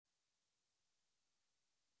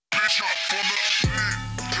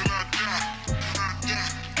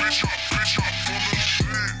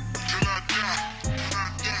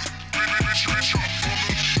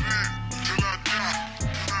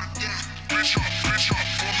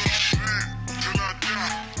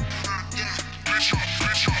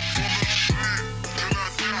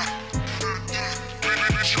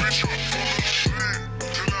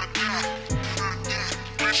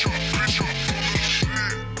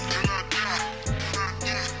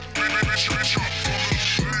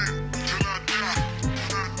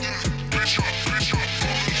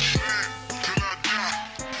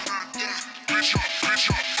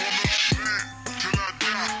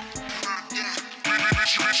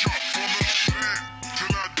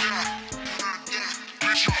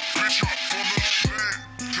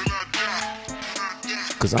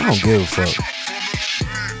Cause I don't give a fuck.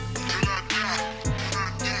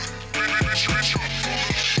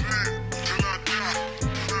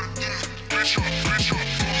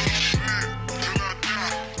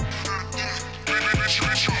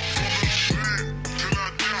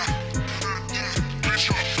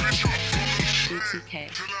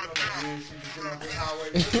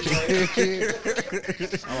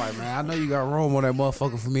 I'm like, man, I know you got room on that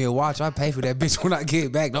motherfucker for me to watch. I pay for that bitch when I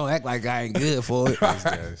get back. Don't act like I ain't good for it.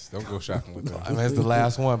 Don't go shopping with them. I mean, it's the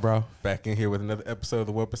last one, bro. Back in here with another episode of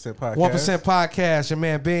the 1% Podcast. 1% Podcast, your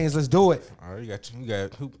man Beans. Let's do it. All right, you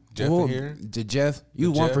got who? Jeff in here? Jeff,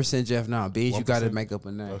 you 1% Jeff now. Beans, you got to make up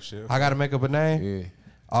a name. Oh, shit. I got to make up a name? Yeah.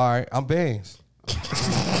 All right, I'm Beans.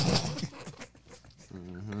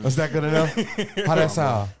 Was that good enough? How that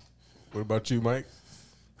sound? What about you, Mike?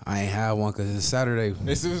 I ain't had one because it's Saturday.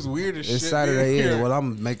 This is weird as shit. It's Saturday, yeah. Well,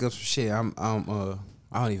 I'm make up some shit. I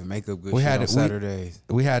don't even make up good shit on Saturdays.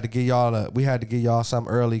 We had to give y'all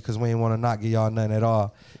something early because we didn't want to not give y'all nothing at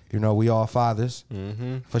all. You know, we all fathers.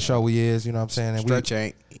 Mm-hmm. For sure we is, you know what I'm saying? And Stretch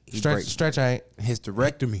ain't. Stretch ain't.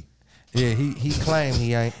 Hysterectomy. Yeah, he claimed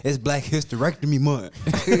he ain't. It's Black Hysterectomy Month.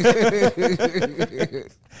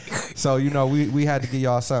 So, you know, we had to give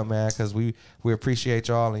y'all something, man, because we appreciate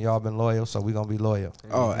y'all and y'all been loyal, so we going to be loyal.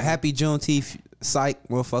 Oh, happy Juneteenth, psych,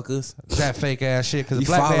 motherfuckers. That fake ass shit, because a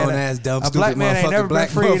black man ain't never been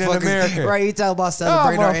freed in America. Right, you talking about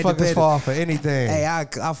celebrating our independence. Fall for anything. Hey, I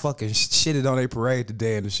fucking shitted on a parade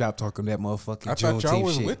today in the shop talking that motherfucking Juneteenth shit. I thought y'all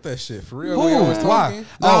was with that shit, for real. Who? Why?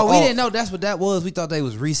 No, we didn't know that's what that was. We thought they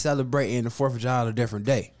was re-celebrating the 4th of July on a different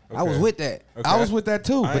day. Okay. I was with that. Okay. I was with that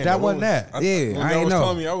too, but that wasn't that. I ain't know.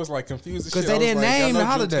 Telling me, I was like confused because they didn't name the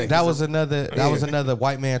holiday. That was another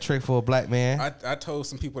white man trick for a black man. I told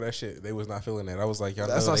some people that shit. They was not feeling that. I was like, y'all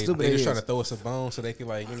that's know how stupid they just trying to throw us a bone so they can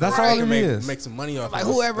like. That's all it is. Make some money off. Like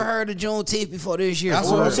whoever heard of Juneteenth before this year? That's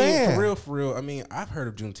what I'm saying. For real. I mean, I've heard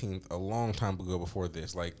of Juneteenth a long time ago before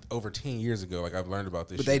this, like over 10 years ago. Like I've learned about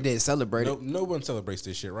this. But they didn't celebrate it. No one celebrates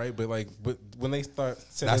this shit, right? But when they said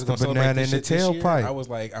that's they was the gonna banana celebrate in the tailpipe. I was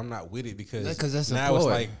like, I'm not with it because that's now it's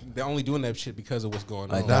like they're only doing that shit because of what's going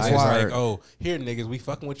on. That's it's why. Like, oh, here niggas, we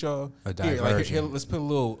fucking with y'all. Here, let's put a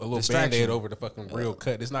little band-aid over the fucking real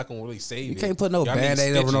cut. It's not gonna really save you it. can't put no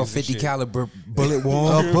band-aid over no 50 caliber bullet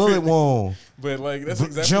wound. A bullet wound. But like that's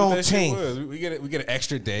exactly what that shit was. We get an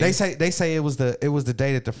extra day. They say it was the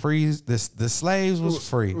day that the slaves was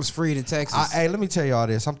free. It was freed in Texas. Hey, let me tell y'all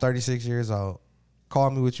this. I'm 36 years old. Call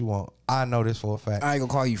me what you want. I know this for a fact. I ain't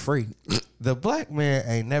gonna call you free. The black man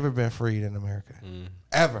ain't never been freed in America.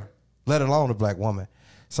 Ever. Let alone a black woman.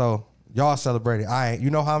 So y'all celebrating. I ain't. You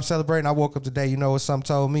know how I'm celebrating? I woke up today. You know what some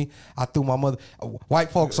told me? I threw my mother.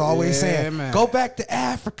 White folks always saying, man, go back to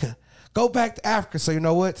Africa. Go back to Africa. So you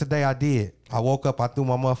know what? Today I did. I woke up. I threw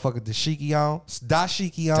my motherfucking dashiki on.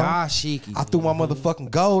 Dashiki on. Dashiki. I threw my motherfucking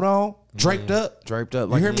gold on. Draped up. Draped up.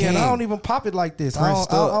 You Like hear me? And I don't even pop it like this. I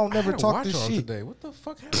don't never talk this shit. Today. What the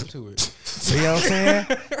fuck happened to it? See what I'm saying?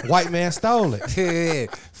 White man stole it.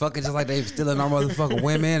 Yeah. Fucking just like they stealing our motherfucking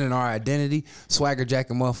women and our identity. Swagger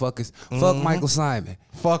jacking motherfuckers. Fuck Michael Simon.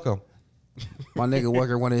 Fuck him. My nigga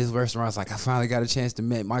working at one of his restaurants like, I finally got a chance to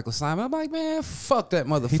meet Michael Simon. I'm like, man, fuck that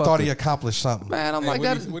motherfucker. He thought he accomplished something. Man, I'm like,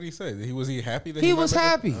 what did he say? Was he happy? That he was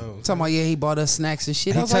happy. Talking about, yeah, he bought us snacks and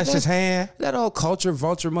shit. He touched his hand. That old culture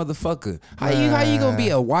vulture motherfucker. How you gonna be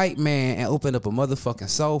a white man and open up a motherfucking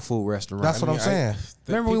soul food restaurant? That's what I'm saying.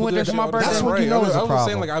 Remember we went there for my birthday? That's what you know is a problem.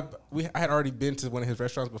 I was saying, I had already been to one of his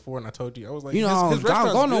restaurants before, and I told you, I was like, you know, his I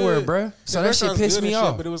don't go nowhere, bro. So that shit pissed me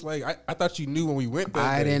off. But it was like, I thought you knew when we went there.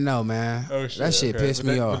 I didn't know, man. Oh, shit. That shit pissed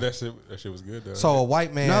me off. That shit was good, though. So a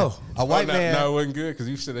white man. No, a white man. No, it wasn't good because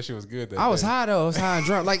you said that shit was good. I was high, though. I was high and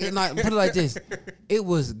drunk. Like, put it like this. It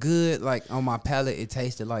was good. Like, on my palate, it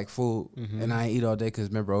tasted like food. And I ain't eat all day because,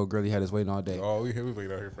 remember, old girl, he had us waiting all day. Oh, we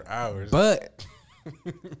waited out here for hours. But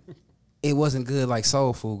it wasn't good like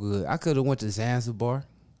soul food good. I could have went to Zanzibar.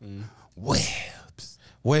 Webs.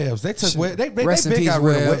 Webbs. They took Webbs. They Rest in big peace, got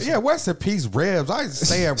rid of Webbs. Yeah, rest in peace, Webbs. I used to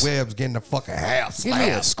stay at Webbs getting the fucking half Give me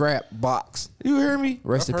a slab. scrap box. You hear me?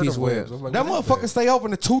 Rest in peace, Webbs. Like, That motherfucker stay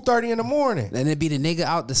open to 2:30 in the morning. And it be the nigga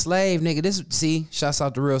out the slave nigga. This shouts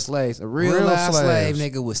out to real slaves. A real live slave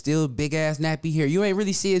nigga with still big ass nappy hair. You ain't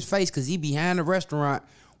really see his face because he behind the restaurant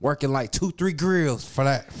working like 2-3 grills. For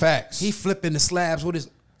that, facts. He flipping the slabs with his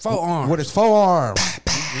forearm. With his forearm.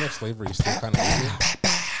 You know, slavery is still kind of legal.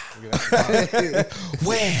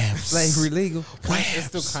 Webbs. Slavery legal. It's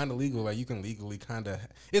still kind of legal. Like you can legally kind of.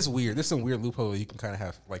 It's weird. There's some weird loophole that you can kind of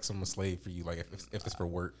have like someone slave for you, like if it's for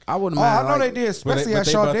work. I wouldn't Oh, mind. I know like, they did, especially But at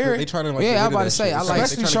Shaw They Dairy. trying to like. Yeah, I'm about to that say, shit. I like-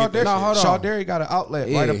 Especially They Shaw trying to get Dairy. that No, hold shit. Shaw on. Dairy got an outlet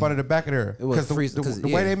Yeah. right up under the back of there. It was Because free- the 'cause,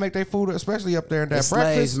 way yeah. they make their food, especially up there in the that slaves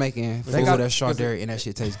breakfast, making they food got- at Shaw Dairy, and that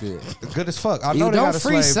shit tastes good. good as fuck. I know You they got don't a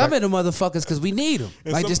free slave some break- of them motherfuckers because we need them.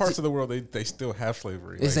 In Like some just parts of the world, they still have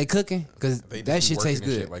slavery. is they cooking? Because They just that be shit working tastes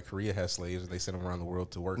and good. shit. Like Korea has slaves, and they send them around the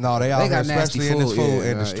world to work. No, they out They here, got nasty especially in this food, food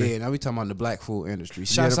yeah, industry. Yeah, now we talking about the black food industry.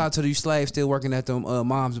 Shouts the- out to these slaves still working at them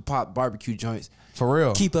moms and pop barbecue joints. For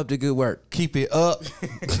real. Keep up the good work. Keep it up.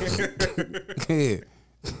 Yeah.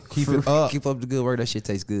 Keep it up. Keep up the good work. That shit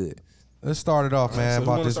tastes good. Let's start it off, man, So who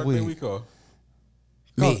about wanna this start their week. off?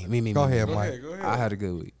 Me. Go ahead, Go Mike. ahead, go ahead. I had a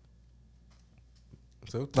good week.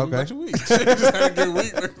 So tell me Okay. about your week. Shit, you just had a good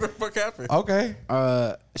week. What the fuck happened? Okay.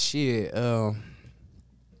 Shit.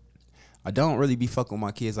 I don't really be fucking with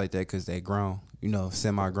my kids like that because they grown. You know,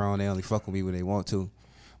 semi-grown. They only fuck with me when they want to.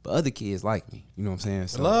 But other kids like me. You know what I'm saying?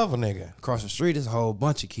 So Love a nigga. across the street, there's a whole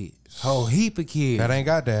bunch of kids. Whole heap of kids. That ain't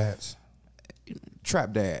got dads.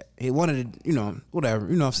 Trap dad. He wanted to, you know, whatever.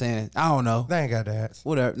 You know what I'm saying? I don't know. They ain't got dads.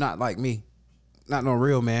 Whatever. Not like me. Not no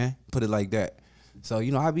real man. Put it like that. So,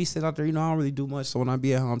 you know, I be sitting out there, you know, I don't really do much. So when I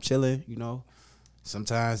be at home chilling, you know,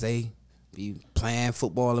 sometimes they be playing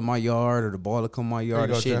football in my yard or the ball will come in my There you yard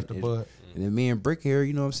go, and shit. Jeff the Bud. And then me and Brick here,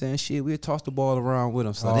 you know what I'm saying? Shit, we'll toss the ball around with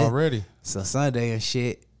them. So Already. So Sunday and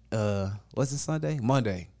shit, what's it Sunday?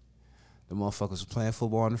 Monday. The motherfuckers was playing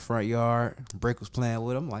football in the front yard. Brick was playing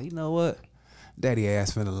with them. I'm like, you know what? Daddy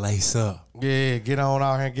ass finna lace up. Yeah, get on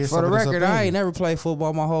out here and get For some the of this record, up in I you. ain't never played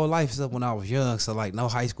football my whole life except when I was young. So like no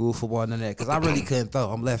high school football, none of that. Cause I really couldn't throw.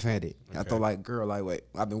 I'm left-handed. I throw like girl, like wait.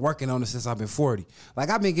 I've been working on it since I've been 40. Like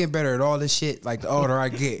I've been getting better at all this shit. Like the older I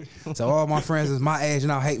get. So all my friends is my age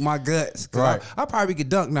and I hate my guts. Right. I probably could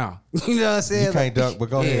dunk now. You know what I'm saying? You can't dunk, but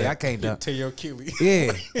go yeah, ahead. I can't dunk. Tear your Achilles.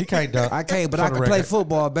 Yeah. He can't dunk. I can't, but For I the can play record.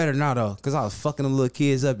 football better now though, cause I was fucking them little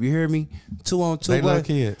kids up. You hear me? 2-on-2. They boy. little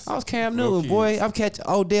kids. I was Cam Little Newton, boy. kids. I'm catching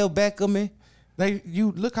Odell Beckham, and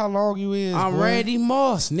You look how long you is. I'm boy. Randy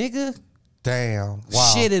Moss, nigga. Damn.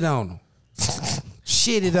 Wow. Shitted on him.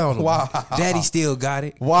 Shitted on him. Wow. Daddy still got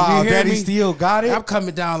it. Wow, You hear Daddy me? still got it. I'm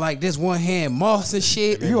coming down like this one hand Moss and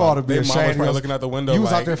shit. You ought to be They mom was ashamed. probably of looking out the window You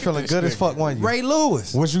was like, out there feeling "This good as nigga." fuck, wasn't you? Ray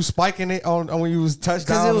Lewis. Was you spiking it on when you was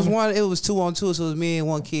touchdown? Cause it was 2-on-2, so it was me and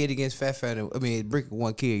one kid against Fat. I mean, Brick and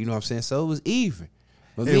one kid. You know what I'm saying? So it was even.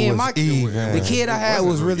 But It me and was my even. the kid I had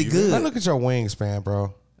was really Now good. look at your wingspan,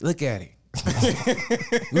 bro. Look at it.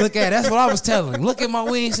 Look at it. That's what I was telling him. Look at my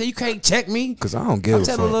wings. Say you can't check me. Cause I don't give I'm a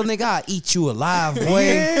telling fuck. little nigga, I'll eat you alive, boy.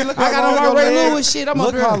 Yeah, look I how got long on your my Ray legs- Lewis shit. I'm Look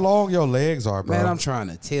up there. how long your legs are, bro. Man, I'm trying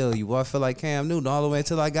to tell you, boy. I feel like Cam Newton all the way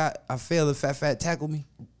until I failed and Fat tackled me.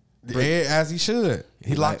 Yeah, as he should.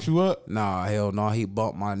 He locked you up. Nah, hell no. He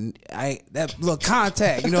bumped my. That little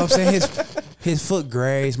contact. You know what I'm saying? His foot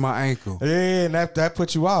grazed my ankle. Yeah, and that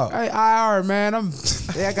put you out. Hey, IR, man.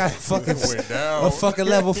 I got Went down. a fucking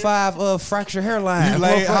level 5 fractured hairline. You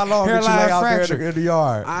lay, how long did you lay out fracture. there in the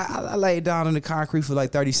yard? I laid down in the concrete for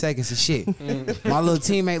like 30 seconds and shit. My little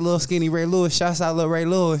teammate, little skinny Ray Lewis, shouts out little Ray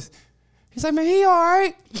Lewis. He's like, man, he all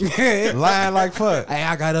right. Lying like fuck. Hey,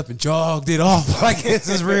 I got up and jogged it off like this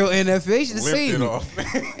is real NFL. You should have Limped seen it me.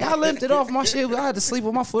 off. Yeah, I limped it off. My shit, I had to sleep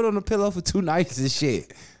with my foot on the pillow for 2 nights and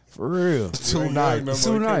shit. For real. Two nights.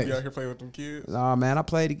 Two nights. You out here playing with them kids. Nah, man, I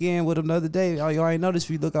played again with him the other day. Y'all ain't noticed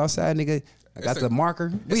if you look outside, nigga. I got It's the a-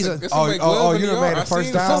 marker. It's a Oh, big oh, glove in you the done made yard. the I first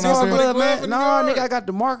seen down football out there? with a Look, glove man. in the Nah, yard. nigga, I got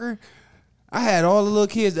the marker. I had all the little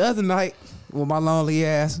kids the other night with my lonely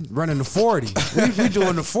ass running the 40. we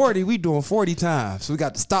doing the 40. We doing 40 times. We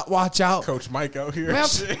got the stopwatch out. Coach Mike out here. Man,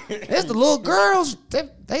 it's the little girls.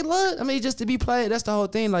 They love. I mean, just to be played. That's the whole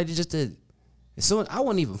thing. Like, just to. As soon I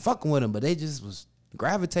wasn't even fucking with them, but they just was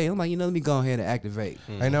gravitating. I'm like, let me go ahead and activate.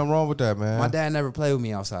 Ain't nothing wrong with that, man. My dad never played with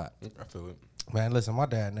me outside. I feel it. Man, listen, my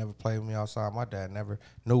dad never played with me outside. My dad never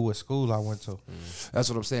knew what school I went to. That's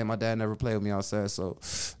what I'm saying. My dad never played with me outside, so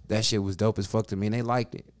that shit was dope as fuck to me, and they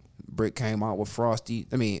liked it. Brick came out with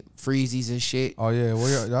Freezies and shit. Oh yeah,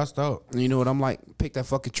 well, that's dope. You know what I'm like? Pick that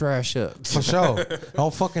fucking trash up. For sure.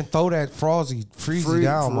 Don't fucking throw that Freezy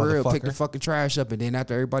down, for real. motherfucker. Pick the fucking trash up, and then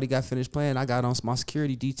after everybody got finished playing, I got on my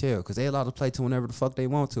security detail because they allowed to play to whenever the fuck they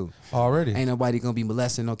want to. Already. Ain't nobody gonna be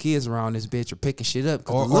molesting no kids around this bitch or picking shit up.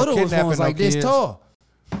 Or the little kidnapping ones no like kids. this tall.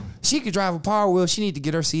 She could drive a Power Wheel. She need to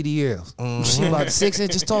get her CDLs. She about 6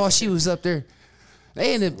 inches tall. She was up there. She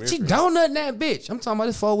donutting that bitch. I'm talking about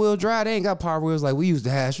this 4-wheel drive. They ain't got Power Wheels like we used to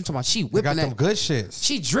have. I'm talking about she whipping got that. them good shits.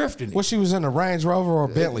 She drifting it. What, she was in a Range Rover or a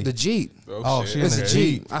Bentley? The Jeep. Oh, she It's in a a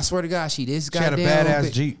Jeep. Jeep. I swear to God, she She had a badass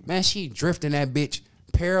bitch. Jeep. Man, she drifting that bitch,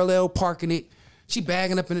 parallel parking it. She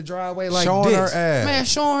bagging up in the driveway like Showing this. her ass. Man,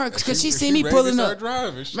 showing her because she see me pulling up.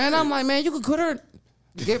 Man, I'm like, man, you could put her.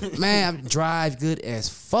 Man, drive good as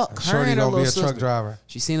fuck. Her Shorty and her gonna be little a truck sister. driver.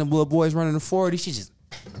 She seen them little boys running the 40. She just.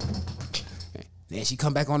 Then she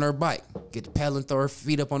come back on her bike, get the pedal and throw her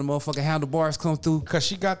feet up on the motherfucking handlebars, come through. Cause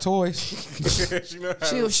she got toys.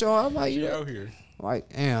 She was showing. I'm like, she out here. Like,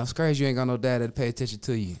 damn, it's crazy you ain't got no dad to pay attention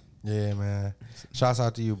to you. Yeah, man. Shouts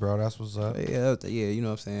out to you, bro. That's what's up. Yeah, you know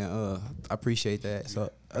what I'm saying. I appreciate that.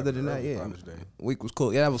 So other than that, yeah, week was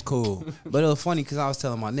cool. Yeah, that was cool. But it was funny because I was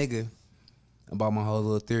telling my nigga about my whole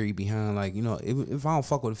little theory behind, like, you know, if I don't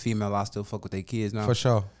fuck with a female, I still fuck with their kids now. For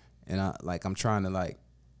sure. And I'm trying to like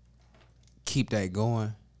keep that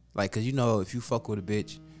going, like, cause you know if you fuck with a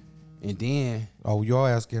bitch, and then your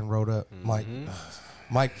ass getting rolled up,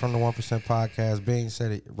 Mike from the 1% podcast. Bing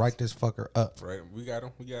said it. Write this fucker up. Right, we got him.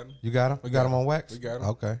 You got him. You got him on wax. We got him.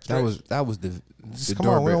 Okay. that was the Come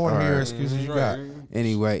on, we don't want to hear right. excuses. You got.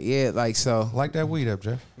 Anyway, yeah, like so. Light that weed up,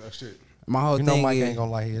 Jeff. No shit. My whole You know thing Mike is, ain't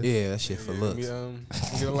gonna light his. yeah, that shit for looks.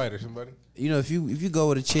 Get a lighter, somebody. You know, if you go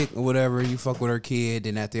with a chick or whatever, you fuck with her kid,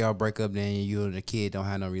 then after y'all break up, then you and the kid don't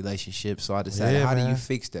have no relationship. So I decided, how do you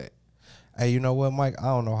fix that? Hey, you know what, Mike? I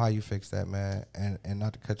don't know how you fix that, man. And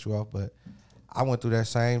not to cut you off, but I went through that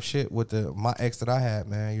same shit with my ex that I had,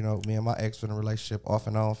 man. You know, me and my ex were in a relationship off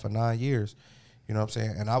and on for 9 years. You know what I'm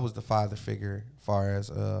saying? And I was the father figure as far as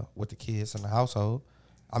with the kids in the household.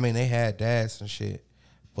 I mean, they had dads and shit,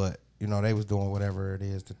 but, you know, they was doing whatever it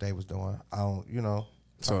is that they was doing. I don't, you know.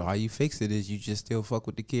 So how you fix it is you just still fuck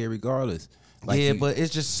with the kid regardless. Like yeah, but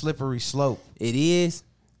it's just slippery slope. It is,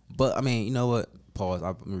 but I mean, you know what? Pause.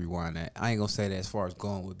 I'm gonna rewind that. I ain't gonna say that as far as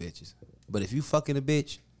going with bitches. But if you fucking a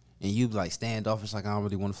bitch and you like standoffish, like I don't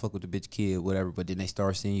really want to fuck with the bitch kid, whatever. But then they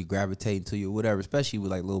start seeing you gravitating to you, whatever. Especially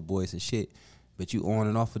with like little boys and shit. But you on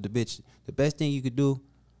and off with the bitch. The best thing you could do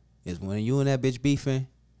is when you and that bitch beefing,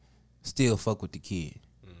 still fuck with the kid,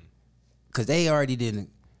 cause they already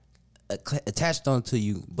didn't attached onto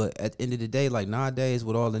you. But at the end of the day, like nowadays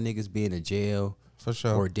with all the niggas being in jail For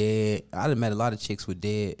sure. or dead, I done met a lot of chicks with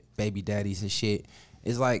dead baby daddies and shit.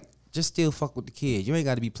 It's like, just still fuck with the kid. You ain't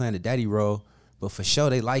got to be playing the daddy role, but for sure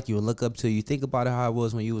they like you and look up to you. Think about it how it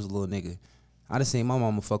was when you was a little nigga. I done seen my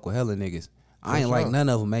mama fuck with hella niggas. I ain't like none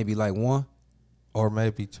of them, maybe like one. Or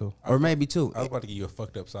maybe two. Or maybe two. I was about to give you a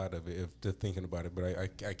fucked up side of it if just thinking about it, but I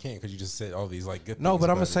can't because you just said all these like good things. No, but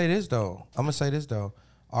I'm gonna about say this though.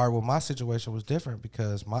 All right, well, my situation was different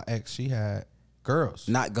because my ex, she had girls.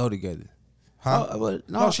 Not go together. Huh? Oh, but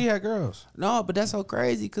No, she had girls. No, but that's so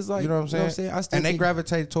crazy because like You know what I'm saying? I still And they think-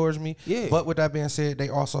 gravitated towards me. Yeah. But with that being said, they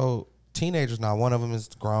also teenagers now. One of them is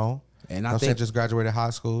grown. And I think just graduated high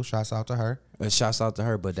school. Shouts out to her. Shouts out to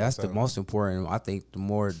her, but that's the most important. I think the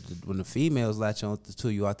more when the females latch on to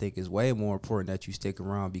you, I think it's way more important that you stick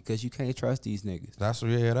around because you can't trust these niggas. That's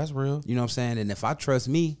real. You know what I'm saying? And if I trust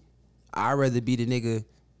me, I'd rather be the nigga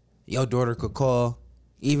your daughter could call,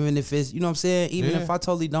 even if it's, you know what I'm saying? Even if I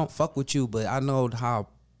totally don't fuck with you, but I know how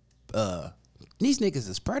these niggas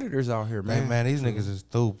is predators out here, man. Hey, man, these niggas is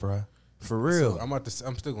through, bro. For real. So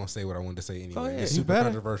I'm still gonna say what I wanted to say anyway. Go ahead. It's You super better.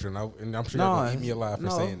 controversial, and I'm sure you're gonna eat me alive for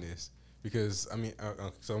saying this because I mean,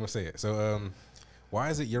 so I'm gonna say it. So, why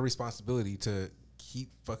is it your responsibility to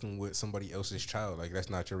keep fucking with somebody else's child? Like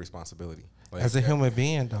that's not your responsibility. Like, As a human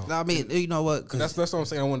being, though. I mean, you know what? that's what I'm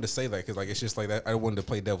saying. I wanted to say that because like it's just like that. I wanted to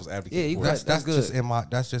play devil's advocate. Yeah, you for got- it. That's good. just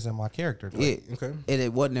in my character. Though. Yeah. Okay. And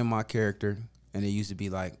it wasn't in my character. And it used to be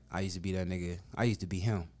like, I used to be that nigga. I used to be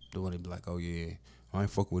him. The one that be like, oh yeah, I ain't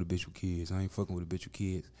fucking with a bitch with kids. I ain't fucking with a bitch with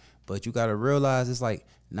kids. But you gotta realize it's like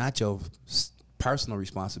not your personal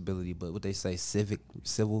responsibility, but what they say, civic.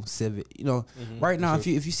 You know, right now, if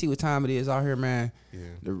you see what time it is out here, man,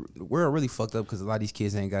 the world really fucked up because a lot of these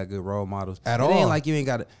kids ain't got good role models. At It all. ain't like you ain't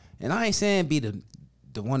got to. And I ain't saying be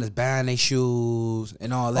the one that's buying their shoes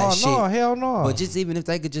and all that shit. Oh, no, hell no. But just even if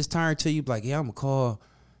they could just turn to you, like, yeah, I'm gonna call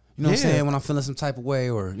You know what I'm saying? When I'm feeling some type of way,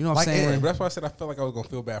 or you know what I'm saying? But that's why I said I felt like I was gonna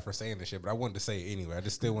feel bad for saying this shit, but I wanted to say it anyway. I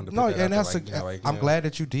just still wanted to. No, put that and out that's there, I'm glad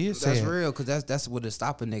that you did say that's it. real, because that's what it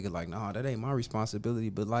stop a nigga. Like, nah, that ain't my responsibility.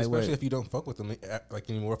 But like, especially if you don't fuck with them like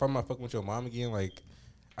anymore. If I'm not fucking with your mom again, like.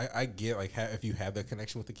 I get like if you have that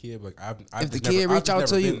connection with the kid, like if the kid reach out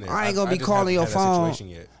to you, I ain't gonna be calling your phone.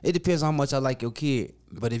 It depends on how much I like your kid.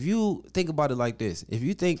 But if you think about it like this, if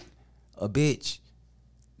you think a bitch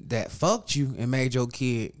that fucked you and made your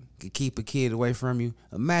kid could keep a kid away from you,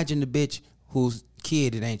 imagine the bitch whose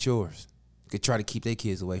kid it ain't yours could try to keep their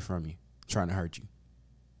kids away from you, trying to hurt you.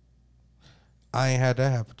 I ain't had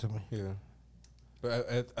that happen to me. Yeah.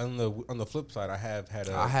 But on the flip side, I've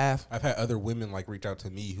had other women like reach out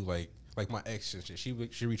to me who like my ex and shit.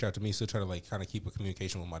 She reached out to me, still try to like kind of keep a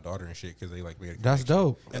communication with my daughter and shit because they like made a That's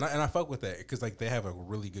dope. And I fuck with that because like they have a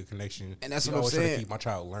really good connection. And that's what I'm always saying. Try to keep my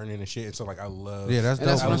child learning and shit. And so like I love. Yeah, that's dope.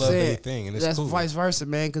 That's what I'm saying. Anything, and it's that's cool. vice versa,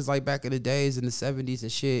 man. Because like back in the days in the 70s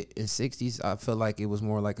and shit, in 60s, I feel like it was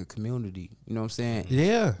more like a community. You know what I'm saying?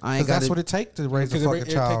 Yeah, I ain't that's gotta, what it takes to raise a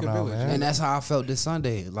fucking child now, man. And that's how I felt this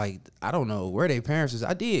Sunday. Like, I don't know where their parents was.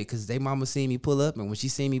 I did, because they mama seen me pull up, and when she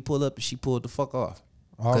seen me pull up, she pulled the fuck off.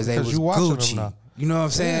 Because they was you watching Gucci. them now. You know what I'm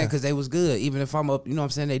saying? Yeah. Because they was good. Even if I'm up, you know what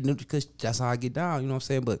I'm saying? They knew, because that's how I get down. You know what I'm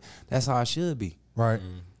saying? But that's how I should be. Right.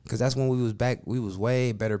 Because that's when we was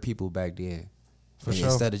way better people back then. For sure.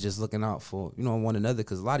 Instead of just looking out for, one another.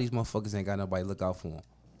 Because a lot of these motherfuckers ain't got nobody to look out for them.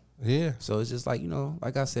 Yeah. So it's just like,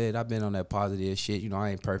 like I said, I've been on that positive shit. I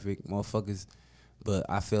ain't perfect, motherfuckers. But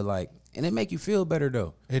I feel like, and it make you feel better,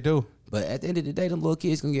 though. It do. But at the end of the day, them little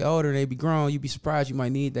kids gonna get older and they be grown. You be surprised you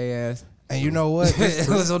might need their ass. And you know what? It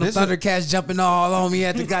was on the Thundercats jumping all on me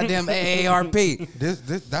at the goddamn AARP.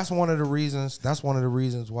 That's one of the reasons. That's one of the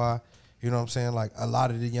reasons why, you know what I'm saying? Like, a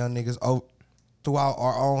lot of the young niggas throughout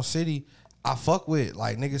our own city, I fuck with.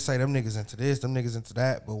 Like, niggas say them niggas into this, them niggas into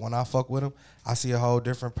that. But when I fuck with them, I see a whole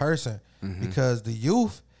different person. Because the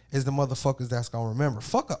youth is the motherfuckers that's gonna remember.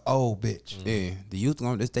 Fuck a old bitch. Yeah, the youth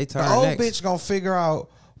gonna they tired. The old next. bitch gonna figure out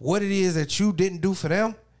what it is that you didn't do for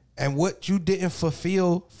them and what you didn't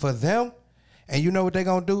fulfill for them. And you know what they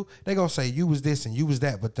gonna do? They gonna say you was this and you was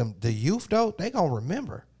that. But the youth though, they gonna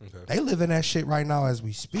remember. Okay. They live in that shit right now as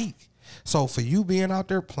we speak. So for you being out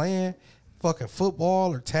there playing fucking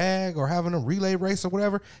football or tag or having a relay race or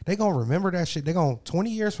whatever, they gonna remember that shit. They gonna 20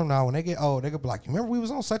 years from now when they get old, they gonna be like, you remember we was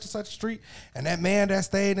on such and such a street and that man that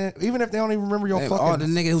stayed in, even if they don't even remember your fucking all the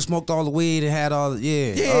nigga who smoked all the weed and had all the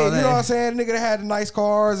you know what I'm saying? The nigga that had the nice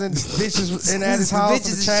cars and bitches and at his house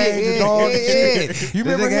and the chains and dog and shit. You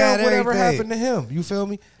remember him? Whatever happened to him? You feel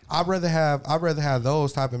me? I'd rather have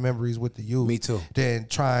those type of memories with the youth. Me too. Than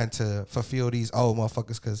trying to fulfill these old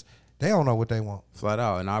motherfuckers because they don't know what they want. Flat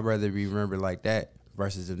out. And I'd rather be remembered like that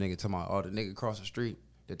versus the nigga talking about, the nigga across the street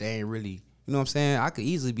that they ain't really, you know what I'm saying? I could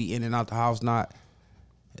easily be in and out the house, not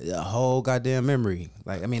a whole goddamn memory.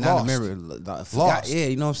 Like, I mean, Lost. not a memory. Lost. Yeah,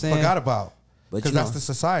 you know what I'm saying? Forgot about. But Because that's the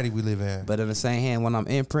society we live in. But in the same hand, when I'm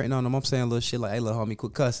imprinting on them, I'm saying little shit like, hey, little homie,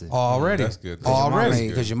 quit cussing. Already. That's good. Already.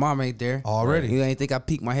 Because your mom ain't there. Already. You ain't think I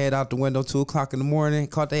peeked my head out the window 2 o'clock in the morning,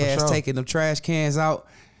 caught their ass taking them trash cans out,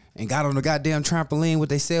 and got on the goddamn trampoline with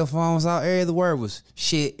their cell phones out. Every the word was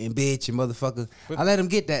shit and bitch and motherfucker. But I let them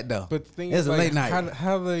get that, though. But the thing is, is, a like, late night.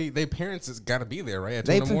 how they parents has got to be there, right? At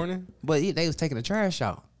 2 in the morning? But they was taking the trash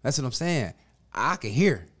out. That's what I'm saying. I could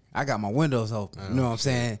hear. I got my windows open. You know what I'm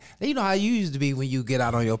saying? You know how you used to be when you get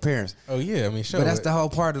out on your parents. Oh, yeah. I mean, sure. But that's the whole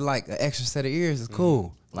part of, like, an extra set of ears is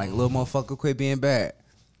cool. Like, little motherfucker quit being bad.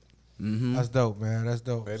 That's dope, man. That's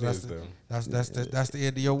dope. That That's is dope. That's the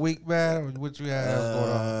end of your week, man. What you have going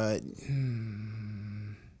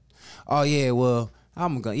on? Oh yeah, well,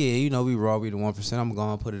 I'm gonna we raw, we the 1%. I'm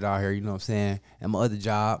gonna put it out here, you know what I'm saying? And my other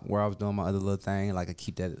job where I was doing my other little thing, like I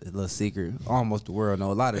keep that a little secret. Almost the world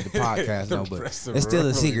know. A lot of the podcast know, but it's still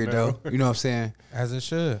a secret though. You know what I'm saying? As it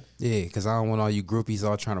should. Yeah, because I don't want all you groupies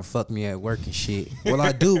all trying to fuck me at work and shit. Well,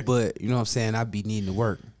 I do, but you know what I'm saying? I be needing to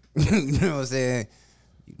work. You know what I'm saying?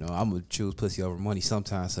 I'm going to choose pussy over money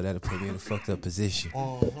sometimes, so that'll put me in a fucked up position. You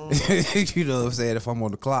know what I'm saying? If I'm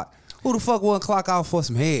on the clock. Who the fuck wouldn't clock out for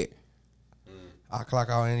some head? I clock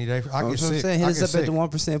out any day. I get sick. Hit us up at the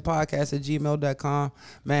 1% podcast at gmail.com.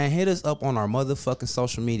 Man, hit us up on our motherfucking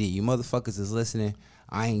social media. You motherfuckers is listening.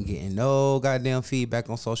 I ain't getting no goddamn feedback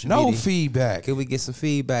on social media. No feedback. Can we get some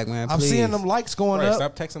feedback, man? Please. I'm seeing them likes going up.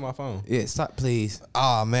 Stop texting my phone. Yeah, stop, please.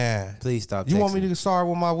 Oh, man. Please stop You texting. want me to start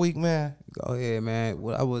with my week, man? Go ahead, man.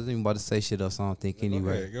 Well, I wasn't even about to say shit else, I don't think,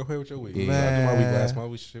 anyway. Go ahead with your week. Yeah. I did my week last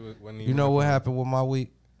month. Shit wasn't even You know what happened with my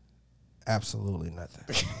week? Absolutely nothing.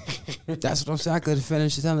 That's what I'm saying. I could have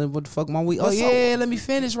finished telling what the fuck my week. Oh yeah, let me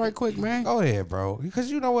finish right quick, man. Go ahead, bro.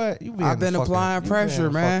 Because you know what? I've been applying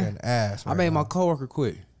pressure, man. Ass I made my coworker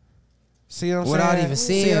quit. See what I'm saying? Without even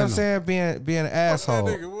seeing See what I'm him. saying? Being an asshole.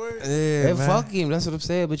 That nigga, what? Yeah, And man. fuck him. That's what I'm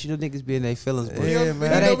saying. But you know niggas be in their feelings. But Yeah, man.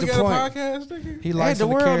 that ain't the got point. a podcast, nigga? He likes the him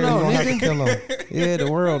to world carry. know, You don't have to nigga. kill him. Yeah, the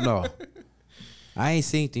world know. I ain't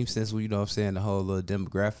seen him since you know what I'm saying, the whole little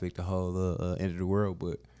demographic, the whole end of the world,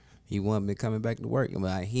 but he wasn't been coming back to work. I mean,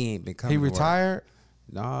 like, he ain't been coming He to work. retired.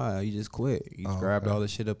 Nah, he just quit. He just grabbed all the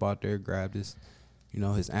shit up out there, grabbed his,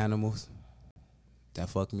 his animals. That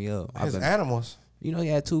fucked me up. His animals. He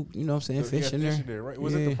had two, you know what I'm saying, fish in there. Right?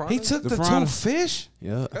 Was it the piranha? He took the piranha. 2 fish.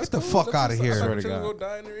 Yeah. Get the fuck out of here. Swear to Go God.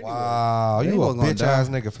 die in there anyway. Wow, They you a wasn't gonna bitch ass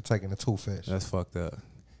die. nigga for taking the 2 fish. That's fucked up.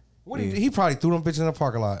 What he probably threw them bitches in the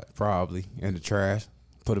parking lot. Probably. In the trash.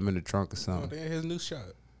 Put them in the trunk or Oh, something. damn, his new shot.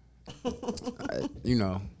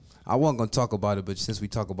 I wasn't gonna talk about it, but since we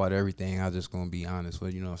talk about everything, I'm just gonna be honest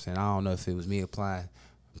with you know what I'm saying. I don't know if it was me applying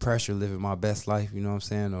pressure, living my best life, you know what I'm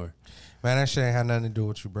saying, or Man, that shit ain't had nothing to do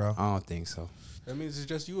with you, bro. I don't think so. That means it's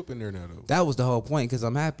just you up in there now, though. That was the whole point, because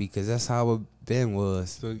I'm happy, because that's how it been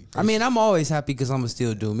was. So, I mean, I'm always happy because I'm gonna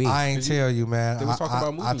still do me. I ain't tell you, man. They was talking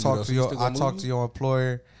about moving I you, talked though, to so you your still I gonna talked move to you? your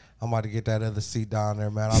employer. I'm about to get that other seat down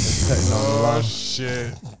there, man. I've been cutting on the line.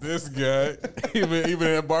 shit. This guy. he been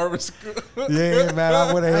at barber school. Yeah, man.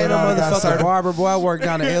 I would have Hey, had no on and got motherfucker certain. barber boy, I work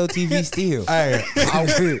down at LTV still. Hey,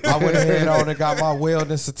 I would have had on and got my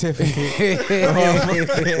wellness certificate.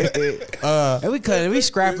 And we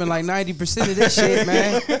scrapping like 90% of this shit,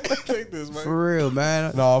 man. Take this, man. For real,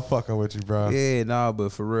 man. No, I'm fucking with you, bro. Yeah, nah,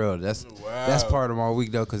 but for real, that's part of my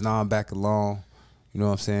week though, because now I'm back alone. You know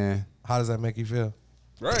what I'm saying? How does that make you feel?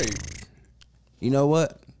 Right. You know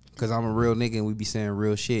what? Because I'm a real nigga and we be saying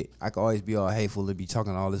real shit. I could always be all hateful and be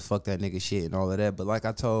talking all this fuck that nigga shit and all of that. But like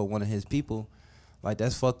I told one of his people, like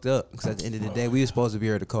that's fucked up. Because at the end of the day, we were supposed to be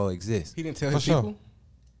able to coexist. He didn't tell For his sure. people?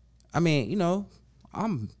 I mean,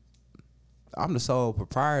 I'm the sole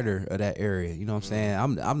proprietor of that area. You know what I'm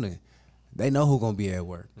saying? I'm the. They know who gonna be at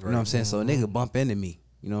work. You know what I'm saying? So a nigga bump into me.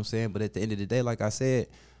 You know what I'm saying? But at the end of the day, like I said,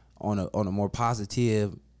 on a more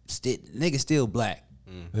positive, nigga still black.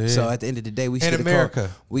 Yeah. So at the end of the day, we In should America.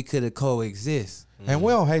 we could have coexist. And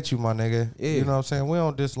we don't hate you, my nigga. Yeah. You know what I'm saying? We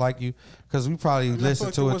don't dislike you because we probably I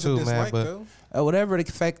listen feel like to it wasn't too, man. disliked, But though. Whatever the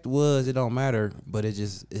effect was, it don't matter. But it's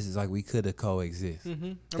just like we could have coexist.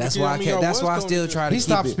 mean, That's yeah, why I mean, y'all that's was why I still coexist. try to he keep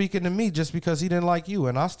stopped it. speaking to me just because he didn't like you,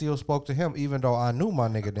 and I still spoke to him even though I knew my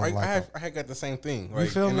nigga didn't like him. I had got the same thing. You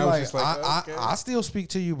feel and me? I was Like, just like, okay. I still speak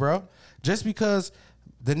to you, bro. Just because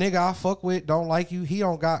the nigga I fuck with don't like you, he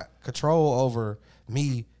don't got control over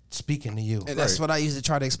me speaking to you. And that's what I used to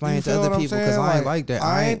try to explain You to feel other what I'm people saying? because I ain't like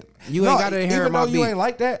that. You No, ain't got to inherit even my though you beef. ain't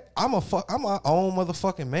like that. I'm my own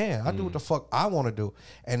motherfucking man. I do what the fuck I want to do.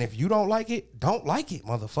 And if you don't like it, don't like it,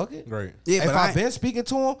 motherfucker. Right. Yeah, if but I've been speaking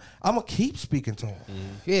to him, I'm gonna keep speaking to him.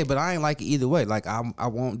 Yeah, but I ain't like it either way. Like I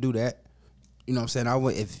won't do that. You know what I'm saying? I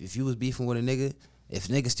would if you was beefing with a nigga. If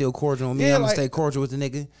nigga still cordial on me, Yeah, I'm like- gonna stay cordial with the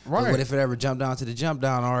nigga. Right. But what if it ever jump down to the jump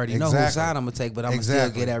down? I already know whose Exactly. side I'm gonna take, but I'm gonna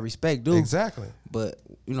Exactly. still get that respect, dude. Exactly. But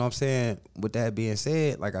you know what I'm saying? With that being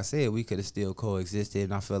said, like I said, we could have still coexisted.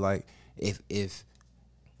 And I feel like if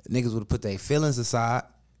niggas would have put their feelings aside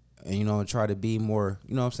and try to be more,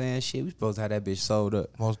 you know what I'm saying? Shit, we supposed to have that bitch sold up.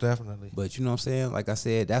 Most definitely. But you know what I'm saying? Like I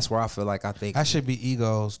said, that's where I feel like I think That should be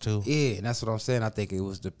egos too. yeah, and that's what I'm saying. I think it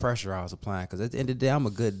was the pressure I was applying. Because at the end of the day, I'm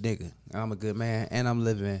a good nigga. I'm a good man. And I'm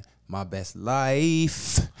living my best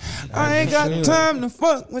life. I ain't got time to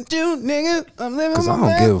fuck with you, nigga. I'm living my I don't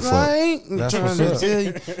best give a fuck. life. I'm That's trying what's to up. tell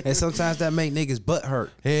you. And sometimes that make niggas butt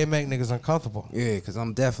hurt. It make niggas uncomfortable. Yeah, because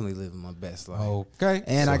I'm definitely living my best life. Okay.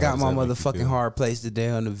 And So I got how my does that make you motherfucking feel? hard place today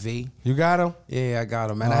on the V. You got him? Yeah, I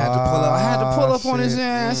got him, man. I had to pull up. I had to pull up on his shit.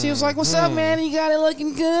 ass. He was like, "What's up, man? You got it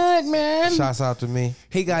looking good, man." Shouts out to me.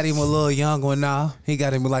 He got him a little young one now. He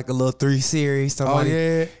got him like a little 3 Series. Oh Somebody,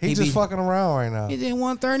 yeah. He just be- fucking around right now. He did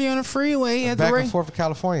 130 on the freeway. He had to Back race. and forth to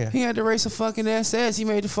California. He had to race a fucking SS. He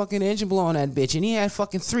made the fucking engine blow on that bitch, and he had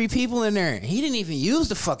fucking 3 people in there. He didn't even use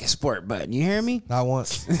the fucking sport button. You hear me? Not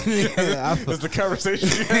once. That's the conversation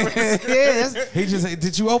you had. Yeah, that's, He just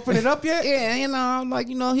did you open it up yet? yeah. I'm like,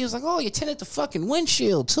 he was like, "Oh, you tinted the fucking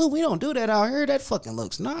windshield too. We don't do that out here. That fucking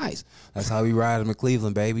looks nice." That's how we ride them in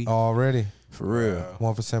Cleveland, baby. Already. For real.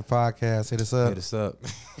 1% podcast. Hit us up. Hit us up.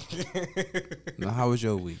 Now, how was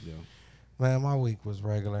your week, though? Man, my week was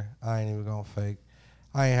regular. I ain't even gonna fake.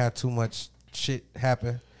 I ain't had too much shit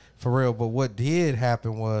happen for real. But what did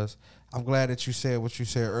happen was, I'm glad that you said what you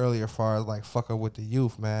said earlier, as far as like fucking with the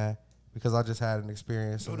youth, man. Because I just had an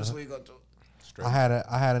experience. I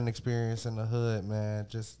had an experience in the hood, man,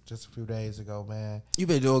 just a few days ago, man. You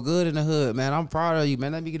been doing good in the hood, man. I'm proud of you,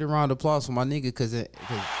 man. Let me get a round of applause for my nigga, cause you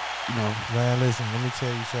know. Man, listen, let me tell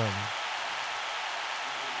you something.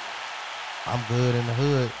 I'm good in the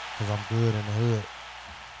hood because I'm good in the hood.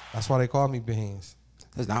 That's why they call me Beans.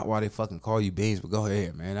 That's not why they fucking call you Beans, but go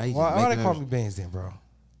ahead, man. Why they call me Beans then, bro?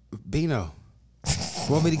 Bino.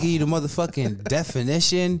 Want me to give you the motherfucking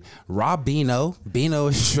definition? Rob Bino. Bino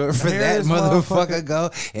is short for that motherfucker go.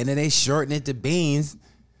 And then they shorten it to Beans.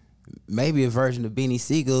 Maybe a version of Beanie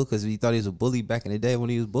Siegel, because we thought he was a bully back in the day when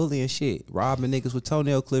he was bullying shit. Robbing niggas with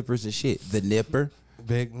toenail clippers and shit. The Nipper.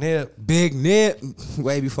 Big Nip. Big Nip.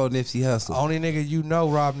 Way before Nipsey Hussle. Only nigga you know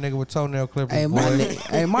rob nigga with toenail clippers. Hey,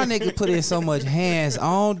 my nigga put in so much hands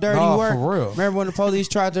on dirty work. For real. Remember when the police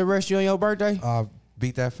tried to arrest you on your birthday?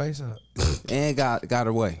 Beat that face up. And got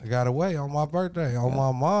away. Got away on my birthday, on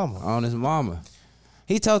my mama. On his mama.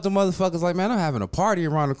 He told the motherfuckers like, man, I'm having a party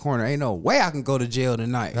around the corner. Ain't no way I can go to jail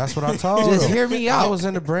tonight. That's what I told him. Just hear me out. I was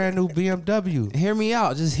in a brand new BMW. Hear me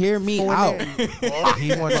out. Just hear me out. He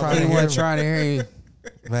wasn't trying to hear you.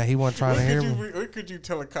 Man, he wasn't trying to hear me. What could you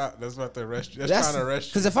tell a cop that's about to arrest you? That's trying to arrest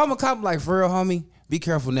you. Because if I'm a cop, like, for real, homie, be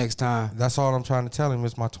careful next time. That's all I'm trying to tell him.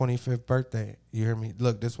 It's my 25th birthday. You hear me?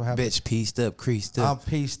 Look, this what happened. Bitch, pieced up, creased up. I'm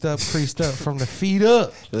pieced up, creased up from the feet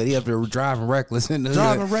up. But he up there driving reckless in the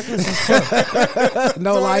Driving reckless as fuck.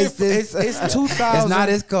 No license. It's 2000. It's not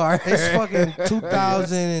his car. It's fucking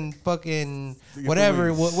 2000 and fucking whatever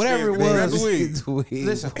it was. Whatever it was.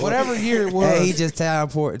 Listen, whatever year it was. Hey, he just time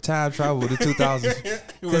travel to 2000.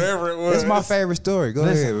 Whatever it was. It's my favorite story. Go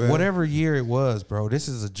ahead, man. Whatever year it was, bro. This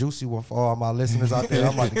is a juicy one for all my listeners out there.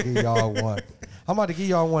 I'm about to give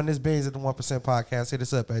y'all one. This Beans at the 1% Podcast. Hit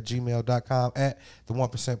us up at gmail.com at the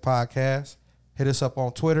 1% Podcast. Hit us up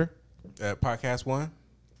on Twitter. Podcast One.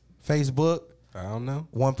 Facebook. I don't know.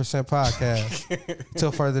 1% Podcast.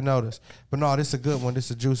 Till further notice. But no, this is a good one. This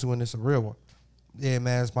is a juicy one. This is a real one. Yeah,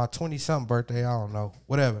 man. It's my 20-something birthday. I don't know.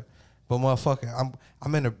 Whatever. But motherfucker,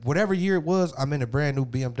 I'm in whatever year it was, I'm in a brand new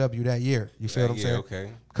BMW that year. You feel what I'm saying?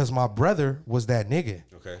 Okay. Because my brother was that nigga.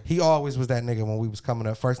 Okay. He always was that nigga when we was coming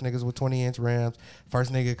up. First niggas with 20-inch rims.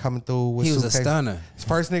 First nigga coming through with He was suitcase. a stunner.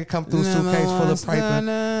 First nigga come through suitcase full of paper.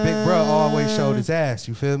 Big bro always showed his ass.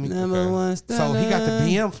 You feel me? Number one stunner. So he got the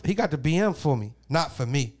BM. He got the BM for me, not for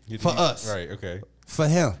me. For us. Right. Okay. For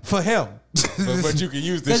him. For him. but you can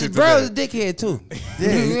use this shit bro today. is a dickhead too.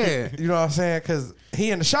 Yeah. You know what I'm saying? Because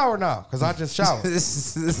he in the shower now. Because I just showered.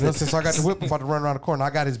 So I got the whip. I'm about to run around the corner. I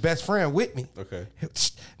got his best friend with me. Okay.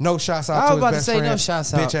 No shots out I to was his about best to say friend. no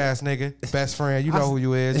shots out. Bitch ass nigga. Best friend. You know who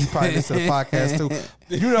you is. You probably listen to the podcast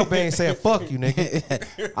too. You know Bane said fuck you,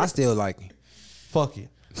 nigga. I still like him. Fuck you.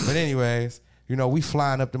 But anyways, you know, we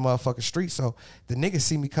flying up the motherfucking street. So the niggas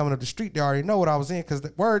see me coming up the street. They already know what I was in because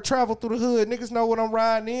the word traveled through the hood. Niggas know what I'm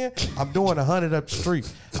riding in. I'm doing 100 up the street.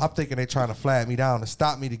 I'm thinking they trying to flag me down and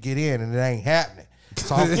stop me to get in, and it ain't happening.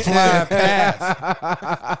 So I'm flying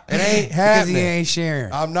past. It ain't happening. Because he ain't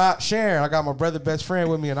sharing. I'm not sharing. I got my brother best friend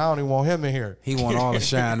with me, and I don't even want him in here. He want all the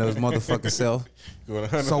shine of his motherfucking self. Going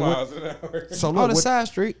 100 miles an hour. So On look, the side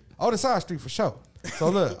street. the side street for sure. So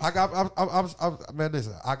look, man,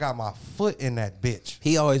 listen, I got my foot in that bitch.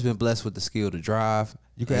 He always been blessed with the skill to drive.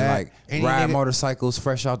 You can can ask like any ride nigga- motorcycles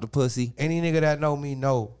fresh out the pussy. Any nigga that know me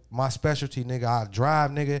know my specialty, nigga. I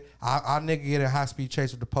drive, nigga. I nigga get in high speed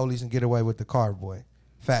chase with the police and get away with the car, boy.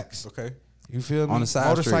 Facts. Okay. You feel me? On the side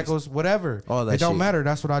Motorcycles, whatever. All that it don't shit. matter.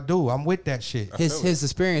 That's what I do. I'm with that shit. His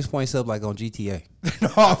experience points up like on GTA.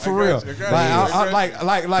 No, for real. you, I got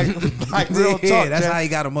Like real talk. Yeah, that's Jack. how he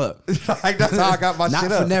got him up. Like that's how I got my Not shit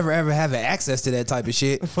for up. never ever having access to that type of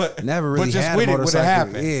shit. But- never really but just had with a it when it motorcycle.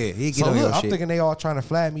 happened. Yeah, he get So on your look, I'm shit. thinking they all trying to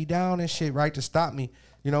flag me down and shit, right, to stop me,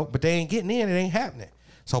 you know, but they ain't getting in. It ain't happening.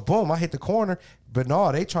 So boom, I hit the corner, but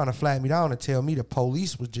no, they trying to flag me down and tell me the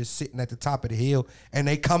police was just sitting at the top of the hill and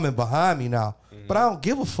they coming behind me now. But I don't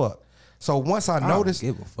give a fuck. So once I noticed,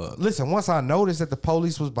 give a fuck. Listen, once I noticed that the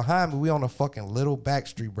police was behind me, we on a fucking little back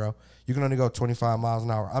street, bro. You can only go 25 miles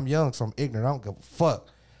an hour. I'm young, so I'm ignorant. I don't give a fuck.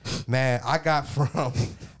 Man, I got from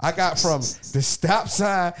the stop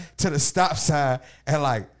sign to the stop sign and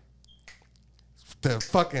like the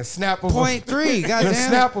fucking snap of .3, the goddamn.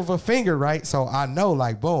 snap of a finger, right? So I know,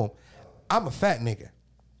 like, boom, I'm a fat nigga.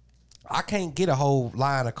 I can't get a whole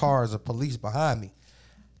line of cars of police behind me.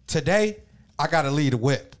 Today, I gotta lead a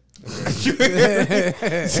whip. You hear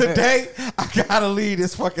me? Today, I gotta lead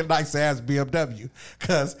this fucking nice ass BMW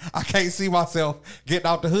because I can't see myself getting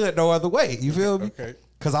out the hood no other way. You feel me? Okay.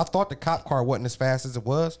 Because I thought the cop car wasn't as fast as it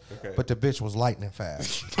was, but the bitch was lightning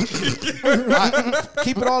fast.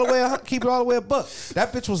 Keep it all the way a buck.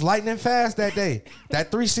 That bitch was lightning fast that day.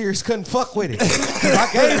 That 3 Series couldn't fuck with it. I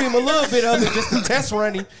gave him a little bit of it just to test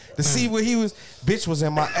run him to see what he was. Bitch was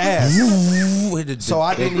in my ass. So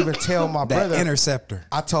I didn't even tell my brother. Interceptor.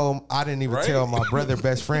 I told him I didn't even tell my brother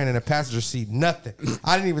best friend in the passenger seat nothing.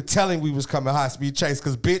 I didn't even tell him we was coming high speed chase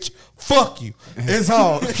because bitch, fuck you. It's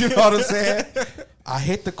on. You know what I'm saying? I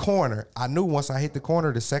hit the corner. I knew once I hit the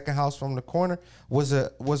corner, the second house from the corner was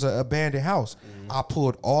a abandoned house. I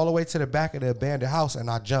pulled all the way to the back of the abandoned house and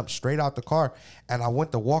I jumped straight out the car and I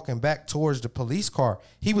went to walking back towards the police car.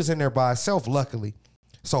 He was in there by himself, luckily.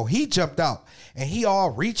 So he jumped out and he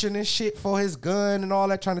all reaching and shit for his gun and all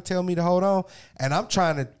that, trying to tell me to hold on. And I'm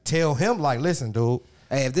trying to tell him like, listen, dude.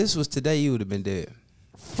 Hey, if this was today, you would have been dead.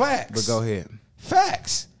 Facts. But go ahead.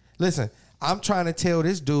 Facts. Listen, I'm trying to tell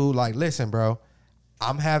this dude like, listen, bro.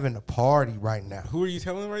 I'm having a party right now. Who are you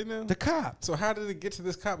telling right now? The cop. So how did it get to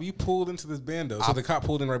this cop? You pulled into this bando. So the cop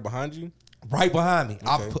pulled in right behind you? Right behind me.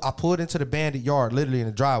 Okay. I pulled into the bandit yard, literally in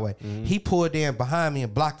the driveway. He pulled in behind me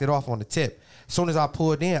and blocked it off on the tip. As soon as I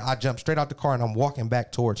pulled in, I jumped straight out the car and I'm walking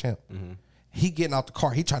back towards him. He getting out the car.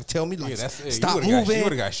 He tried to tell me like, stop moving. You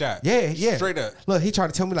would have got shot. Yeah. Straight up. Look, he tried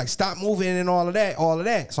to tell me like, stop moving and all of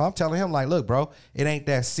that. So I'm telling him like, look, bro, it ain't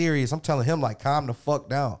that serious. I'm telling him like, calm the fuck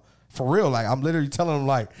down. For real, like I'm literally telling him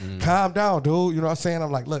like, calm down, dude. You know what I'm saying? I'm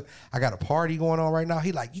like, look, I got a party going on right now.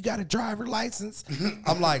 He like, you got a driver license?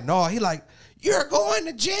 I'm like, no. He like, you're going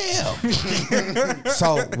to jail.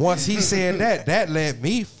 So once he said that led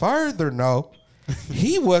me further. No,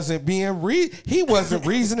 he wasn't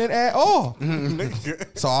reasoning at all.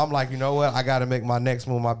 So I'm like, you know what? I got to make my next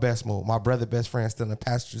move my best move. My brother, best friend, still in the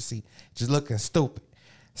passenger seat, just looking stupid.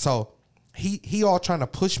 So he all trying to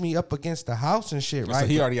push me up against the house and shit, right? So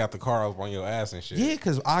he already out the car up on your ass and shit. Yeah,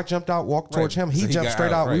 because I jumped out, walked towards him. He jumped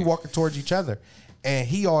straight out. We walking towards each other. And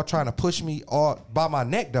he all trying to push me all by my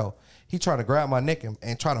neck, though. He trying to grab my neck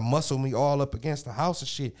and try to muscle me all up against the house and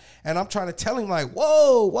shit. And I'm trying to tell him like,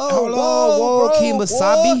 whoa,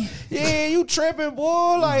 Kemosabe. Yeah, you tripping,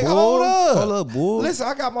 boy. Like, hold up, boy. Listen,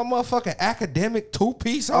 I got my motherfucking academic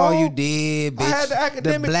 2-piece on. Oh, you did, bitch. I had the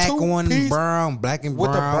academic black 2-piece one, black and brown.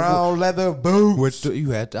 With the brown leather boots.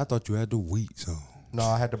 I thought you had the wheats on. No,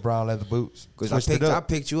 I had the brown leather boots. Because I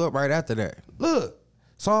picked you up right after that. Look.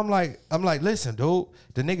 So I'm like, listen, dude,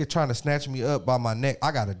 the nigga trying to snatch me up by my neck.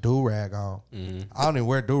 I got a do-rag on. I don't even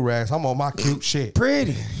wear do-rags. I'm on my cute shit.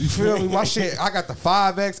 Pretty. You feel me? My shit, I got the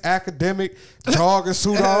 5X academic jogging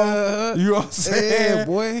suit on. You know what I'm saying? Yeah,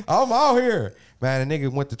 boy. I'm out here. Man, the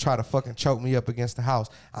nigga went to try to fucking choke me up against the house.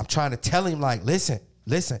 I'm trying to tell him like, listen,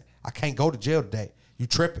 I can't go to jail today. You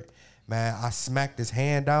tripping. Man, I smacked his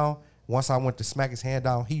hand down. Once I went to smack his hand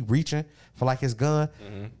down, he reaching for like his gun.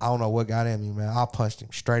 I don't know what got in me, man. I punched him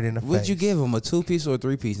straight in the face. Would you give him a 2-piece or a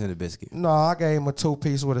 3-piece in the biscuit? No, I gave him a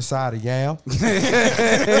 2-piece with a side of yam.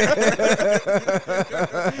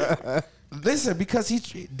 Listen, because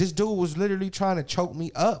this dude was literally trying to choke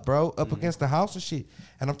me up, bro, up against the house and shit.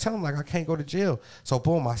 And I'm telling him like I can't go to jail. So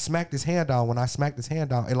boom, I smacked his hand down. When I smacked his hand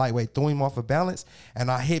down, it lightweight threw him off of balance,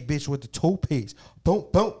 and I hit bitch with the 2-piece. Boom,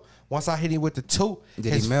 boom. Once I hit him with the 2,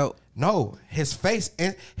 did he melt? No, his face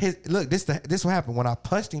and his look. This what happened when I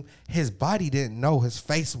punched him. His body didn't know his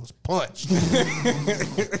face was punched.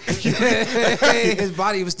 His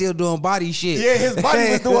body was still doing body shit. Yeah, his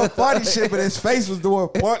body was doing body shit, but his face was doing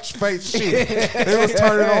punch face shit. It was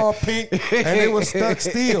turning all pink and it was stuck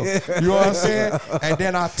still. You know what I'm saying? And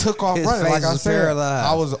then I took off running. Like I said,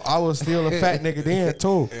 paralyzed. I was still a fat nigga then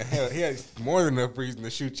too. Hell, he had more than enough reason to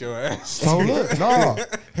shoot your ass. So look, no,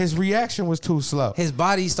 his reaction was too slow. His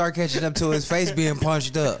body started catching up to his face being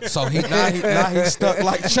punched up. So now he stuck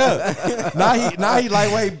like Chuck. Now he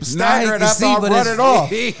like wait staggering after I run it off.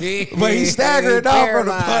 But he staggered off for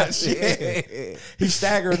the punch. Yeah. He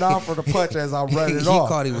staggered off for the punch as I run it off.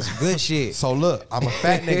 He caught he was good shit. So look, I'm a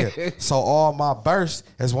fat nigga. So all my burst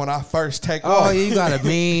is when I first take off. Oh, you got a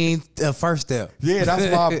mean first step. Yeah,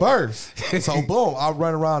 that's my burst. So boom, I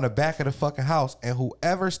run around the back of the fucking house, and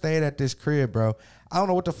whoever stayed at this crib, bro, I don't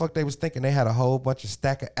know what the fuck they was thinking. They had a whole bunch of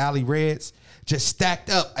stack of Alley Reds just stacked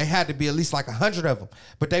up. It had to be at least like 100 of them.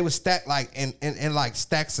 But they was stacked like in like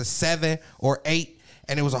stacks of 7 or 8.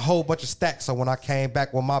 And it was a whole bunch of stacks. So when I came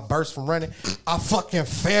back with my burst from running, I fucking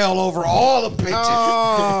fell over all the bitches.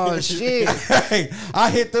 Oh, shit. Hey, I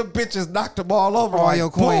hit them bitches, knocked them all over. All like, your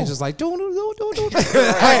coins boom. just like, do. All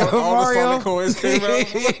the Sonic coins came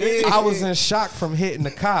out. I was in shock from hitting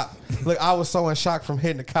the cop. Look, I was so in shock from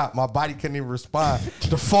hitting the cop, my body couldn't even respond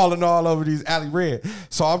to falling all over these alley red.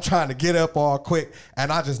 So I'm trying to get up all quick,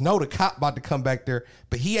 and I just know the cop about to come back there,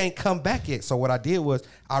 but he ain't come back yet. So what I did was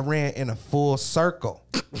I ran in a full circle.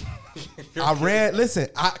 I ran, listen,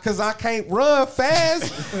 because I can't run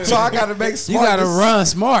fast, so I got to make smart. You got to run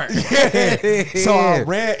smart. Yeah. So I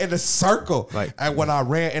ran in a circle. And when I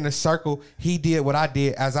ran in a circle, he did what I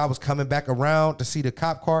did. As I was coming back around to see the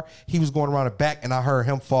cop car, he was going around the back, and I heard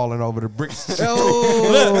him falling over the bricks.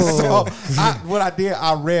 So what I did,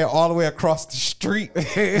 I ran all the way across the street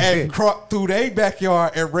and crawled through their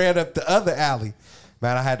backyard and ran up the other alley.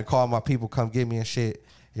 Man, I had to call my people come get me and shit.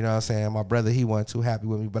 You know what I'm saying? My brother, he wasn't too happy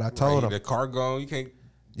with me, but I told him. The car gone, you can't.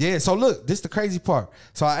 Yeah, so look, this is the crazy part.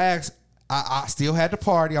 So I asked, I still had the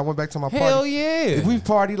party. I went back to my party. Hell yeah. We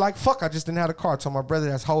partied like fuck. I just didn't have a car. Told my brother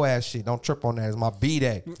that's hoe ass shit. Don't trip on that. It's my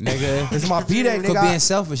B-day. Nigga. It's my B-day, nigga. For being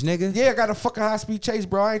selfish, nigga. Yeah, I got a fucking high speed chase,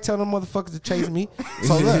 bro. I ain't telling them motherfuckers to chase me.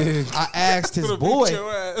 So look, I asked his boy.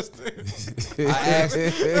 I asked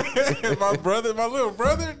my little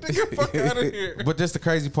brother, nigga, fuck out of here. But this the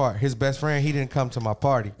crazy part. His best friend, he didn't come to my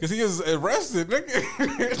party. Because he was arrested,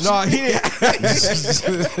 nigga. No, he didn't.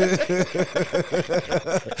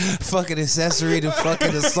 Fucking accessory to fucking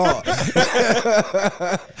assault.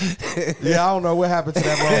 Yeah, I don't know what happened to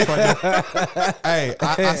that motherfucker. Hey,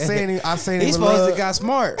 I seen him. He's supposed to got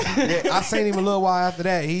smart. Yeah, I seen him a little while after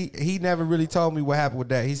that. He never really told me what happened with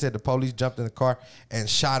that. He said the police jumped in the car and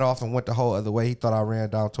shot off and went the whole other way. He thought I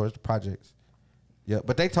ran down towards the projects. Yeah,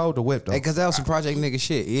 but they told the whip though. Hey, cause that was some project nigga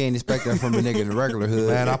shit. You ain't expect that from a nigga in the regular hood.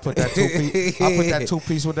 Man, I put that two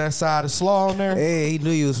piece with that side of slaw on there. Hey, he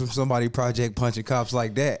knew you was from somebody project punching cops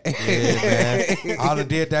like that. Yeah, man. I done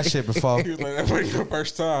did that shit before. He was like, that wasn't your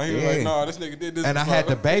first time. He was like, no, this nigga did this. And before. I had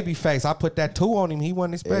the baby face. I put that 2 on him. He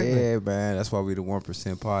wasn't expecting. Yeah, man. That's why we the 1%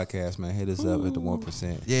 podcast, man. Hit us up at the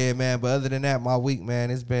 1%. Yeah, man. But other than that, my week,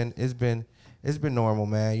 man, it's been normal,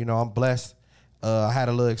 man. You know, I'm blessed. I had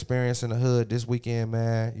a little experience in the hood this weekend,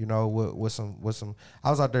 man. You know, with some. I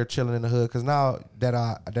was out there chilling in the hood because now that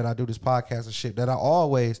I do this podcast and shit,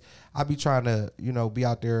 I be trying to, you know, be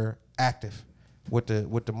out there active with the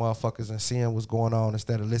motherfuckers and seeing what's going on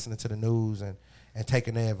instead of listening to the news and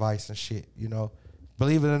taking their advice and shit. You know,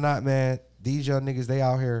 believe it or not, man, these young niggas, they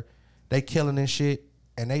out here, they killing this shit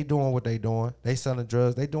and they doing what they doing. They selling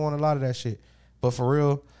drugs. They doing a lot of that shit. But for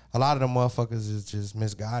real, a lot of them motherfuckers is just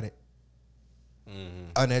misguided.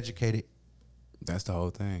 Uneducated. That's the whole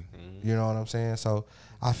thing. You know what I'm saying? So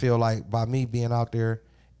I feel like by me being out there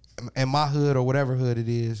in my hood or whatever hood it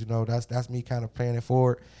is, you know, that's me kind of paying it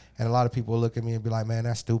forward. And a lot of people look at me and be like, man,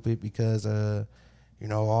 that's stupid because you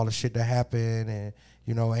know, all the shit that happened and,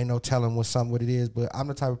 you know, ain't no telling what it is. But I'm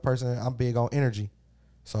the type of person, I'm big on energy.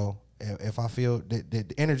 So if I feel the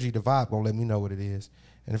energy, the vibe gonna let me know what it is.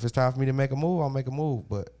 And if it's time for me to make a move, I'll make a move.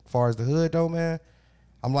 But as far as the hood though, man,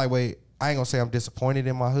 I'm like, wait, I ain't gonna say I'm disappointed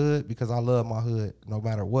in my hood because I love my hood no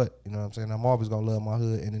matter what. You know what I'm saying? I'm always gonna love my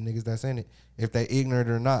hood and the niggas that's in it, if they ignorant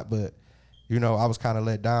or not. But, you know, I was kind of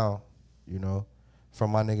let down, you know,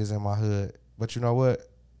 from my niggas in my hood. But you know what?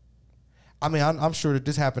 I mean, I'm sure that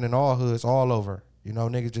this happened in all hoods all over. You know,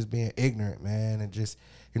 niggas just being ignorant, man, and just,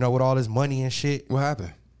 you know, with all this money and shit. What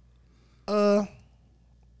happened?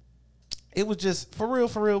 It was just, for real,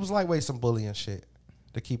 it was lightweight some bullying shit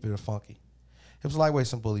to keep it funky. It was lightweight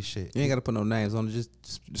some bully shit. You ain't got to put no names on it. Just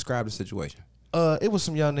describe the situation. It was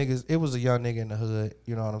some young niggas. It was a young nigga in the hood.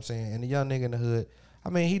 You know what I'm saying? And the young nigga in the hood, I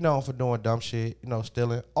mean, he known for doing dumb shit, you know,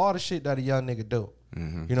 stealing, all the shit that a young nigga do.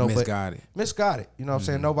 Mm-hmm. You know, misguided. You know what I'm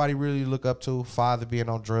saying? Nobody really look up to father being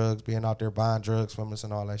on drugs, being out there buying drugs from us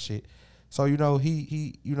and all that shit. So, you know,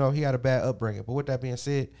 he had a bad upbringing. But with that being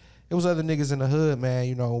said, it was other niggas in the hood, man,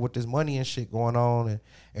 you know, with this money and shit going on and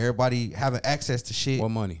everybody having access to shit. What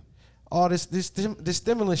money? All this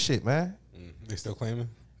stimulus shit, man. They still claiming?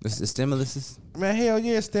 This the stimulus? Man, hell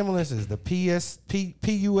yeah, stimulus is the PUSI.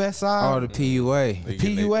 Oh, the PUA. The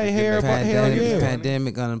PUA, hell yeah.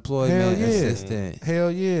 Pandemic unemployment assistance.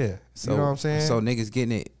 Hell yeah. So, you know what I'm saying? So niggas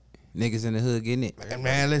getting it. Niggas in the hood getting it. And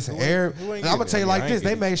man, listen, I'm gonna tell you like this.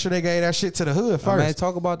 They made sure they gave that shit to the hood first. Man,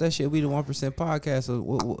 talk about that shit. We the 1% podcast.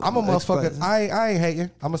 So I'm a motherfucker. I ain't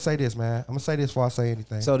hating. I'm gonna say this, man. I'm gonna say this before I say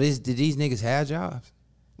anything. So did these niggas have jobs?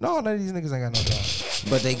 No, none of these niggas ain't got no jobs.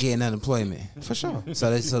 But they getting unemployment. For sure. So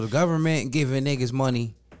the government giving niggas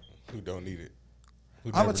money who don't need it.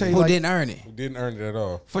 I'm gonna tell you who like, didn't earn it. Who didn't earn it at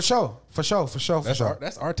all. For sure.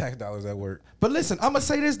 That's our tax dollars at work. But listen, I'm gonna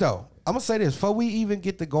say this though. Before we even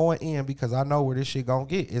get to going in, because I know where this shit gonna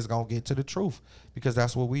get. It's gonna get to the truth. Because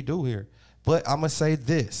that's what we do here. But I'm gonna say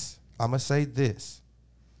this.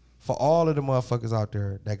 For all of the motherfuckers out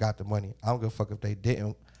there that got the money, I don't give a fuck if they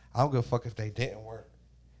didn't. I don't give a fuck if they didn't work.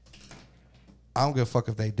 I don't give a fuck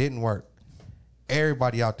if they didn't work.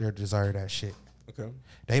 Everybody out there deserve that shit. Okay.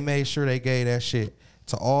 They made sure they gave that shit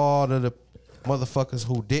to all of the motherfuckers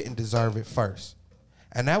who didn't deserve it first.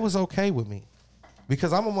 And that was okay with me.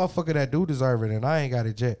 Because I'm a motherfucker that do deserve it and I ain't got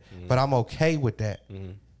it yet. But I'm okay with that.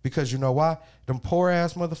 Because you know why? Them poor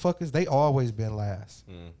ass motherfuckers, they always been last.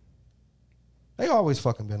 They always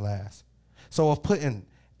fucking been last. So if putting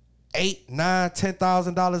 $8, $9,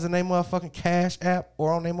 $10,000 in their motherfucking cash app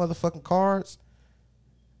or on their motherfucking cards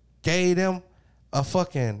gave them a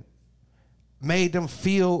fucking, made them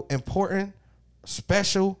feel important,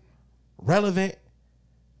 special, relevant,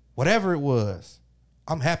 whatever it was,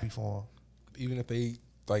 I'm happy for them. Even if they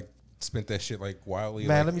like spent that shit like wildly,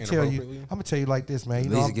 man, like, let me tell you, I'm gonna tell you like this, man.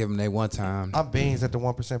 You At least give them that one time. I'm Beans at the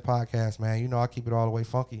 1% podcast, man. You know I keep it all the way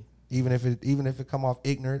funky, even if it come off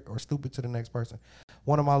ignorant or stupid to the next person.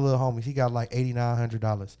 One of my little homies, he got like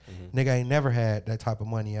 $8,900. Nigga ain't never had that type of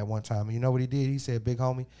money at one time. And you know what he did? He said, "Big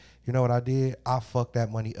homie, you know what I did? I fucked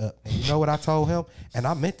that money up." And you know what I told him? And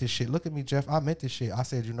I meant this shit. Look at me, Jeff. I meant this shit. I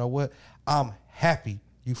said, "You know what? I'm happy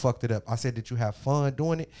you fucked it up." I said, "Did you have fun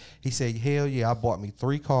doing it?" He said, "Hell yeah, I bought me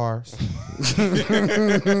 3 cars." That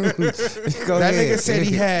nigga said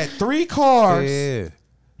he had 3 cars. Yeah.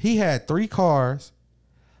 He had 3 cars.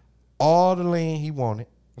 All the lean he wanted.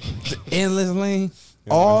 Endless lean.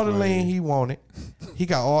 All the lean he wanted. He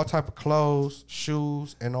got all type of clothes,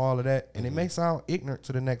 shoes, and all of that. And it may sound ignorant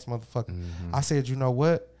to the next motherfucker. I said, "You know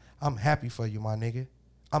what? I'm happy for you, my nigga.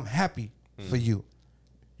 I'm happy for you.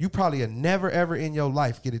 You probably have never, ever in your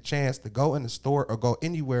life get a chance to go in the store or go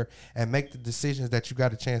anywhere and make the decisions that you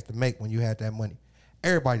got a chance to make when you had that money.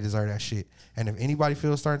 Everybody deserve that shit. And if anybody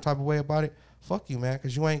feels a certain type of way about it, fuck you, man,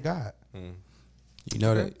 because you ain't God." You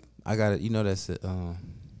know that I got it. You know that's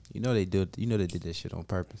you know they did. You know they did that shit on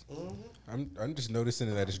purpose. I'm just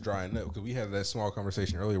noticing that it's drying up because we had that small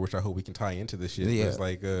conversation earlier, which I hope we can tie into this shit. Yeah. It's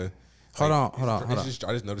like Hold on. I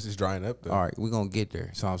just noticed it's drying up though. All right, we're gonna get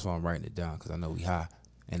there. So I'm writing it down because I know we high,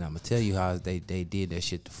 and I'm gonna tell you how they did that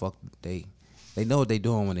shit. The fuck they know what they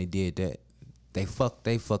doing when they did that. They fucked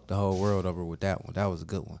the whole world over with that one. That was a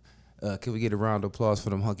good one. Can we get a round of applause for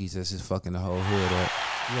them hunkies that's just fucking the whole hood up?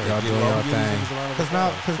 Y'all doing y'all thing. Because now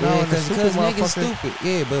Because niggas stupid.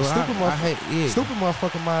 Yeah, but stupid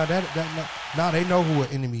motherfucking mind. Now they know who an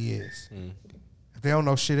enemy is. If they don't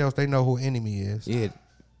know shit else, they know who an enemy is. Yeah.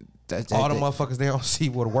 All the motherfuckers they don't see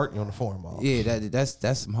with a work uniform on. Yeah,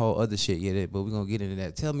 that's some whole other shit. Yeah, but we're gonna get into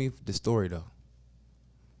that. Tell me the story though.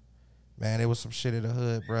 Man, it was some shit in the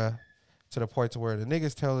hood, bruh. To the point to where the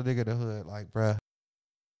niggas tell the nigga in the hood, like, bruh,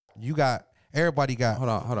 everybody got. Hold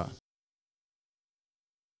on.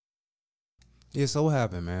 Yeah, so what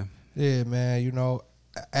happened, man? Yeah, man, you know,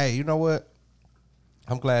 hey, you know what?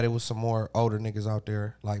 I'm glad it was some more older niggas out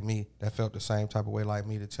there like me that felt the same type of way like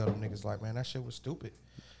me to tell them niggas like, man, that shit was stupid.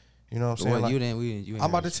 You know what I'm saying? Well, like, you didn't I'm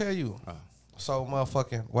about to tell you. Oh. So,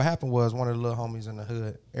 motherfucking, what happened was one of the little homies in the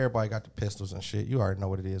hood, everybody got the pistols and shit. You already know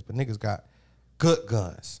what it is, but niggas got good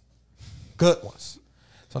guns. Good ones.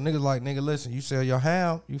 So niggas like, nigga, listen, you sell your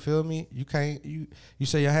ham, you feel me? You can't, you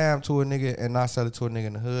sell your ham to a nigga and not sell it to a nigga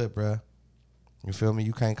in the hood, bruh. You feel me?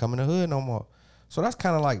 You can't come in the hood no more. So that's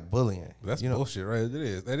kind of like bullying. That's bullshit, right? It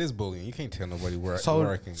is. That is bullying. You can't tell nobody where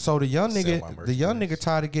I can. So the young nigga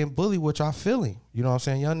tired of getting bullied, which I feel him. You know what I'm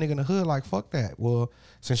saying? Young nigga in the hood like, fuck that. Well,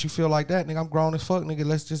 since you feel like that, nigga, I'm grown as fuck, nigga.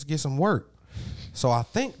 Let's just get some work. So I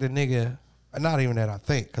think the nigga, not even that I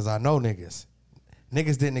think, because I know niggas.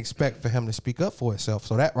 Niggas didn't expect for him to speak up for himself.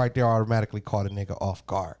 So that right there automatically caught a nigga off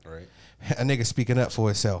guard. Right. A nigga speaking up for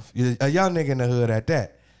himself. A young nigga in the hood at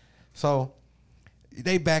that. So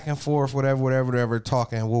they back and forth, whatever,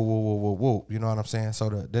 talking, whoop. You know what I'm saying? So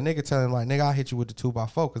the nigga telling him, like, nigga, I'll hit you with the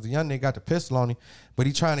 2x4, because the young nigga got the pistol on him, but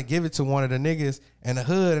he trying to give it to one of the niggas in the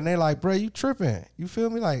hood, and they like, bro, you tripping. You feel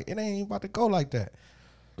me? Like, it ain't about to go like that.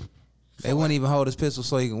 They wouldn't even hold his pistol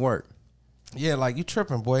so he can work. Yeah, like, you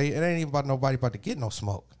tripping, boy. It ain't even about nobody about to get no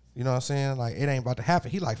smoke. You know what I'm saying? Like, it ain't about to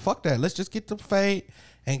happen. He like, fuck that. Let's just get the fade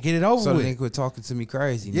and get it over so with. So they quit talking to me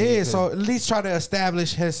crazy. Yeah, so at least try to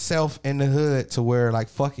establish himself in the hood to where, like,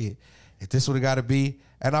 fuck it. If this would have got to be.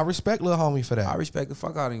 And I respect Lil Homie for that. I respect the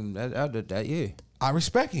fuck out of him. That yeah. I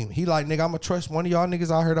respect him. He like, nigga, I'm going to trust one of y'all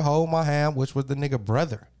niggas out here to hold my hand, which was the nigga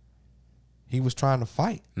brother. He was trying to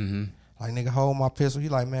fight. Mm-hmm. Like, nigga, hold my pistol. He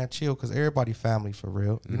like, man, chill, because everybody family for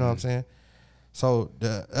real. You know what I'm saying? So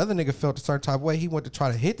the other nigga felt a certain type of way. He went to try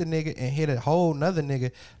to hit the nigga and hit a whole nother nigga.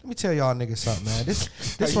 Let me tell y'all niggas something, man.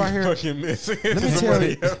 This right here.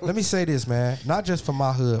 Let me say this, man. Not just for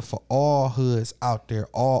my hood, for all hoods out there,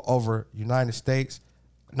 all over United States,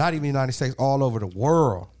 not even United States, all over the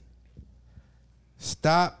world.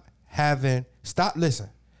 Stop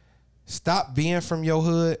Stop being from your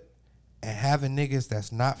hood and having niggas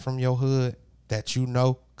that's not from your hood that you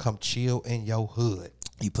know come chill in your hood.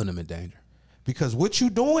 You put them in danger. Because what you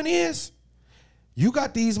doing is, you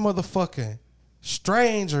got these motherfucking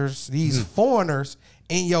strangers, these foreigners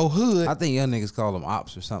in your hood. I think young niggas call them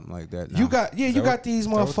ops or something like that now. You got these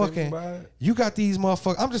motherfucking,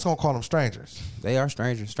 I'm just gonna call them strangers. They are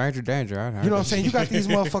strangers. Stranger danger. You know what I'm saying? You got these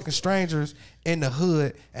motherfucking strangers in the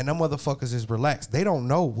hood, and them motherfuckers is relaxed. They don't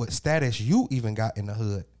know what status you even got in the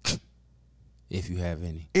hood. If you have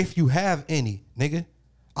any. If you have any, nigga.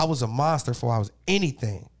 I was a monster before I was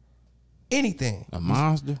anything. Anything. A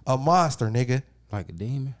monster? A monster, nigga. Like a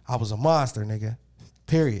demon? I was a monster, nigga.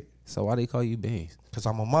 Period. So why they call you Beans? Because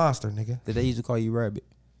I'm a monster, nigga. Did they used to call you Rabbit?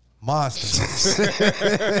 Monster.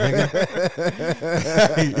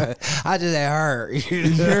 I just had heard. You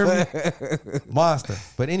hear me? Monster.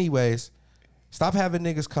 But anyways, stop having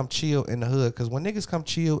niggas come chill in the hood. Because when niggas come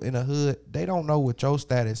chill in the hood, they don't know what your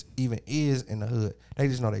status even is in the hood. They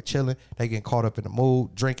just know they chilling. They getting caught up in the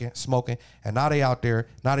mood, drinking, smoking. And now they out there.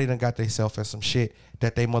 Now they done got themselves in some shit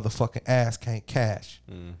that they motherfucking ass can't cash.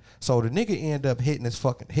 So the nigga end up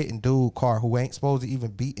hitting dude car who ain't supposed to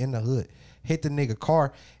even be in the hood. Hit the nigga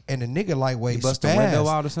car, and the nigga lightweight He bust the window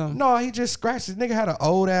out or something? No, he just scratched. The nigga had an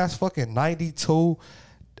old ass fucking 92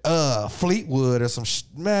 Fleetwood or some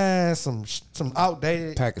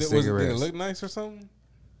outdated pack of Did cigarettes. it look nice or something?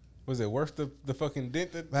 Was it worth the fucking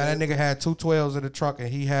dent? Man, that nigga had 2 12s in the truck, and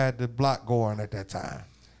he had the block going at that time.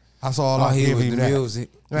 That's all I he give was him. the That. music.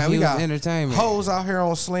 Man, He we was got entertainment. hoes out here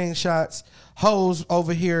on slingshots, hoes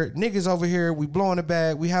over here, niggas over here. We blowing the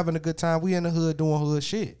bag. We having a good time. We in the hood doing hood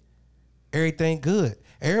shit. Everything good.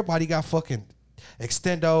 Everybody got fucking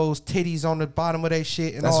extendos, titties on the bottom of their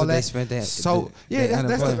shit, and That's all what that. they spent that. So yeah, that's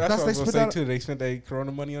That's what I they was spent gonna say that. too. They spent their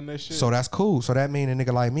Corona money on that shit. So that's cool. So that mean a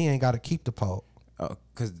nigga like me ain't got to keep the pole.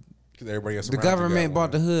 Because everybody else the around you government got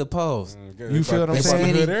bought the one. hood poles. You feel what I'm They saying?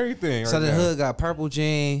 bought the hood Any- everything. So right the now. hood got purple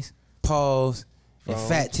jeans, poles, and Phones.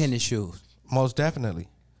 fat tennis shoes. Most definitely.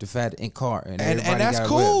 The fat and car. And And everybody that's got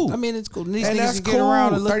cool. whipped. I mean, it's cool. These And niggas that's can get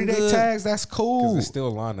around and cool. look 30-day good. tags, that's Because cool. there's still a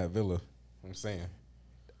line at Villa. I'm saying.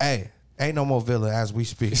 Hey, ain't no more Villa as we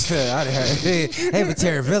speak. Hey, but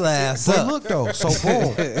tear Villa ass But up. look though, so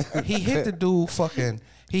boom, he hit the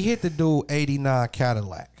dude 89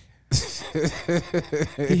 Cadillac.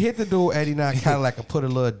 He hit the dude 89 Cadillac and put a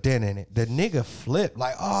little dent in it. The nigga flipped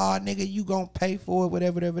like, oh nigga, you gonna pay for it,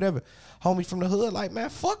 whatever. Homie from the hood like, man,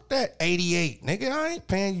 fuck that 88, nigga, I ain't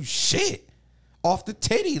paying you shit. Off the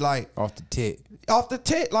titty, like Off the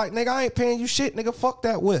tit. like nigga, I ain't paying you shit, nigga, fuck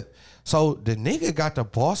that whip. So the nigga got the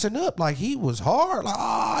bossing up like he was hard, like,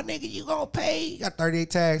 oh nigga, you gonna pay? He got 38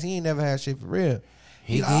 tags, he ain't never had shit for real.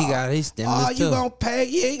 He got his stimulus Oh, too. you gonna pay?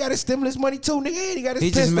 Yeah, he got his stimulus money too, nigga. And he got his He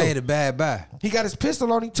pistol. just made a bad buy. He got his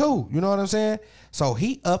pistol on him too. You know what I'm saying? So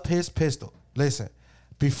he up his pistol. Listen,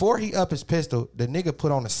 before he up his pistol, the nigga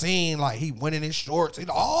put on the scene like he went in his shorts. And,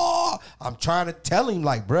 I'm trying to tell him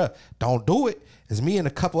like, bruh, don't do it. It's me and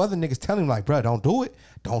a couple other niggas telling him like, bruh, don't do it.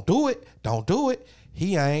 Don't do it. Don't do it.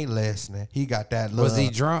 He ain't listening. He got that little Was he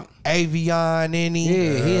drunk? Avion in him.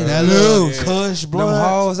 Yeah, he in that the little loose. Kush Them blunt.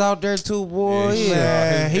 hoes out there too, boy.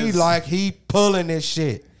 Yeah, Yeah. Man, he pulling this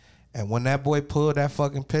shit. And when that boy pulled that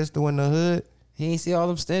fucking pistol in the hood, He ain't see all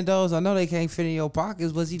them stendos. I know they can't fit in your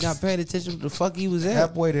pockets. Was he not paying attention to the fuck he was that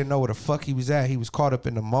at? boy didn't know where the fuck he was at. He was caught up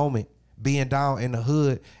in the moment, being down in the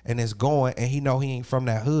hood, and it's going, and he know he ain't from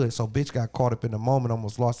that hood. So bitch got caught up in the moment,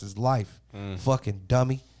 almost lost his life. Fucking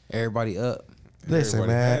dummy. Everybody up. Listen,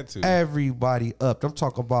 Everybody man, had to. everybody up. I'm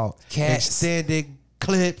talking about Cats. extended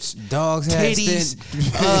clips, Dogs had titties,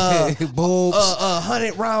 boobs.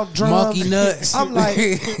 100-round drums, Monkey nuts. I'm like,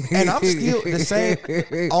 and I'm still the same.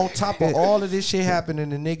 On top of all of this shit happening,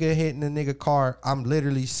 the nigga hitting the nigga car, I'm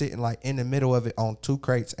literally sitting like in the middle of it on 2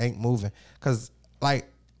 crates, ain't moving, cause like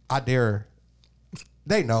I dare,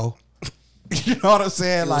 they know. You know what I'm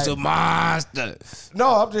saying? It Like, was a monster.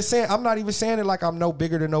 no, I'm just saying, I'm not even saying it like I'm no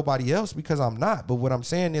bigger than nobody else, because I'm not. But what I'm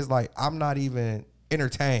saying is like, I'm not even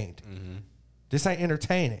entertained. This ain't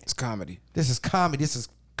entertaining. It's comedy. This is comedy. This is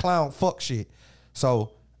clown fuck shit.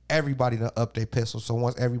 So everybody done up their pistols. So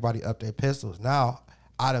once everybody up their pistols, now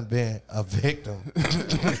I done been a victim.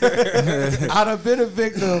 I done been a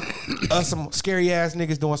victim of some scary ass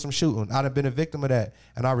niggas doing some shooting. I done been a victim of that.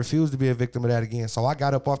 And I refuse to be a victim of that again. So I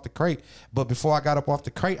got up off the crate. But before I got up off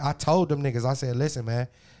the crate, I told them niggas, I said, listen, man,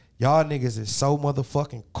 y'all niggas is so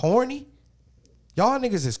motherfucking corny. Y'all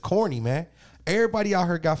niggas is corny, man. Everybody out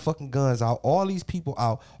here got fucking guns out. All these people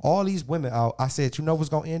out. All these women out. I said, you know what's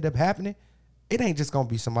going to end up happening? It ain't just going to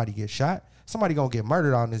be somebody get shot. Somebody going to get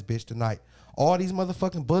murdered on this bitch tonight. all these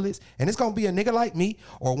motherfucking bullets, and it's gonna be a nigga like me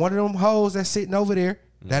or one of them hoes that's sitting over there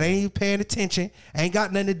that ain't even paying attention, ain't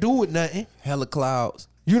got nothing to do with nothing. Hella clouds.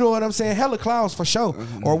 You know what I'm saying? Hella clowns for sure.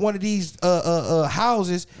 Or one of these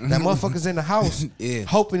houses that motherfuckers in the house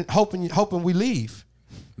hoping we leave.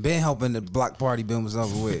 Been hoping the block party been was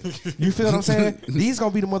over with. You feel what I'm saying? These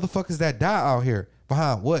gonna be the motherfuckers that die out here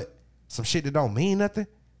behind what? Some shit that don't mean nothing?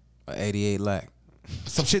 88 lakh.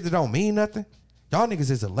 Some shit that don't mean nothing? Y'all niggas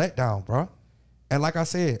is a letdown, bro. And like I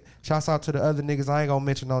said, shouts out to the other niggas. I ain't gonna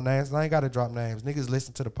mention no names. I ain't gotta drop names. Niggas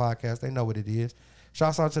listen to the podcast. They know what it is.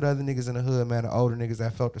 Shouts out to the other niggas in the hood, man. The older niggas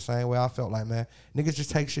that felt the same way I felt like, man. Niggas just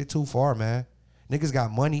take shit too far, man. Niggas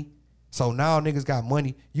got money. So now niggas got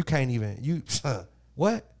money. You can't even,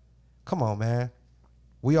 what? Come on, man.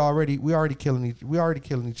 We already killing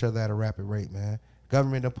each other at a rapid rate, man.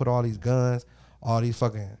 Government done put all these guns, all these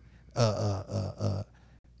fucking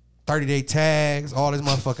 30-day tags, all this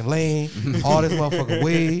motherfucking lean, all this motherfucking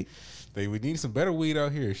weed. We need some better weed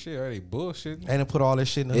out here. Shit, are they bullshit? And then put all this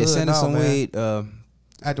shit in the hood. Send us some man. weed.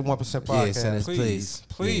 At the 1% podcast. Yeah, send us,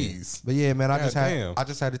 please. But yeah, man, I God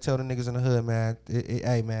just had to tell the niggas in the hood, man.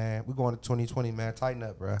 Hey, man, we going to 2020, man. Tighten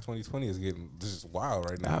up, bro. 2020 is getting just wild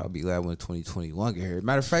right now. I'll be glad when 2021 get here.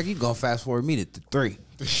 Matter of fact, you gonna fast forward me to 3.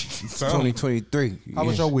 2023. How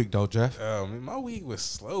was your week though, Jeff? My week was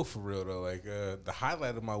slow for real though. Like the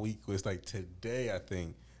highlight of my week was like today. I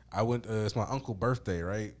think I went. It's my uncle's birthday,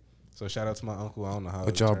 right? So shout out to my uncle. I don't know how.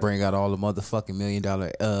 But y'all bring out all the motherfucking $1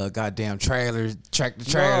 million goddamn trailers, tractor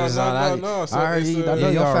trailers. No. So I know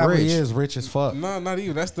your family is rich as fuck. No, not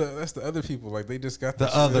even. That's the other people. Like they just got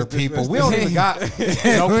the other people. We don't even got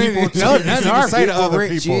no people. No, that's our say the people other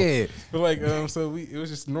rich, people. yeah. But like so it was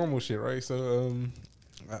just normal shit, right? So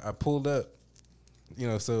I pulled up,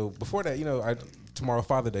 So before that, tomorrow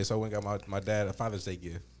Father's Day, so I went and got my dad a Father's Day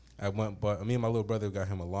gift. But me and my little brother got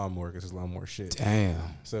him a lawnmower because his lawnmower shit. Damn.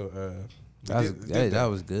 So that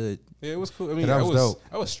was good. Yeah, it was cool. I mean, that was dope.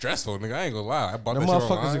 I was stressful, nigga. I ain't gonna lie. I bought Them that shit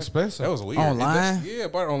motherfuckers online. expensive. That was weird. Online? I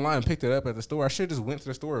bought it online and picked it up at the store. I should have just went to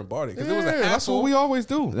the store and bought it because it was a hassle. That's what we always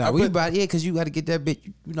do. Nah, we about because you got to get that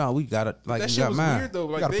bitch. We got to like that you shit got was mine. weird though.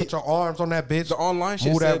 You Like gotta put your arms on that bitch. The online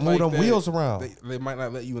shit move said, move them that wheels around. They might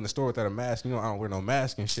not let you in the store without a mask. I don't wear no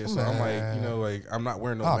mask and shit. So I'm Man. like, I'm not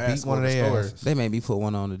wearing no I'll mask beat one in of the their store. asses. They made me put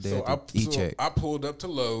one on today. So E-check. I pulled up to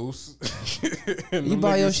Lowe's. And You them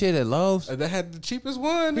buy your niggas- shit at Lowe's? They had the cheapest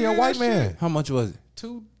one. Be a nigga, white that man. shit. How much was it?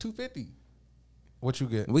 $250. What you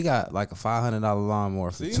get? We got like a $500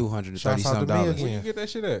 lawnmower for See? $230 Shouts out some to me dollars. again. Where you get that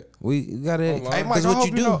shit at? We got it. Online. Hey, Mike, That's I what hope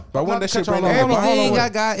you do. know. But I want Not that to shit cut y'all brand off, new. but hold Everything on, I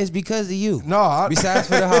got is because of you. No, Besides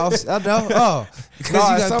for the house, I know. Oh, because you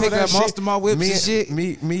got some to of pick that up most shit, of my whips me, and shit.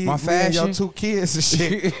 Me, my me and fashion. your 2 kids and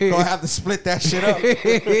shit. Gonna have to split that shit up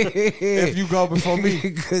if you go before me.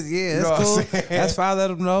 Because You that's know what I'm cool. saying? That's fine. Let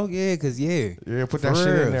them know. Yeah, because Yeah, put For that shit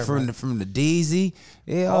in real. there. from man. the DZ.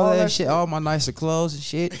 Yeah, all All that that shit. shit. All my nicer clothes and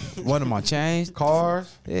shit. One of my chains. Cars.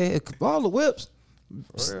 Yeah, all the whips.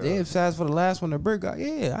 Yeah, besides for the last one, the brick got.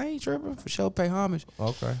 Yeah, I ain't tripping for sure. Pay homage.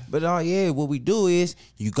 Okay. But what we do is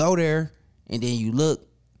you go there and then you look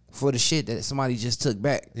for the shit that somebody just took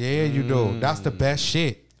back, Yeah, you do. That's the best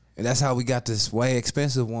shit. and that's how we got this way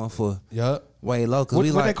expensive one for Yup. way low. Cause What,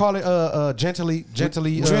 we what they like call it? Gently.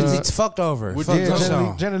 it's fucked over. What Fucked they up call it?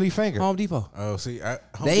 song. Gently finger. Home Depot. Oh, see, Home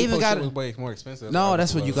They even Depot got shit it- was way more expensive. No, why I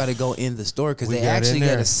that's went when you to got to Lowe's. go in the store because We they got actually in got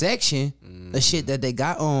there. a section of shit that they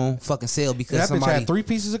got on fucking sale because That bitch somebody. had 3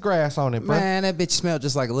 pieces of grass on it, bro. Man, that bitch smelled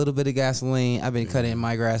just like a little bit of gasoline. I've been cutting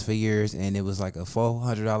my grass for years, and it was like a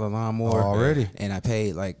 $400 lawnmower Already. and I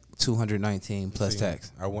paid like $219 plus See,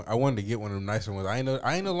 tax. I wanted to get one of them nicer ones. I ain't know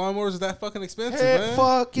lawnmowers is that fucking expensive, Heck, man.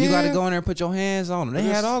 fuck yeah. You got to go in there and put your hands on them. They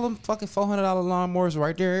Just- had all them fucking $400 lawnmowers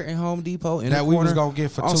right there in Home Depot in That the we was corner gonna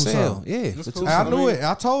get for on $2 sale. something. Yeah, That's for cool. $2 I something. knew it.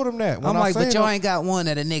 I told him that. When I'm I like, but seen y'all them- ain't got one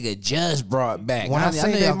that a nigga just brought back. When I know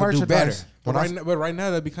seen that y'all could do better. merchandise, But when I right now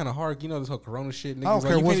that'd be kind of hard. You know this whole Corona shit. Niggas, I don't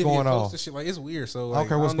care you what's can't even going get close on. to shit. Like it's weird. So I don't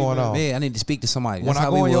care what's going on. Yeah, I need to speak to somebody. when That's I how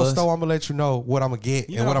go we in your was. store, I'm gonna let you know what I'm gonna get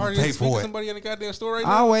You and know what how I'm hard gonna it pay is to speak to for it. somebody in the goddamn store right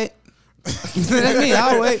now. I'll wait. That's me.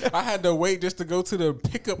 I'll wait. I had to wait just to go to the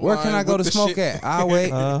pickup Where line can I go to with the smoke shit. at? I'll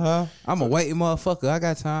wait. Uh-huh. I'm a waiting motherfucker. I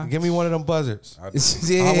got time. Give me one of them buzzards.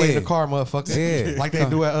 Yeah. I'll wait in the car, motherfucker. Yeah. Like they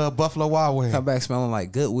do at Buffalo Wild Wings. Come back smelling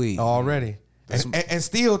like good weed. Already. And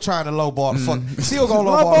still trying to lowball the fuck. Still gonna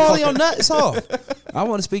Lowball lowball the your fuck. nuts off. I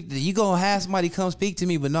want to speak to you. Gonna have somebody come speak to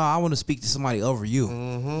me, but no, I want to speak to somebody over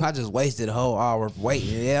you. I just wasted a whole hour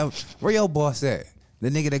waiting. Yeah, where your boss at? The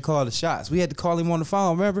nigga that called the shots. We had to call him on the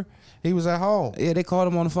phone. Remember? He was at home. Yeah, they called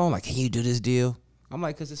him on the phone. Like, can you do this deal? I'm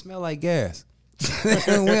like, cause it smell like gas. We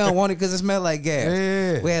don't want it cause it smell like gas.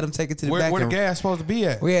 Yeah. We had him take it to the Where back. the and, gas supposed to be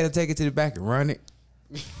at? We had to take it to the back and run it.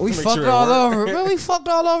 We Make fucked sure it all work. over. Man, we fucked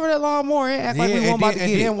all over that lawnmower and act like we weren't about to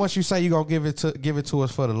and get then it. once you say you gonna give it to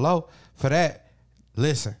us for the low, for that,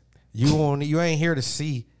 listen, you ain't here to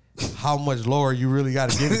see how much lower you really got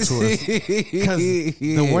to give it to us, because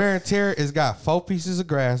the wear and tear has got 4 pieces of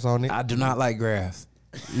grass on it. I do not like grass.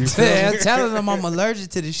 You feel me? I'm telling them I'm allergic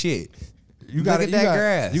to the shit. You got Look at that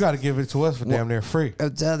grass. You got to give it to us for damn near free.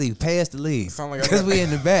 I'm telling you, pay us to leave. Sound like I Because got- we in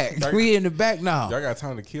the back. We in the back now. Y'all got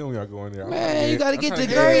time to kill me. Y'all go in there. Man, you got to get the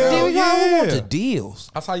the great hell deal. We want yeah. the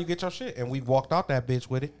deals. That's how you get your shit. And we walked out that bitch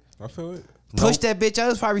with it. I feel it. Push that bitch out.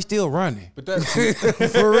 It's probably still running. But that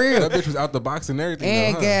For real. that bitch was out the box and everything.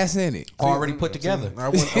 And though, huh? gas in it. Already put together. I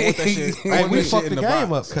want that shit. I Hey, want we that shit fucked in the the game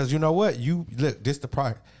box. up because you know what? You look, this the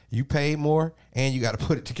price. You paid more and you got to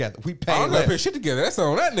put it together. We I paid don't gotta put less. shit together. That's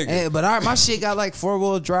on that nigga. And, but my shit got like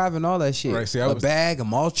 4-wheel drive and all that shit. Right, see, I a was- bag, a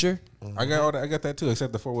mulcher. I got all that. I got that too,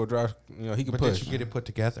 except the 4-wheel drive. You know, he can But push. did you get it put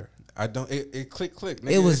together? I don't. It click. It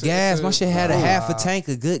Nigga. was gas. My shit had a half Ah. a tank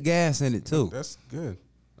of good gas in it too. That's good.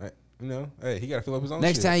 You know, hey, he gotta fill up his own.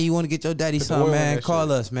 Next shit. time you want to get your daddy Put the something, oil in man, that call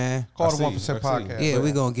shit. us, man. Call I the see, 1% I see. podcast. Yeah,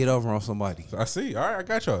 we gonna get over on somebody. I see. All right, I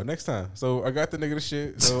got y'all next time. So I got the nigga the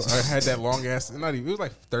shit. So I had that long ass. Not even. It was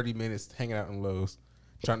like 30 minutes hanging out in Lowe's,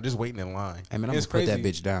 just waiting in line. Hey man, I'm It's gonna put that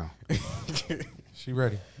crazy. bitch down. She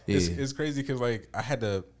ready. Yeah. It's crazy because like I had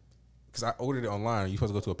to, because I ordered it online. You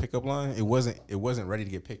supposed to go to a pickup line. It wasn't ready to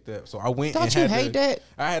get picked up. So I went. Don't and you had hate to, that?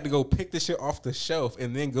 I had to go pick the shit off the shelf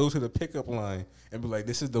and then go to the pickup line and be like,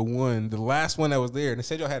 "This is the last one that was there." And they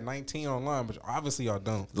said y'all had 19 online, but obviously y'all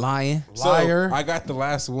don't. Lying. Liar. So I got the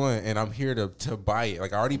last one, and I'm here to buy it.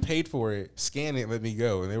 Like I already paid for it. Scan it, let me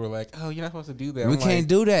go. And they were like, "Oh, you're not supposed to do that." We I'm can't like,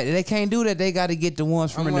 do that. They can't do that. They got to get the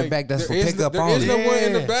ones from I'm in like, the back. That's for there is pickup there is only. no one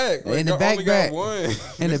in the Yeah. back. Like, In the I back only got back. one.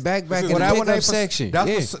 In the back This in is the that pickup they section.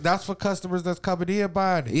 That's Yeah. that's for customers that's coming in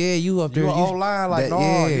buying it. Yeah, you up there. You online like, that- no,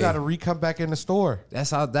 yeah. you got to come back in the store. That's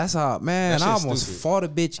how, man, That I shit's almost stupid. fought a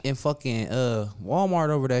bitch in fucking Walmart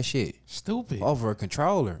over that shit. Stupid. Over a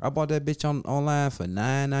controller. I bought that bitch online for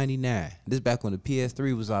 $9.99. This back when the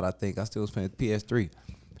PS3 was out, I think. I still was paying PS3.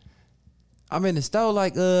 I'm in the store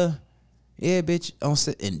like, yeah, bitch.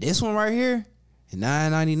 And this one right here,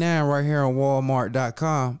 $9.99 right here on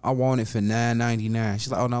Walmart.com. I want it for $9.99. She's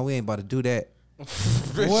like, oh no, we ain't about to do that.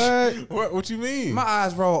 Bitch, what you mean? My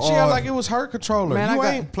eyes roll. She act like it was her controller. Man, you I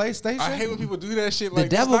got- ain't PlayStation. I hate when people do that shit. The Like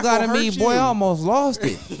devil that's not got in gonna me, hurt boy. I you. almost lost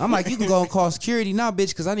it. I'm like, you can go and call security now, bitch,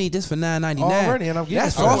 because I need this for $9.99. Already, and I'm getting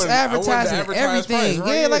That's it. false I wanted the advertising. advertised Everything. price,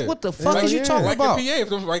 right? Yeah, like Yeah. what the fuck Hell is you yeah. talking Like about? the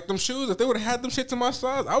PA, if them shoes, if they would have had them shit to my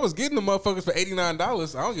size, I was getting them motherfuckers for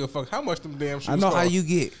 $89. I don't give a fuck how much them damn shoes I know how cost. you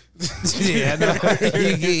get. Yeah, I know how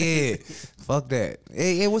you get. Yeah. Fuck that.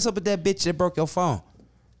 Hey, what's up with that bitch that broke your phone?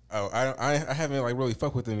 Oh, I haven't like really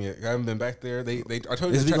fucked with them yet. I haven't been back there. They I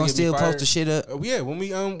told you Is they we tried gonna to get me still post fired. the shit up? Yeah,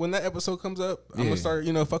 when that episode comes up, I'm Yeah. gonna start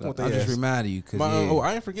fucking with I their just ass. reminded you because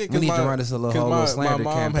I ain't forget. we need to 'cause run this a little 'cause whole little slander my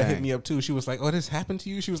mom had hit campaign. me up too. She was like, "Oh, this happened to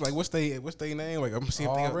you?" She was like, "What's they name?" Like I'm seeing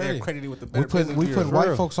if they're Already. credited with the we better put business bureau.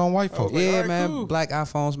 white folks on white folks. like, Yeah, alright, man. cool. Black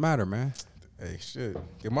iPhones matter, man. Hey, shit.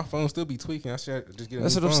 Yeah, my phone still be tweaking. I should just get a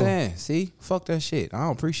That's new what I'm phone. saying. See, fuck that shit. I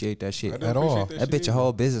don't appreciate that I shit. don't At all. appreciate That bitch a shit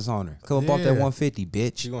whole business owner. Come and bought that Yeah. 150,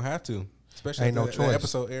 bitch. You gonna have to, especially Ain't if no that choice.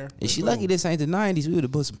 episode air. And she lucky this ain't the 90s. We would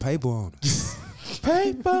have put some paper on it.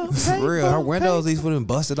 Paper, For real, her windows these would have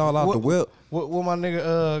busted all out the whip. What my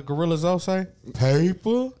nigga Gorilla Zoe say?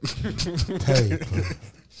 Paper, paper.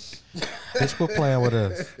 Bitch, quit playing with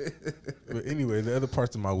us. But anyway, the other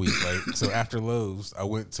parts of my week, like so after Lowe's, I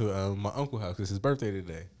went to my uncle's house. It's his birthday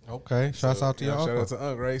today. Okay, shouts out to your Shout uncle. out to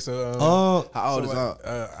Unc, right? So How old is like, Unc?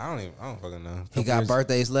 I don't fucking know. He got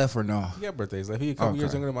birthdays left or no? He got birthdays. Like he a couple Okay.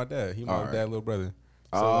 years younger than my dad. He my Alright. dad little brother.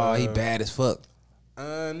 Oh, he bad as fuck. I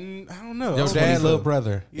don't know. Your I'm dad, 22. little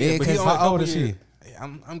brother. Yeah, but he 'cause only a how old couple is he? years-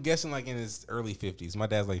 I'm guessing like in his early 50s. My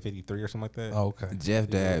dad's like 53 or something like that. Oh, okay. Jeff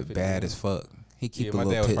dad 50. bad as fuck. He keep Yeah, a my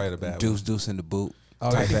little dad was pit, probably the bad deuce in the boot Oh,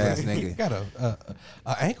 type yeah. ass He nigga. got a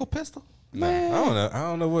ankle pistol. Man. I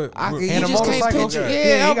don't know what. I what- could- You And a just can't motorcycle. picture- Yeah, yeah, I he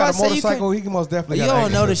was got a about to say, you motorcycle. can't- He can most definitely. You got an don't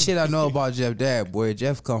ankle know the pistol. shit I know about Jeff dad, boy.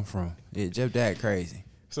 Jeff come from. Yeah, Jeff dad crazy.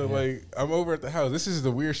 So like I'm over at the house. This is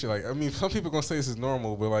the weird shit. Like I mean, some people gonna say this is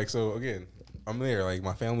normal, but like so again, I'm there. Like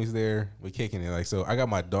my family's there. We kicking it. Like so, I got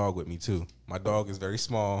my dog with me too. My dog is very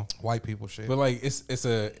small, White people shit. but like it's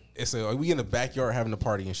a like, we in the backyard having a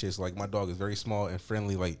party and shit. So like my dog is very small and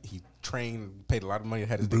friendly. Like he trained, paid a lot of money to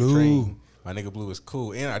have his nigga Blue. train. My nigga Blue is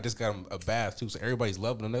cool, and I just got him a bath too. So everybody's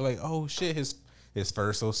loving him. They're like, oh shit, his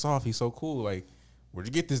fur's so soft. He's so cool. Like where'd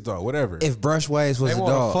you get this dog? Whatever. If Brushways was they a want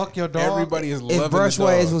dog, to fuck your dog. Everybody is if loving the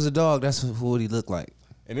Brushways dog. was a dog, that's what would he look like?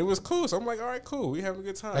 And it was cool. So I'm like, all right, cool. We having a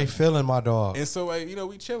good time. They feeling my dog. And so, like,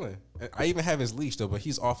 we chilling. I even have his leash though, but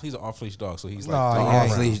he's an off leash dog, so he's like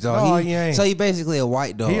off leash dog. No, he ain't. So he basically a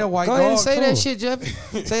white dog. He a white Go dog ahead and say too. that shit, Jeff.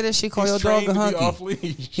 Say that shit. Call your He's dog a trained to be hunky. off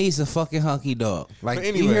leash. He's a fucking hunky dog. Like But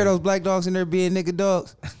you anyway. hear those black dogs in there being nigga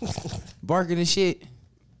dogs, barking and shit.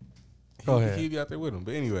 Go ahead. He'd be out there with him.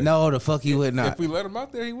 But anyway, No, the fuck he would not. if we let him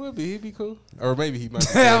out there, he would be. He'd be cool. Or maybe he might.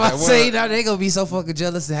 I'm about that to say one, now they gonna be so fucking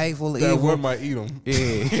jealous and hateful and that evil. one might eat him.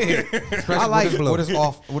 Yeah, I like blue.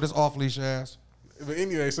 With his off leash ass. But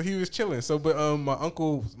anyway, so he was chilling. So, but my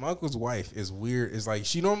uncle's wife is weird. Is like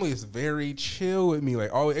she normally is very chill with me.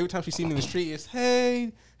 Like every time she see me in the street, it's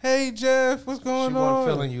hey Jeff, what's going She on?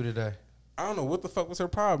 wasn't feeling you today. I don't know what the fuck was her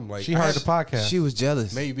problem. Like She heard the podcast. She was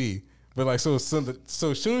jealous. maybe, but like so as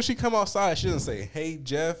soon as she come outside, she doesn't say hey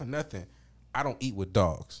Jeff, nothing. I don't eat with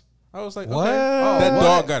dogs. I was like, What? okay, that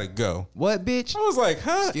dog gotta go. What, bitch? I was like,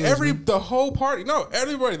 huh? Excuse me? The whole party. No,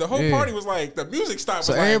 everybody. The whole Yeah. party was like, the music stopped.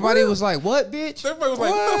 So was like, everybody "Woo." was like, "What, bitch?" Everybody was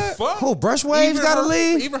like, what the fuck? Who, Brush Waves Even gotta her-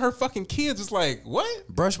 leave? Even her fucking kids was like, what?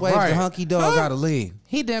 Brush Waves, Right. the hunky dog, Huh? gotta leave.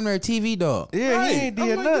 He damn near a TV dog. Yeah, Right. he ain't I'm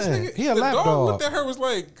did like, this nothing. nigga- He a the lap dog dog. looked at her was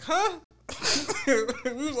like, huh?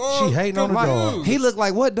 We was all She hating on the confused. dog. He looked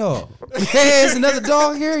like what dog? Hey, there's another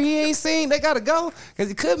dog here he ain't seen. They gotta go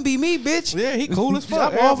because it couldn't be me, bitch. Yeah, he cool as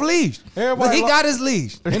fuck. I'm off leash. Everybody Look, he like- got his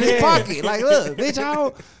leash in his pocket. Like, look, bitch,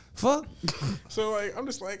 how fuck? So like, I'm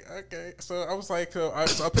just like, okay. So I was like, so I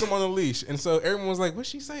put him on the leash, and so everyone was like, "What'd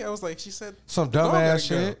she say?" I was like, "She said Some the dog dumbass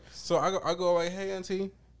gotta go." shit. So I go like, "Hey,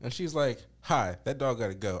 auntie," and she's like, "Hi, that dog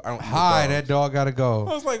gotta go. I don't." eat with Hi, dogs." that dog gotta I go.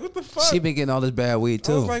 was like, "What the fuck?" She been getting all this bad weed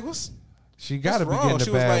I was too. like, "What's?" She gotta be wrong? getting She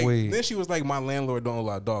the was bad like, weed. Then she was like, "My landlord don't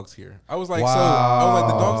allow dogs here." I was like, Wow. "So I was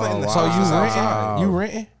like, the dog's not in the So house, you it's renting? outside." You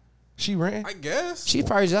renting? She renting? I guess. She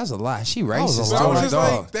probably that's a lie. She was racist. a So lot. I was to just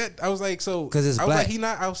dog. like that. I was like, so 'Cause it's I was like, black. he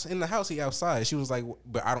not out in the house. He outside. She was like,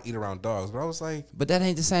 but I don't eat around dogs. But I was like, But that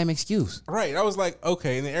ain't the same excuse. right. I was like,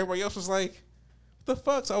 okay. And then everybody else was like, what the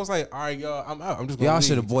fuck? So I was like, all right, y'all, I'm out. I'm just gonna Y'all leave.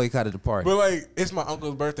 should have boycotted the party. But like, it's my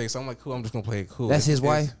uncle's birthday, so I'm like, cool. I'm just gonna play it cool. That's his It's-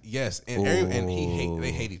 wife? Yes, and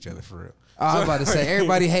they hate each other for real. I was about to say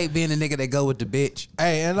everybody hate being the nigga that go with the bitch.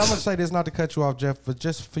 Hey, and I'm gonna say this not to cut you off, Jeff, but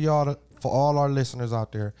just for y'all, for all our listeners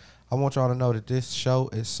out there, I want y'all to know that this show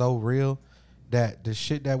is so real that the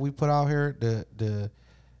shit that we put out here,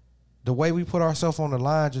 the way we put ourselves on the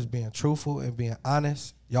line, just being truthful and being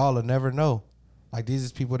honest, y'all will never know. Like these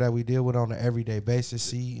is people that we deal with on an everyday basis,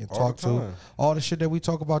 see and All talk the to. time. All the shit that we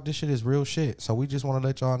talk about, this shit is real shit. So we just want to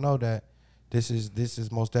let y'all know that this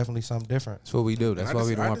is most definitely something different. That's what we do. That's And why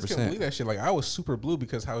we the I 1%. just couldn't believe that shit. Like I was super blue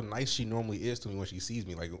because how nice she normally is to me when she sees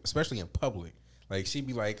me, like especially in public. Like she'd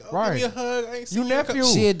be like, "Oh, Right. give me a hug." I ain't seen You nephew.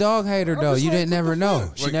 She a dog hater I'm though. just You like, didn't what never the know.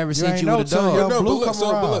 fuck? She Like, never you seen ain't you know with a till dog. your No, blue but look, come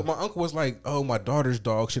but around. look, my uncle was like, "Oh, my daughter's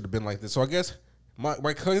dog should have been like this." So I guess my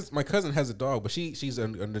cousin has a dog, but she's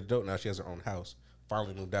an adult now. She has her own house.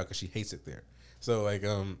 Finally moved out because she hates it there. So like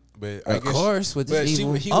but I Of guess course, with this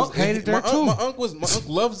evil. Unc hated there, too. My uncle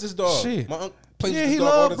loves this dog. Shit. My uncle plays Yeah, with he this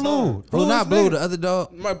dog all loved the Blue. time. Blue, is not Blue, big. the other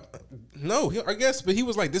dog. I guess, but he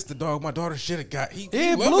was like, "This the dog my daughter should have got." He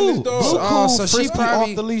Yeah, loving Blue. this dog. Blue. Oh, cool, so she frisky,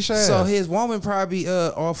 probably off the leash ass. So his woman probably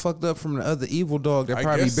all fucked up from the other evil dog that I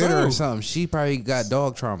probably guess bit her or so. something. She probably got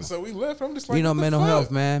dog trauma. So we left. I'm just like, You know, what the mental fuck?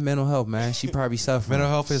 health, man. Mental health, man. She probably suffering. Mental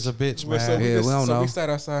health is a bitch, man. So Yeah, we don't so know. we sat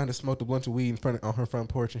outside and smoked a bunch of weed in front on her front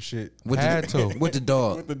porch and shit. with Had the, to. with the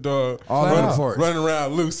dog. With the dog All Flat over the out. porch. running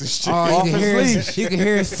around loose and shit. Oh, Off you can his hear his, leash. you can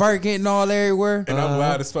hear his fur getting all everywhere. And I'm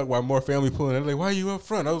loud as fuck while more family pulling. They're like, "Why you up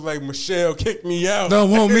front?" I was like, "Michelle kicked me out. Don't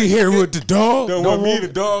want me here with the dog. Don't want me the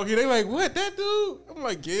dog here." They like, "What, that dude?" I'm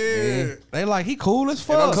like, "Yeah." They like he cool as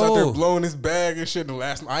And I'm fuck. just out there Cool. blowing his bag and shit.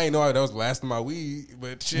 I ain't know that was the last of my weed,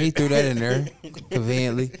 but shit. He threw that in there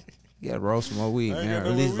conveniently. You gotta roll some more weed, I ain't man. got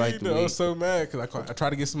At no least more like weed, the though. I weed. was so mad because I tried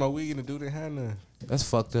to get some more weed and the dude didn't have none. That's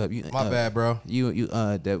fucked up. You, My bad, bro. You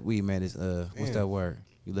that weed, man, is what's Damn. that word?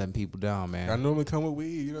 You letting people down, I man. normally come with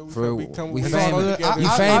weed, you know. We we famous. together. You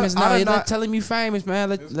I- famous I now. did You not- tell him you famous, man.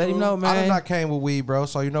 Let It's him cool. know, I man. did not came with weed, bro.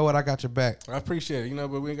 So you know what? I got your back. I appreciate it, you know,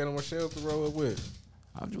 but we ain't got no more shells to roll up with.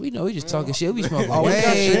 We know we just talking shit. We smoking Oh, we got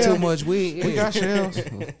way shells. too much weed. We got shells.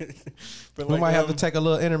 But We might have to take a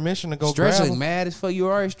little intermission to go Stretch grab look 'em. mad as fuck. You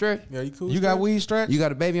already stretch. Yeah, you cool? You got Stretch? weed, Stretch? You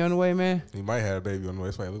got a baby on the way, man. He might have a baby on the way.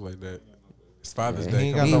 That's why it look like that. It's Father's he Day.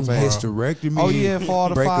 ain't coming got up no baby. tomorrow. Hysterectomy. Oh yeah, for all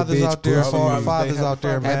the Break a fathers bitch out there, pussy. for all the Happy fathers out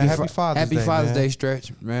there, man. Happy Father's Day, Father's man. Day,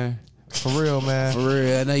 Stretch, man. For real, man. For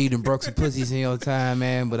real. I know you done broke some pussies in your time,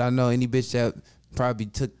 man, but I know any bitch that probably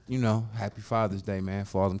took, Happy Father's Day, man,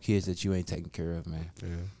 for all them kids that you ain't taking care of, man. Yeah.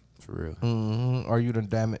 For real. Or you done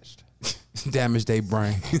damaged. Damage their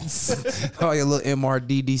brains. All your little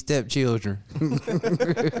MRDD stepchildren.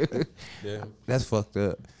 Yeah. That's fucked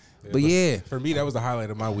up. Yeah, but yeah, for me, that was the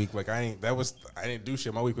highlight of my week. Like I didn't do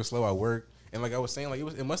shit. My week was slow at work, and like I was saying, like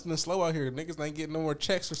it must have been slow out here. Niggas ain't getting no more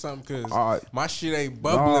checks or something because my shit ain't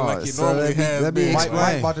bubbling like it normally has.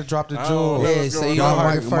 Mike about to drop the jewel. Yeah, so you y'all know,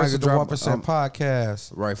 heard it Mike first at the drop 1%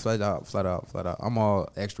 podcast. Right, flat out. I'm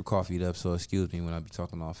all extra coffeeed up, so excuse me when I be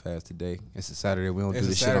talking all fast today. It's a Saturday. We don't do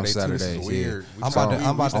this shit on Saturdays. This is weird. I'm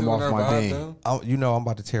off my game. You know I'm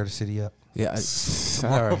about to tear the city up. Yeah,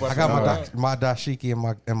 I got my dashiki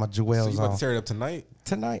and my jewels on. So you about on. to tear it up tonight?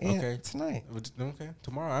 Tonight. Okay.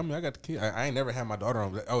 Tomorrow. I mean, I got the kid. I ain't never had my daughter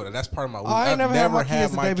on. Oh, that's part of my week. Oh, I ain't never had my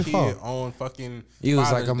kids the day before. On fucking. He was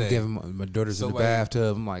like, I'm Day. giving my daughters in the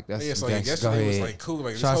bathtub. I'm like, that's so like, yesterday was like cool.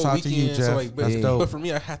 Like shouts this whole out weekend. to you, Jeff. So like, that's dope. But for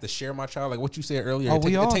me, I have to share my child. Like what you said earlier.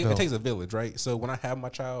 It takes a village, right? So when I have my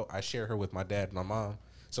child, I share her with my dad and my mom.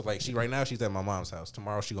 So like right now she's at my mom's house.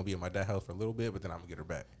 Tomorrow she's gonna be at my dad's house for a little bit, but then I'm gonna get her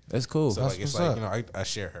back. That's cool. So that's like it's like you know I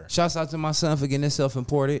share her. Shouts out to my son for getting himself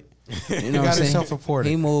imported. You know what I'm saying? Self-imported.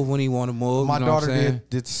 He moved when he want to move. My you know daughter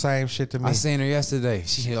did the same shit to me. I seen her yesterday.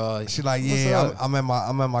 She like, yeah, I'm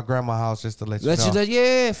at my grandma's house just to let you know.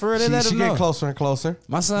 Yeah, for real. Let him she know. Get closer and closer.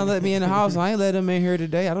 My son let me in the house. I ain't let him in here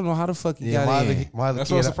today. I don't know how the fuck he got in.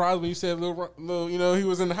 That's what surprised me. You said little, you know, he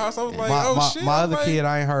was in the house. I was like, shit. My other kid,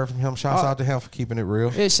 I ain't heard from him. Shouts out to him for keeping it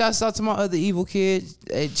real. Yeah, shouts out to my other evil kid.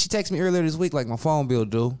 She texted me earlier this week like my phone bill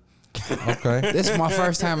due. Okay. This is my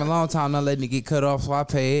first time in a long time not letting it get cut off, so I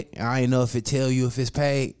pay it. I ain't know if it tell you if it's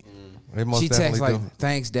paid. She texts like,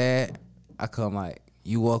 thanks, Dad. I come like,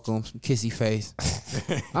 you welcome, some kissy face.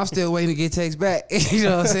 I'm still waiting to get text back. You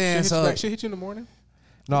know what I'm saying? She hit you in the morning?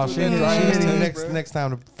 No, she hit you next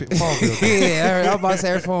time the phone bill. Yeah, I'm about to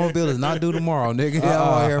say her phone bill is not due tomorrow, nigga.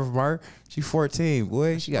 I don't hear from her. She 14,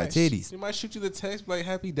 boy. She got titties. She might shoot you the text like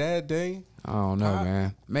Happy Dad Day. I don't know,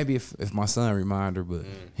 man. Maybe if my son remind her, but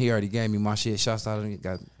he already gave me my shit. Shouts out to him.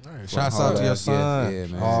 Shouts out to your son. Yeah,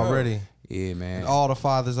 man. Already. Yeah, man. And all the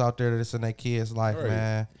fathers out there that's in their kids' life,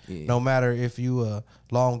 man. Yeah. No matter if you a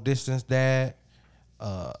long distance dad,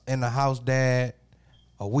 in the house dad,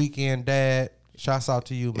 a weekend dad. Shouts out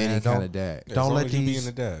to you, man. Any kind of dad. Don't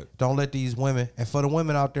let these women, and for the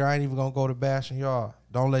women out there, I ain't even gonna go to bashing y'all.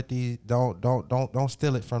 Don't let these don't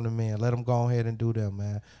steal it from the men. Let them go ahead and do them,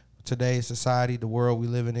 man. Today's society, the world we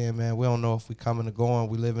living in, man, we don't know if we coming or going,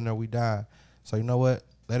 we living or we dying. So you know what?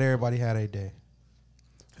 Let everybody have their day.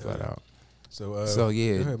 Flat out. So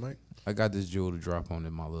yeah. Go ahead, Mike. I got this jewel to drop on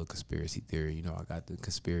in my little conspiracy theory. You know, I got the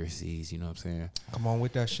conspiracies, you know what I'm saying? Come on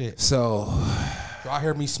with that shit. So, y'all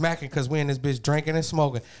hear me smacking because we in this bitch drinking and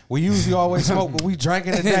smoking. We usually always smoke, but we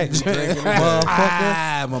drinking today.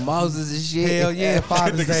 Motherfucker. Mimosas and shit. Hell yeah,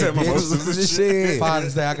 Father's Day, Mimosas and shit.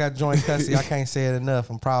 Father's Day, I got joint custody. I can't say it enough.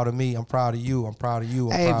 I'm proud of me. I'm proud of you. I'm proud of you.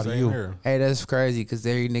 I'm proud of you. Hey, that's crazy because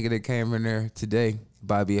every nigga that came in there today,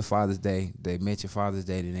 about to be a Father's Day, they mention Father's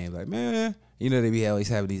Day, and they like, man. You know, they be always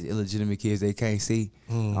having these illegitimate kids they can't see.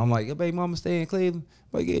 I'm like, your baby mama stay in Cleveland?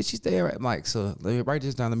 But yeah, she stay right. I'm like, so let me write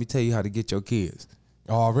this down. Let me tell you how to get your kids.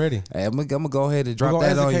 Already? Hey, I'm gonna go ahead and drop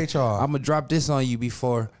that on you. Y'all. I'm gonna drop this on you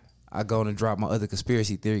before I go and drop my other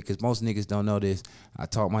conspiracy theory because most niggas don't know this. I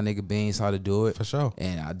taught my nigga Beans how to do it. For sure.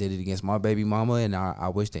 And I did it against my baby mama. And I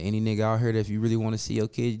wish that any nigga out here that if you really want to see your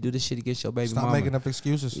kid, you do this shit against your baby mama. Stop making up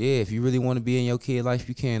excuses. Yeah, if you really want to be in your kid life,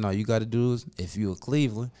 you can. All you got to do is, if you a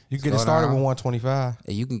Cleveland, you get it started with 125.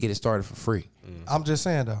 And you can get it started for free. I'm just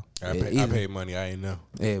saying though. I paid money. I ain't know.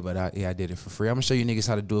 Yeah, but I did it for free. I'm gonna show you niggas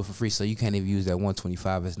how to do it for free, so you can't even use that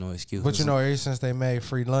 125 as no excuse. But you know, ever since they made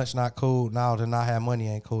free lunch not cool, now to not have money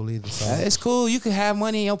ain't cool either. So it's cool. You can have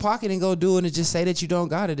money in your pocket and go do it and just say that you don't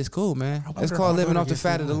got it. It's cool, man. It's called living off the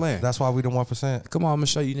fat of the land. That's why we the 1%. Come on, I'm gonna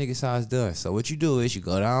show you niggas how it's done. So what you do is you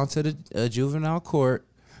go down to the juvenile court,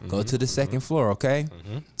 go to the second floor, okay?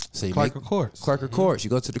 So you Clerk of courts. Clerk of courts. You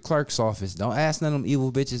go to the clerk's office. Don't ask none of them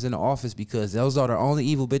evil bitches in the office because those are the only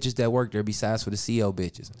evil bitches that work there besides for the CO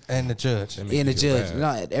bitches. And the judge. And the judge.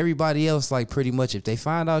 No, everybody else, like pretty much, if they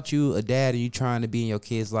find out you a dad and you trying to be in your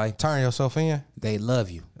kid's life, turn yourself in. They love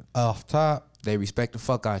you. Off top. They respect the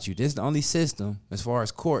fuck out you. This is the only system, as far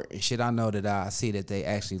as court and shit, I know that I see that they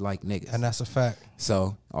actually like niggas. And that's a fact.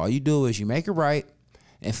 So all you do is you make it right.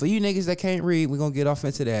 And for you niggas that can't read, we're going to get off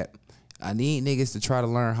into that. I need niggas to try to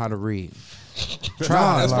learn how to read.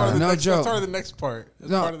 Try to learn. No joke. That's part of the next part.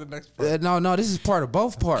 That's part of the next part. No, this is part of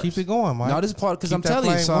both parts. Keep it going, Mike. No, this is part because I'm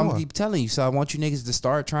telling you. So I'm keep telling you. So I want you niggas to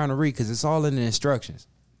start trying to read because it's all in the instructions.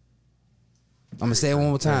 I'm going to say it one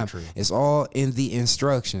more time. It's all in the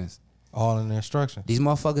instructions. All in the instructions. These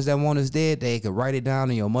motherfuckers that want us dead, they could write it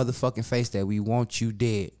down in your motherfucking face that we want you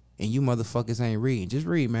dead. and you motherfuckers ain't reading. Just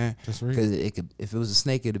read, man. Just read. Because it could, if it was a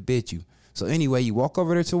snake, it'd bit you. So anyway, you walk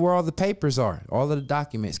over there to where all the papers are, all of the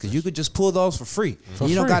documents, because you could just pull those for free.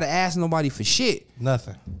 You don't got to ask nobody for shit.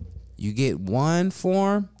 Nothing. You get one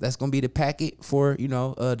form. That's going to be the packet for,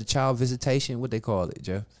 the child visitation. What they call it,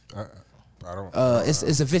 Jeff? I don't.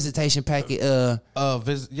 It's a visitation packet. Yeah,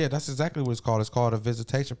 that's exactly what it's called. It's called a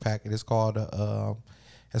visitation packet. It's called a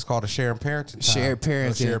shared parenting time. Shared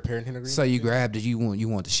parenting. Shared parenting agreement. So you grab you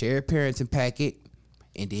want the shared parenting packet,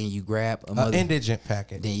 and then you grab an indigent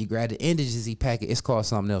packet. Then you grab the indigency packet. It's called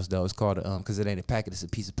something else though. It's called because it ain't a packet. It's a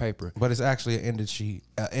piece of paper. But it's actually an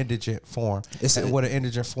indigent form. What an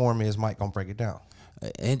indigent form is, Mike gonna break it down.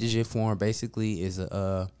 An indigent form basically is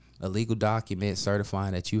a legal document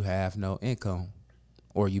certifying that you have no income,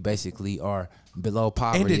 or you basically are below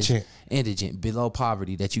poverty. Indigent, below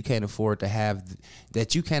poverty, that you can't afford to have,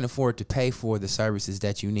 that you can't afford to pay for the services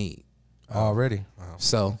that you need. Already.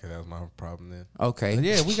 So okay, that was my problem then. Okay.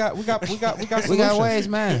 Yeah, we got solutions. We got ways,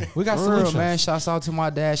 man. We got For solutions, real, man. Shouts out to my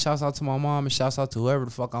dad. Shouts out to my mom, and shouts out to whoever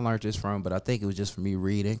the fuck I learned this from. But I think it was just for me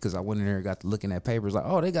reading, because I went in there and got to looking at papers like,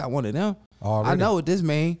 oh, they got one of them. Already. I know what this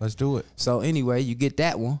mean. Let's do it. So anyway, you get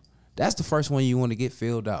that one. That's the first one you want to get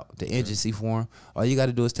filled out, the indigency form. All you got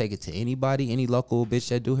to do is take it to anybody, any local bitch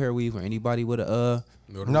that do hair weave, or anybody with a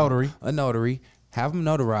notary. A notary. Have them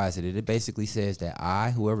notarize it. It basically says that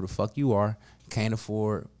I, whoever the fuck you are, can't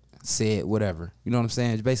afford said whatever. You know what I'm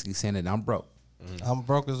saying? It's basically saying that I'm broke. I'm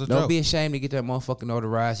broke as a Don't joke. be ashamed to get that motherfucking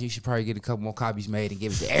notarized. You should probably get a couple more copies made and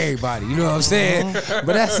give it to everybody. You know what I'm saying? But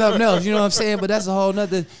that's something else. You know what I'm saying? But that's a whole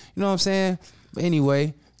nother, you know what I'm saying? But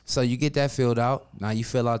anyway, so you get that filled out. Now you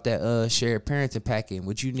fill out that shared parenting packet. And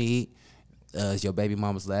what you need is your baby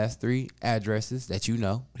mama's last 3 addresses that you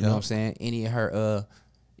know. You know what I'm saying? Any of her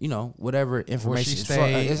whatever information.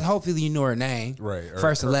 It's hopefully you know her name. Right.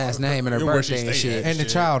 First and last name and her birthday and shit. And the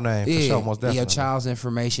child name, for sure, most definitely. Your child's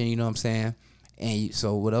information, you know what I'm saying? And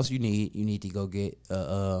so what else you need? You need to go get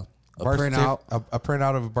a printout. A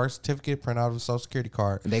printout of a birth certificate, printout of a social security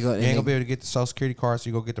card. You ain't gonna be able to get the social security card, so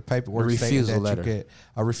you go get the paperwork stating that you get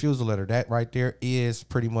a refusal letter. That right there is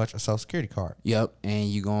pretty much a social security card. Yep, and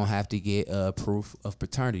you're gonna have to get proof of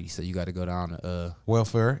paternity. So you got to go down to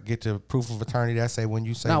welfare, get the proof of paternity. That say when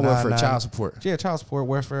you say not welfare, child support. Yeah, child support,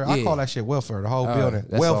 welfare. Yeah. I call that shit welfare. The whole building,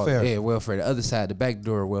 welfare. Yeah, welfare. The other side, the back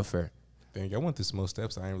door, welfare. Dang, I went through some more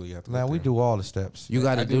steps. I ain't really have to. Now we do all the steps. You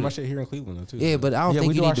got to do my shit here in Cleveland though, too. Yeah, but I don't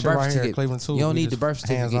think you need the birth certificate. Cleveland too. You don't need the birth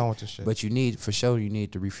certificate. Hands on with this shit. But you need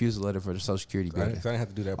the refusal letter for the Social Security bill. I didn't have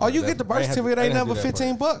to do that. Oh, you get the birth certificate? Ain't nothing but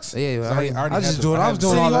 $15. Yeah,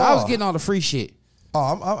 I was getting all the free shit.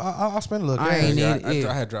 Oh, I spent a little.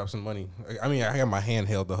 I had dropped some money. I mean, I had my hand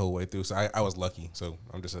held the whole way through, so I was lucky. So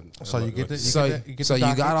I'm just. So you get this. So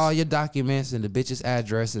you got all your documents and the bitches'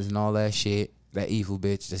 addresses and all that shit. That evil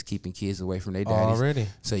bitch that's keeping kids away from their daddies. Already.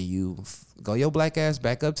 So you go your black ass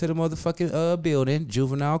back up to the motherfucking building,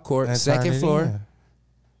 juvenile court, and second floor.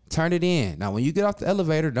 Turn it in. Now, when you get off the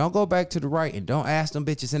elevator, don't go back to the right and don't ask them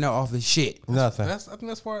bitches in their office shit. Nothing. I think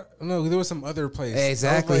that's why. No, there was some other place.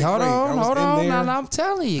 Exactly. Hold on. Now, I'm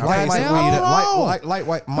telling you. Light Mike weed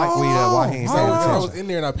up while he ain't saying I was in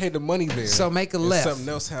there and I paid the money there. So make a left. Something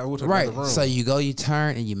else happened. Right. So you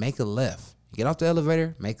turn and you make a left. You get off the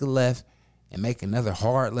elevator, make a left. And make another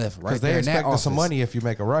hard left right there in that office. Because they expect some money if you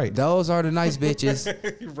make a right. Those are the nice bitches.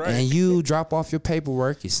 Right. And you drop off your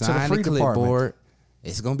paperwork. You sign the clipboard.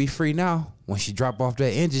 It's going to be free now. When she drop off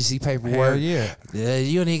that agency paperwork. Hell yeah.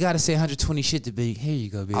 You don't even got to say 120 shit to be. Here you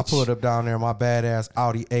go, bitch. I pulled up down there in my badass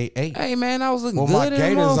Audi A8. Hey, man, I was looking good. My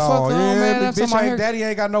gators on. Yeah, man. Bitch, daddy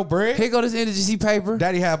ain't got no bread. Here go this agency paper.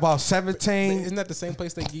 Daddy had about 17. Isn't that the same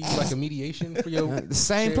place they give you like a mediation for your the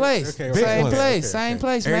same place. Okay, Same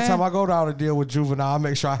place, man. Every time I go down to deal with juvenile, I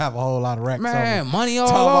make sure I have a whole lot of racks. Man, money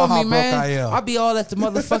all over me, man. I be all at the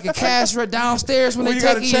motherfucking cash downstairs when they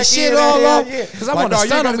taking your shit all off. Because I want to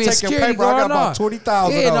stun on me a security guard. I got about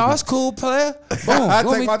 20,000. Yeah, no, it's cool, player. Boom. I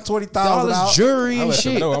take my $20,000 out. Jury and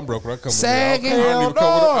shit. No, I'm broke. I come Sagging. Hell no.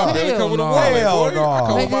 I come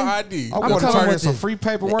with my ID. I'm going to turn in some free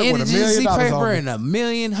paperwork with $1 million paper and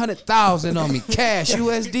 $1,100,000 on me, cash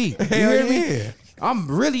USD. You hear me? I'm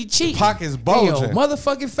really cheap. Pockets bulging.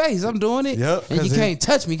 Motherfucking face. I'm doing it. Yep. And you can't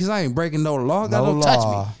touch me because I ain't breaking no law. Don't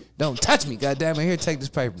touch me. Don't touch me, goddamn it. Here, take this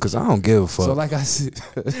paper. Because I don't give a fuck. So like I said,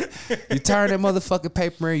 you turn that motherfucking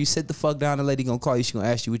paper in, you sit the fuck down, the lady gonna call you, she gonna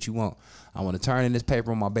ask you what you want. I want to turn in this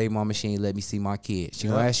paper on my baby mama, she ain't let me see my kid. She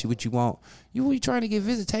gonna ask you what you want. You trying to get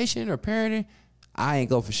visitation or parenting? I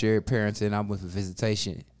ain't go for shared parenting, I went for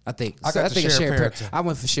visitation. I think. I got the shared parenting. I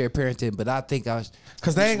went for shared parenting, but I think I was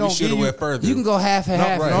because they ain't gonna give you. Went further. You can go half and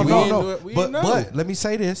half. Right. No. But let me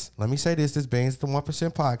say this. This Bangs the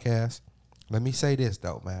 1% podcast. Let me say this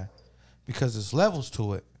though, man, because there's levels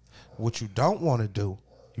to it. What you don't want to do.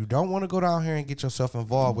 You don't want to go down here and get yourself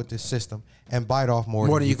involved with this system and bite off more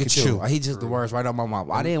than you can chew. He just the words right on my mouth.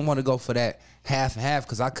 I didn't want to go for that half and half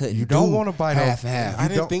because I couldn't. You don't want to bite half off. and half. I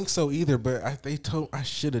didn't think so either, but I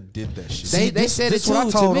should have did that shit. They said it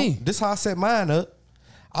to me. This how I set mine up.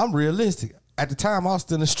 I'm realistic. At the time, I was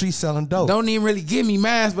still in the street selling dope. Don't even really give me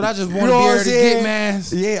masks, but I just want to be able to get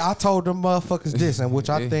masks. Yeah, I told them motherfuckers this, and which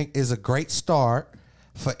I think is a great start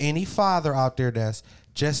for any father out there that's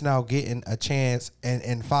just now getting a chance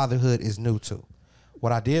and fatherhood is new to.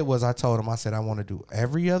 What I did was I told him, I said, I want to do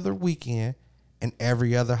every other weekend and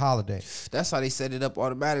every other holiday. That's how they set it up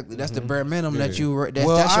automatically. That's the bare minimum that you. Well,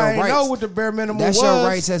 that's your I rights. know what the bare minimum that's was. Your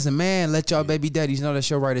rights as a man. Let y'all baby daddies know that's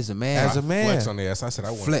your right as a man. As a man. Flex on the ass. I said I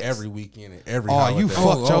want Flex. every weekend and every holiday. You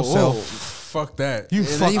fucked yourself. Fuck that. You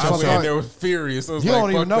fucked yourself. yourself. There was furious. So you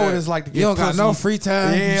don't even know what it's like to get You don't pussy. got no free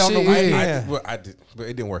time. Yeah, on the weekend. I did, but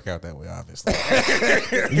it didn't work out that way, obviously.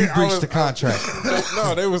 You breached the contract.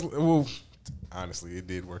 No, they was well. Honestly, it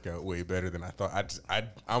did work out way better than I thought.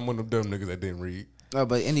 I'm one of them niggas that didn't read. No,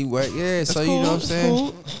 but anyway, yeah. So cool, you know what I'm saying.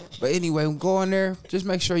 cool. But anyway, go in there. Just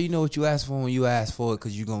make sure you know what you ask for when you ask for it,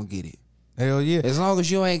 because you gonna get it. Hell yeah. As long as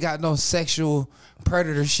you ain't got no sexual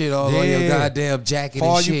predator shit all on your goddamn jacket For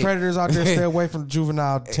and all shit. you predators out there, stay away from the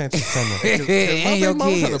juvenile detention center. And your My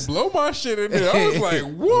mama tried kids. to blow my shit in there. I was like,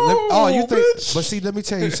 whoa, you think? bitch. But see, let me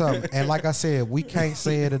tell you something. And like I said, we can't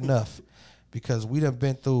say it enough because we done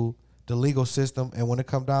been through the legal system, and when it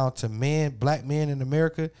come down to men, black men in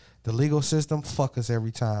America, the legal system fuck us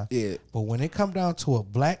every time. Yeah. But when it come down to a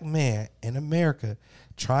black man in America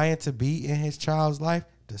trying to be in his child's life,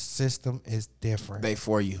 the system is different. They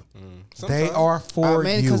for you. They are for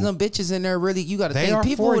man, you. because them bitches in there really, you got to They think are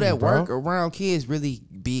people for you, that bro. work around kids really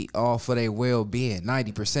be all for their well being.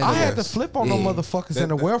 90% of I had them. to flip on them motherfuckers in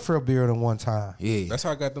the welfare building one time. Yeah, That's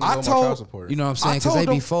how I got them I to go on my told- child support. you know what I'm saying? I Because told they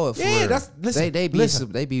be them- forward for yeah, real. that's listen. They be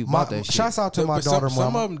listen, they be about that shit. Shouts out to my But daughter,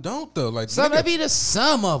 some mama. of them don't though. Like Some nigga, that be the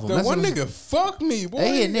some of them. the That's one what I'm nigga fuck me, boy,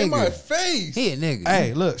 They a in nigga. my face. He a nigga.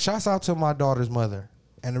 Hey, look, shouts out to my daughter's mother.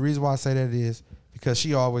 And the reason why I say that is because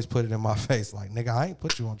she always put it in my face. Like, nigga, I ain't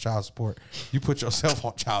put you on child support. You put yourself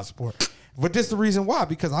on child support. But this the reason why.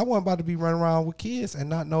 Because I wasn't about to be running around with kids and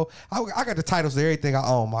not know. I got the titles to everything I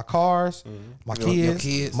own. My cars, my Your kids,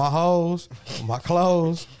 kids. my hoes, my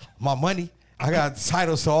clothes, my money. I got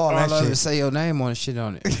titles to all that All of it shit. say your name on the shit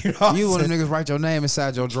on it. You know what You I'm one of saying? them niggas write your name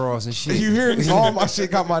inside your drawers and shit. You hear me? All my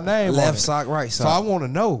shit got my name on Left it. sock, right So I sock. want to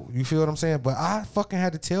know. You feel what I'm saying? But I fucking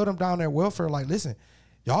had to tell them down there at welfare, like, listen,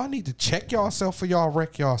 y'all need to check yourself for y'all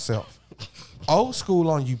wreck yourself. Old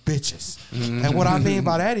school on you bitches. And what I mean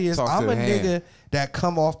by that is Talk to I'm the a hand. nigga that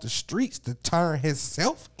come off the streets to turn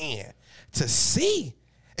himself in to see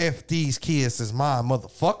if these kids is mine,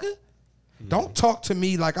 motherfucker. Don't talk to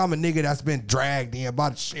me like I'm a nigga that's been dragged in by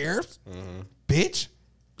the sheriffs, bitch.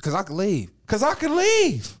 Because I could leave. Cause I can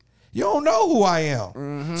leave. You don't know who I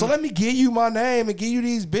am. So let me give you my name and give you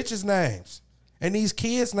these bitches' names and these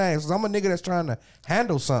kids' names. Cause I'm a nigga that's trying to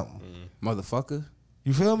handle something. Motherfucker.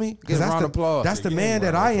 You feel me? Get a that's round the of applause. that's the Yeah, man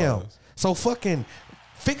that round I of am. applause. So fucking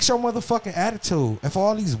fix your motherfucking attitude. And for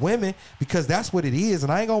all these women, because that's what it is.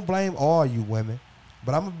 And I ain't gonna blame all you women,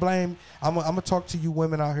 but I'm gonna talk to you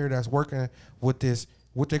women out here that's working with this,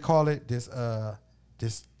 what they call it, this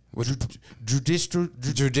judicial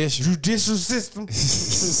system.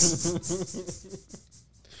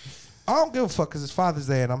 I don't give a fuck because it's Father's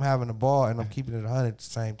Day and I'm having a ball and I'm keeping it 100 at the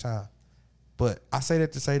same time. But I say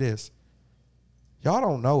that to say this. Y'all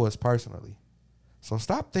don't know us personally. So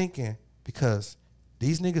stop thinking because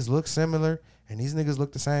these niggas look similar and these niggas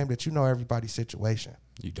look the same that you know everybody's situation.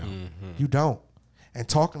 You don't. You don't. And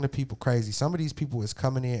talking to people crazy. Some of these people is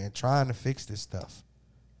coming in and trying to fix this stuff.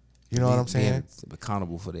 You know what I'm saying? Being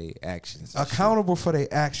accountable for their actions. and Accountable for their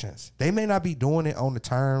actions. They may not be doing it on the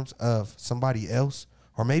terms of somebody else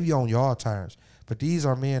or maybe on y'all terms, but these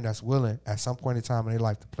are men that's willing at some point in time in their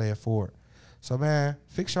life to play it forward. So, man,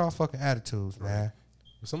 fix y'all fucking attitudes, man.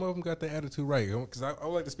 Some of them got their attitude right. Because I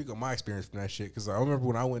would like to speak on my experience from that shit. Because I remember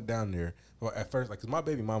when I went down there, well, at first, like, because my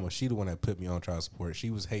baby mama, she the one that put me on child support.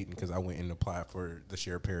 She was hating because I went and applied for the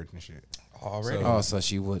shared parenting shit. Already. Oh, so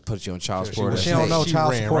she would put you on child She support. was- She don't know she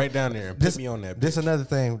child ran support. right down there and put me on that. This bitch. another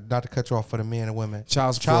thing, not to cut you off for the men and women.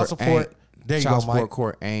 Child support. Ain't, There you child go, support Mike.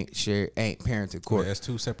 court ain't parenting Yeah, court. that's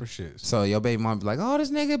two separate shits. So your baby mom be like, "Oh, this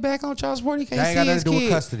nigga back on child support. He can't That see ain't got his nothing to do kid."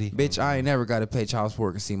 with custody. Bitch, I ain't never got to pay child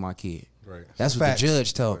support to see my kid. Right. That's what Facts. the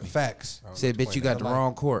judge told me. Facts. Said, bitch, you got the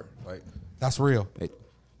wrong court. Like, That's real.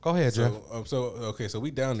 Go ahead, Jeff. So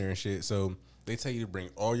we down there and shit. So they tell you to bring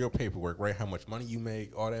all your paperwork, right? How much money you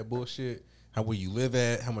make, all that bullshit. How where you live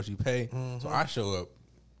at, how much you pay. So I show up,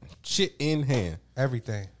 shit in hand.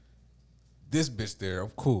 Everything. This bitch there, I'm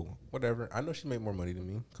cool. Whatever. I know she make more money than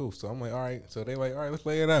me. Cool. So I'm like, all right. So they like, all right, let's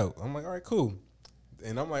lay it out. I'm like, all right, cool.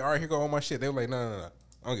 And I'm like, all right, here go all my shit. They were like, no.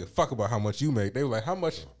 I don't give a fuck about how much you make. They were like, how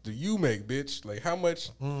much do you make, bitch? Like, how much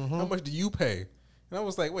do you pay? And I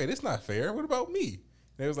was like, wait, it's not fair. What about me?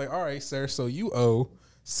 They was like, all right, sir, so you owe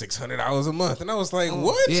 $600 a month. And I was like,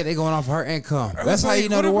 what? Yeah, they going off her income. I That's was how like, you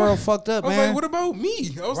know what the about- world fucked up, I was man. like, what about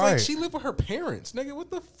me? I was Right. like, she lived with her parents. Nigga,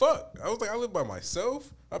 what the fuck? I was like, I live by myself.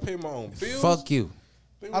 I pay my own bills. Fuck you.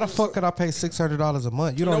 They How the was fuck could I pay $600 a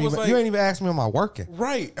month? You And I don't was even. like- You ain't even ask me, am I working?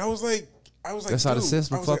 Right. I was like, That's how the dude,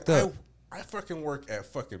 system I was fucked like, up. I fucking work at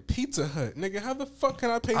fucking Pizza Hut. Nigga, how the fuck can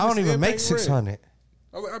I pay I don't this even make in-bank rent? 600.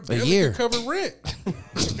 I was like, I barely year. can cover rent.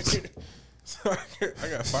 So I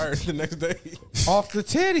got fired the next day. Off the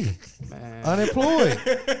titty. Man. Unemployed.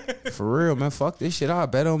 For real, man. Fuck this shit. I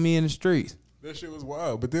bet on me in the streets. That shit was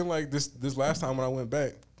wild. But then like this last time when I went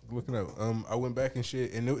back, looking up, I went back and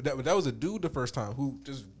shit, and that was a dude the first time who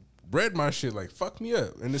just read my shit, like fuck me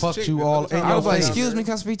up. And this Fucked chick, you the all other time in I your was like, face. excuse me,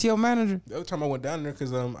 can I speak to your manager? The other time I went down there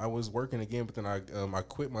because I was working again, but then I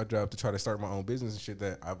quit my job to try to start my own business and shit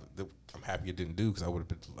that I'm happy it didn't do because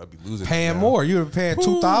I'd be losing Paying now. more. You would be paying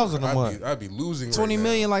 $2,000 a I'd month. I'd be losing 20 right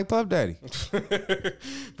million like Puff Daddy.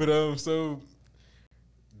 But so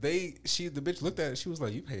the bitch looked at it. She was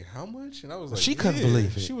like, "You pay how much?" And I was like, She couldn't "Yeah."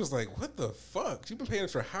 believe it. She was like, "What the fuck? You been paying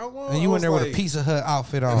us for how long?" And you I in there was with a like- Pizza Hut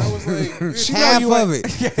outfit on. And I was like, She Half know you of it.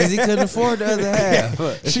 Because he couldn't afford the other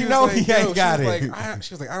half. She was know like, he yo, ain't got she was it. Like,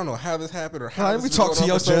 she was like, I don't know how this happened or how. Let me this been talk to going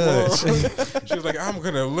your on for so judge. long. She was like,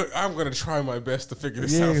 I'm gonna try my best to figure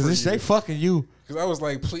this Yeah, out for because they you. fucking you. Because I was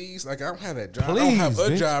like, please, like I don't have that job. I Please, don't have a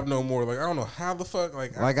bitch. job no more. Like I don't know how the fuck.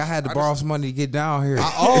 Like I had to borrow some money to get down here.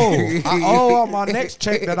 I owe on my next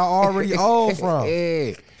check that I already owe from.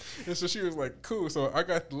 Yeah. And so she was like, cool. So I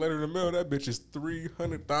got the letter in the mail. That bitch is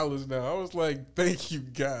 $300 now. I was like, thank you,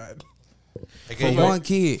 God. For Like, one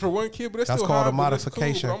kid. For one kid, but that's That's still called high, a but that's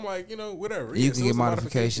modification. Cool. But I'm like, whatever. You Yeah, can so get it's a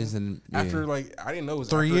modifications modification. and yeah. After like I didn't know it was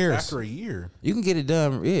 3 after, years. After a year. You can get it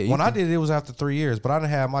done. Yeah. When I did it was after 3 years, but I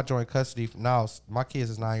didn't have my joint custody. Now my kids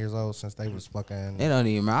is 9 years old since they was fucking. It don't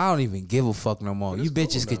even. I don't even give a fuck no more. But You it's cool,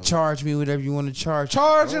 bitches though. could charge me whatever you want to charge.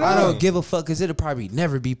 Charge it I up. don't give a fuck because it'll probably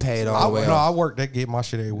never be paid all the way. No, I off. work. They get my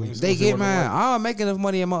shit every week. They get mine. I don't make enough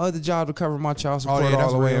money at my other job to cover my child Oh support yeah, all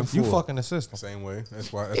that's the way real. in full. You fucking the system. Same way.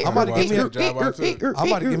 That's why. I'm about to give me a job I took. I'm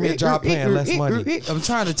about to give me a job paying less money. I'm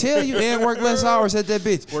trying to tell you, and work less hours at that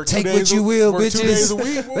bitch. Work 2 Take days what you a- will, work 2 days a bitches.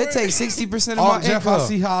 week, boy. They take 60% of Oh, my Jeff, income. I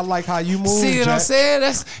see how I like how you move. See what I'm Jack. saying?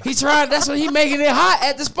 That's what he making it hot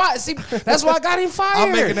at the spot. See, that's why I got him fired.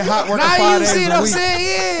 I'm making it hot working now 5 you days see a what I'm week.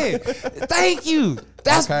 saying? Yeah. Thank you.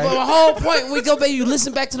 That's Okay. the whole point. When we go back, you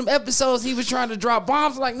listen back to them episodes. He was trying to drop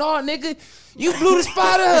bombs. Like, no, nigga, you blew the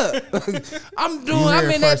spot up. I'm in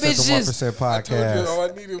that bitch just. I told you Podcast. all I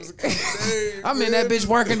needed was a couple days. I'm in that man. bitch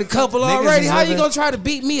working a couple Niggas already. is How you living- gonna try to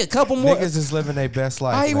beat me a couple more? Niggas is living their best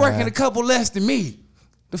life. How you man. working a couple less than me?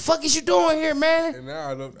 The fuck is you doing here, man? And now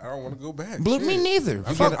I don't want to go back. Blew Shit. me neither.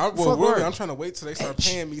 I'm, Fuck- trying, fuck really, work. I'm trying to wait till they start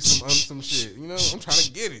paying me some shit. You know, I'm trying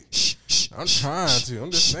to get it. I'm trying to. I'm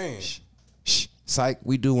just saying. Psych,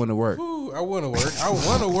 we do want to work. Ooh, I want to work. I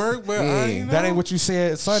want to work, but I, you know, That ain't what you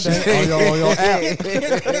said Sunday on your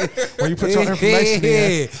app. When you put your information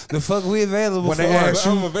in. The fuck we available When for they work? ask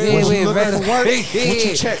you, I'm available. Yeah, when we you looking available for work, Yeah. what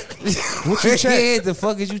you check? What you check? Yeah, the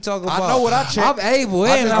fuck is you talking I about? know what I checked. I'm able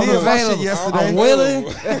I and just I'm did my shit available. yesterday. I'm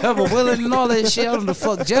willing. I'm willing and all that shit. I don't know the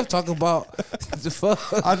fuck Jeff talking about. The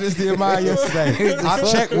fuck. I just did mine yesterday. I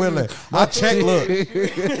check willing. I check look.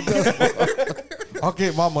 I'll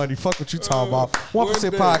get my money. Fuck what you talking about. 1% one day.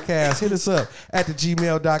 podcast. Hit us up at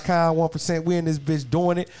thegmail.com. 1%. We in this bitch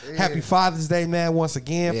doing it. Happy Father's Day, man. Once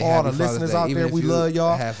again, Yeah, for all happy the Father's listeners Day. out Even there, if we you love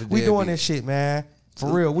y'all. half a We doing deadbeat. this shit, man. For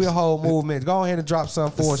real, we a whole movement. Go ahead and drop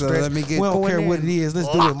something for us, So Stretch. let me We get don't going care in. what it is. Let's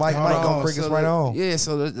do it. Mike Hold gonna on. bring us So right the- on. Yeah,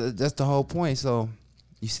 so that's the whole point. So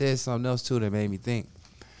you said something else too that made me think.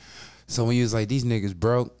 So when you was like, these niggas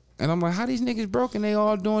broke, and I'm like, how these niggas broke and they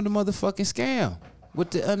all doing the motherfucking scam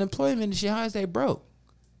with the unemployment and shit? How is they broke?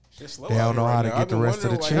 They don't know how to get the rest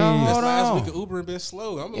of the cheese. This last week of Uber and been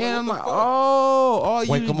slow. I'm like, oh,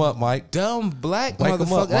 wake them up, Mike. Dumb black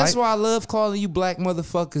motherfucker. That's why I love calling you black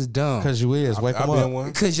motherfuckers dumb. Because you is. Wake them up.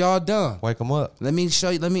 Because y'all dumb. Wake them up. Let me show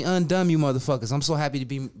you. Let me undumb you motherfuckers. I'm so happy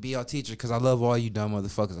to be your teacher because I love all you dumb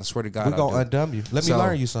motherfuckers. I swear to God, we gonna undumb you. Let me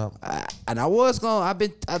learn you something. I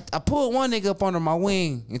pulled one nigga up under my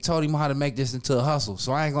wing and told him how to make this into a hustle.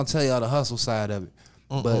 So I ain't gonna tell y'all the hustle side of it.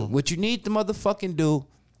 But what you need to motherfucking do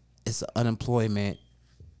is unemployment.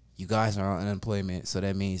 You guys are on unemployment, so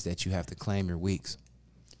that means that you have to claim your weeks.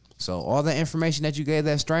 So all the information that you gave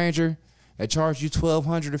that stranger that charged you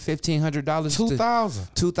 $1,200 or $1,500,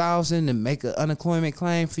 $2,000 to make an unemployment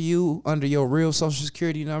claim for you under your real Social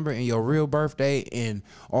Security number and your real birthday and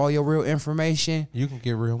all your real information, you can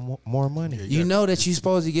get more money. You know that you're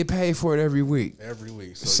supposed to get paid for it every week.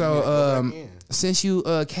 So since you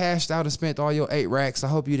cashed out and spent all your 8 racks, I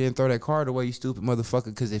hope you didn't throw that card away, you stupid motherfucker.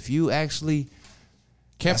 Because if you actually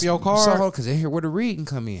kept your card, because here where the reading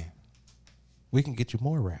come in. We can get you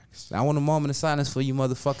more racks. I want a moment of silence for you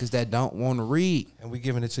motherfuckers that don't want to read. And we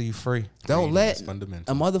giving it to you free. Don't let a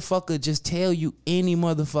motherfucker just tell you any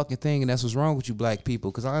motherfucking thing, and that's what's wrong with you black people.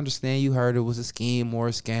 Because I understand you heard it was a scheme or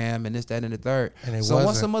a scam and this, that, and the third. And so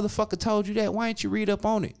once a motherfucker told you that, why ain't you read up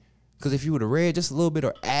on it? Because if you would have read just a little bit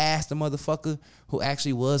or asked the motherfucker who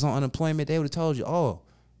actually was on unemployment, they would have told you, oh,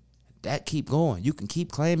 that keep going. You can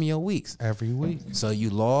keep claiming your weeks. Every week. So you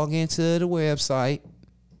log into the website.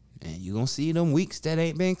 And you gonna see them weeks that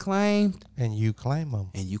ain't been claimed. And you claim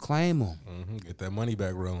them. Get that money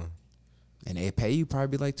back rolling. And they pay you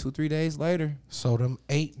probably like 2-3 days later. So them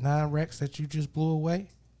 8-9 racks that you just blew away,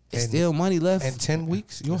 it's still money left. In 10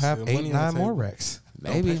 weeks, you'll have 8-9 more racks.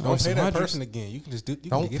 Maybe. Don't pay that person again. You can just do.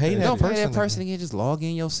 Don't pay that person again. Just log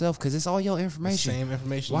in yourself because it's all your information. The same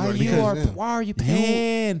information. Why are you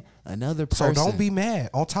paying another person? So don't be mad.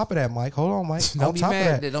 On top of that, Mike. Hold on, Mike. Don't be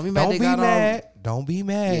mad. Don't be mad. Don't be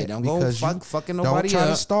mad. Yeah, don't go fucking nobody up. Don't try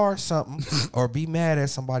to start something or be mad at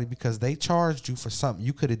somebody because they charged you for something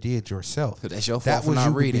you could have did yourself. That's your fault for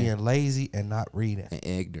not reading. That was you being lazy and not reading. And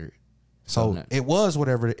ignorant. So it was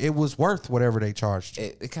worth whatever they charged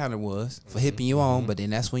you. It kind of was for hipping you on, but then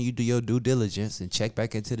that's when you do your due diligence and check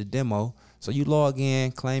back into the demo. So you log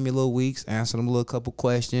in, claim your little weeks, answer them a little couple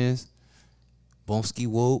questions, boom, ski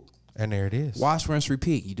whoop. And there it is. Wash, rinse,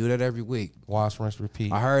 repeat. You do that every week. Wash, rinse,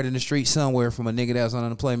 repeat. I heard in the street somewhere from a nigga that was on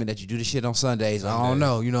unemployment that you do this shit on Sundays. I don't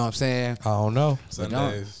know. You know what I'm saying? I don't know.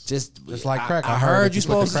 Sundays. Just like crack. I heard you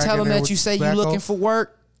supposed to tell them that you say you looking for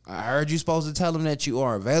work. I heard you supposed to tell them that you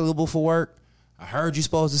are available for work. I heard you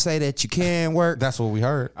supposed to say that you can work. That's what we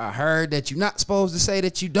heard. I heard that you're not supposed to say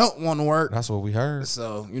that you don't want to work. That's what we heard.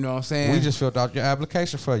 So, you know what I'm saying? We just filled out your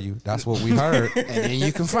application for you. That's what we heard. And then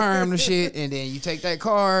you confirm the shit, and then you take that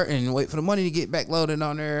card and wait for the money to get back loaded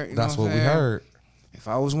on there. That's what we heard. If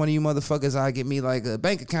I was one of you motherfuckers, I'd get me like a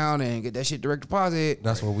bank account and get that shit direct deposit.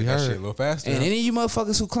 That's what we heard. That shit a little faster. And any of you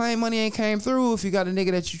motherfuckers who claim money ain't came through, if you got a nigga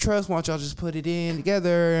that you trust, why don't y'all just put it in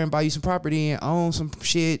together and buy you some property and own some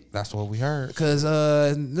shit? That's what we heard. Because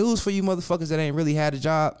news for you motherfuckers that ain't really had a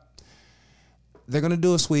job, they're going to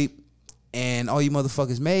do a sweep. And all you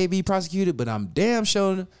motherfuckers may be prosecuted, but I'm damn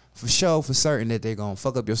sure for certain that they're going to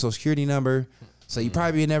fuck up your social security number. So you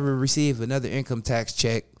probably never receive another income tax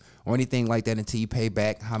check or anything like that until you pay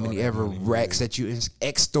back how many ever racks that you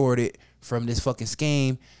extorted from this fucking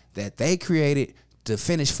scheme that they created to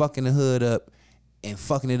finish fucking the hood up and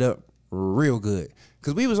fucking it up real good.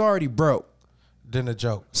 Because we was already broke. Then a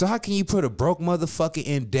joke. So how can you put a broke motherfucker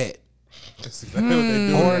in debt? That's exactly what they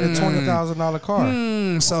do. Or in a $20,000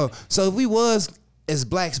 car. So if we was as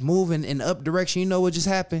blacks moving in the up direction, you know what just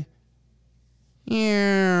happened?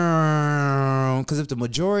 Yeah, because if the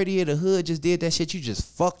majority of the hood just did that shit, you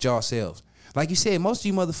just fucked yourselves. Like you said, most of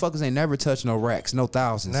you motherfuckers ain't never touched no racks, no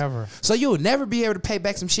thousands. Never. So you'll never be able to pay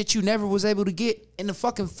back some shit you never was able to get in the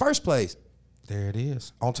fucking first place. There it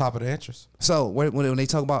is. On top of the interest. So when they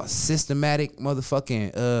talk about systematic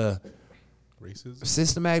motherfucking racism,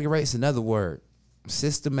 systematic race, another word.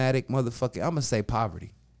 Systematic motherfucking, I'm gonna say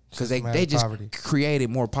poverty. Because they just created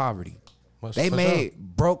more poverty. They made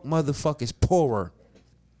broke motherfuckers poorer.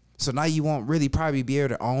 So now you won't really probably be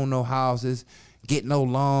able to own no houses, get no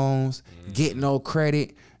loans, get no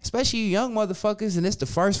credit. Especially you young motherfuckers, and it's the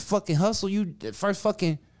first fucking hustle the first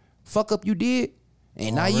fucking fuck up you did.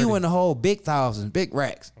 And now you in the whole big thousands, big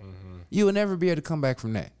racks. You will never be able to come back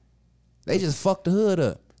from that. They just fucked the hood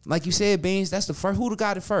up. Like you said, Beans, that's the first. Who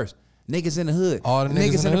got it first? Niggas in the hood. All the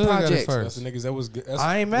niggas in the hood got it projects. first. That's the niggas that was good.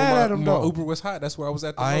 I ain't mad at them, though. Uber was hot. That's where I was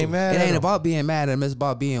at. I ain't mad It at ain't them. about being mad at them. It's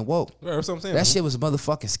about being woke. Right, that's what I'm saying. That shit was a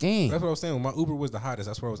motherfucking scheme. That's what I was saying. When my Uber was the hottest,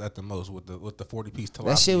 that's where I was at the most with the 40-piece tilapia.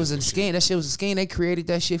 That shit was a and scheme. That shit was a scheme. They created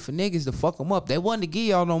that shit for niggas to fuck them up. They wasn't to give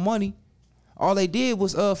y'all no money. All they did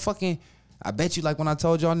was fucking. I bet you, like when I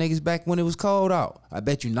told y'all niggas back when it was cold out, I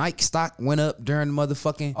bet you Nike stock went up during the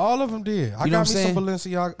motherfucking. All of them did. I You know got what me I'm some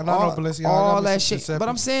Balenciaga. And I know Balenciaga. all that shit. But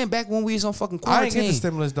I'm saying back when we was on fucking I ain't quarantine. get the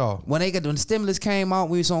stimulus though. When the stimulus came out,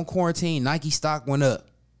 we was on quarantine. Nike stock went up.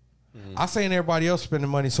 I seen everybody else spending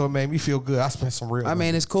money, so it made me feel good. I spent some real I money.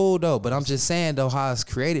 mean, it's cool though, but I'm just saying though how it's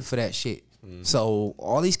created for that shit. So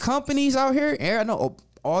all these companies out here, I know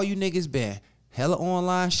all you niggas been hella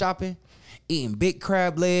online shopping, eating big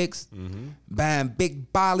crab legs, buying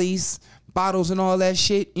big bottles and all that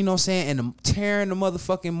shit. You know what I'm saying? And tearing the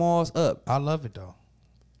motherfucking malls up. I love it though.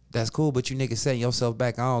 That's cool, but you niggas setting yourself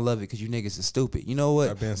back. I don't love it because you niggas are stupid. You know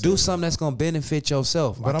what? Do something that's gonna benefit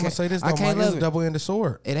yourself. But I'm gonna say this though, Mike, it's a double-ended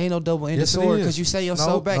sword. It ain't no double-ended Yes, it sword is. because you say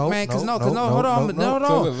yourself back, man. Because hold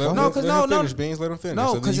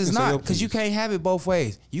on, because you can't have it both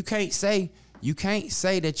ways. You can't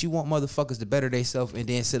say that you want motherfuckers to better themselves and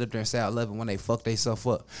then sit up there and say I love it when they fuck themselves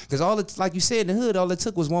up. Because all it, like you said in the hood, all it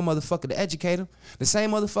took was one motherfucker to educate them. The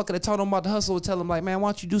same motherfucker that told them about the hustle would tell them like, man, why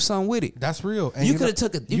don't you do something with it? That's real. And You could have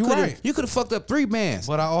took it. You could have fucked up 3 bands.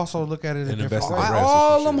 But I also look at it in different invest ways. in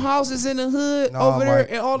All them houses in the hood over there Mike.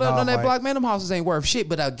 and all that Nah, on that Mike. block, man, them houses ain't worth shit.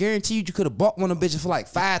 But I guarantee you could have bought one of them bitches for like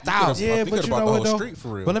 $5,000. Yeah, You but could've you bought know the what whole though? street for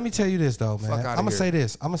real. But let me tell you this though, man. Fuck outta I'm gonna here. say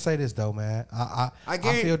this. I'm gonna say this though, man. I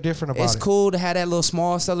guarantee- feel different about It's it. cool to have that little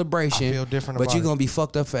small celebration. I feel different but about you're it. gonna be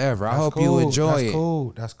fucked up forever. I That's hope cool. you enjoy That's it.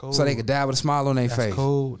 Cool. That's cool. So they could die with a smile on their That's face.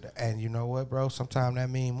 cool. And you know what, bro? Sometimes that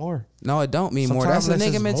mean more. No, it don't mean more. Sometimes That's a less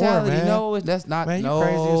nigga is more, mentality. man. No, that's not. Man, you no,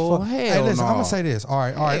 crazy as fuck. Hell Hey, listen, no. I'm gonna say this. All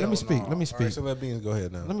right. Let me speak. no. Let me All speak. right, so let Beans go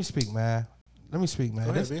ahead now. Let me speak, man. Go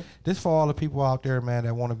ahead, Bean. This for all the people out there, man,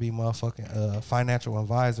 that want to be motherfucking financial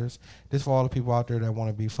advisors. This for all the people out there that want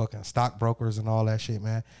to be fucking stockbrokers and all that shit,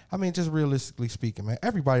 man. I mean, just realistically speaking, man,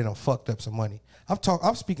 everybody done fucked up some money.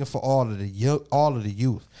 I'm speaking for all of the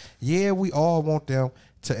youth. Yeah, we all want them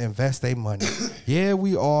to invest their money. Yeah,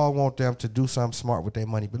 we all want them to do something smart with their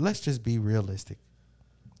money. But let's just be realistic.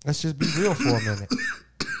 Let's just be real for a minute.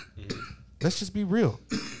 Let's just be real.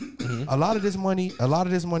 A lot of this money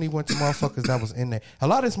went to motherfuckers that was in there. A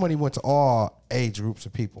lot of this money went to all age groups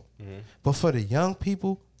of people. But for the young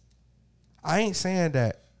people, I ain't saying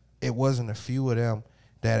that it wasn't a few of them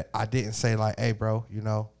that I didn't say like, hey, bro, you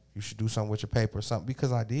know, you should do something with your paper or something,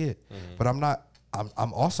 because I did. But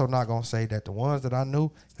I'm also not gonna say that the ones that I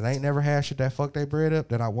knew that ain't never had shit that fucked their bread up,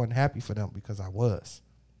 that I wasn't happy for them, because I was.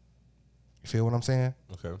 You feel what I'm saying?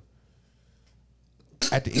 Okay.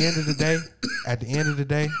 At the end of the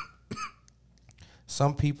day,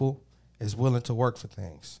 some people is willing to work for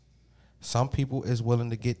things. Some people is willing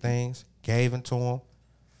to get things gave into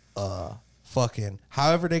them. Fucking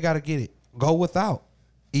however they gotta get it. Go without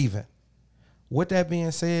even. With that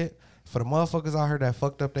being said, for the motherfuckers out here that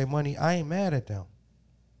fucked up their money, I ain't mad at them.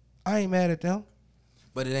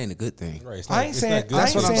 But it ain't a good thing. Right. I ain't saying.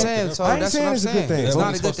 That's what I'm saying. So I ain't that's saying what I'm it's a good saying. thing. It's That not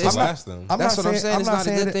a wasn't good supposed thing. to last them. That's what I'm saying. It's not a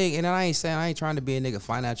good that- thing. And I ain't trying to be a nigga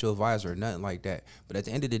financial advisor or nothing like that. But at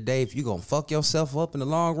the end of the day, if you gonna fuck yourself up in the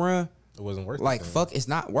long run, It wasn't worth it. like then. fuck, it's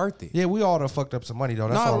not worth it. Yeah, we all done fucked up some money though.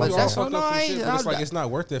 That's No, all. like, I'm that's saying. what- no, I ain't- But it's like it's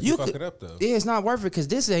not worth it if you fuck it up though. Yeah, it's not worth it because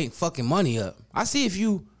this ain't fucking money up. I see if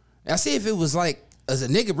it was like as a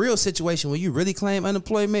nigga real situation where you really claim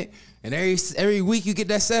unemployment and every week you get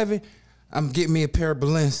that 7, I'm getting me a pair of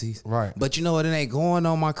Balenci's. Right. But you know what? It ain't going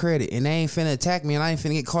on my credit and they ain't finna attack me and I ain't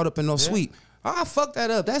finna get caught up in no sweep. I fuck that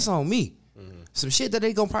up. That's on me. Some shit that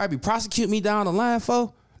they gonna probably prosecute me down the line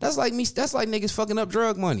for. That's like me. That's like niggas fucking up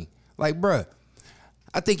drug money. Like, bruh,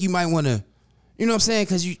 I think you might want to, you know what I'm saying?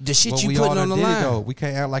 Because the shit But you we all putting on done the did it, line. though. We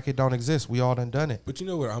can't act like it don't exist. We all done it. But you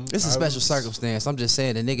know what? It's a special circumstance. I'm just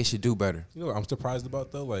saying the niggas should do better. You know what I'm surprised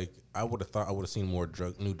about though? Like I would have thought I would have seen more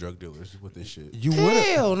new drug dealers with this shit. You would have.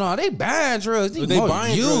 Hell no, they buying drugs. But they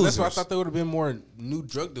buying drugs. That's why I thought there would have been more new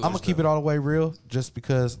drug dealers. I'm gonna keep it all the way real, just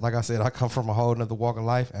because, like I said, I come from a whole nother walk of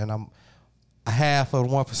life, and I'm a half of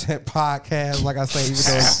the 1% podcast. Like I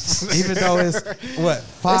say, even though it's what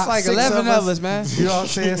 5, It's like 6 11 of us, man. You know what I'm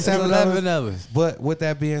saying? 7 11 of of us. us. But with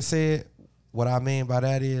that being said, what I mean by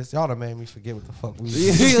that is y'all done made me forget what the fuck we.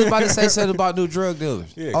 He was about to say something about new drug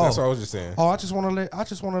dealers. Yeah, that's what I was just saying. Oh, I just want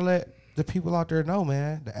to let the people out there know,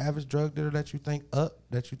 man. The average drug dealer that you think up,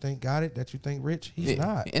 that you think got it, that you think rich, he's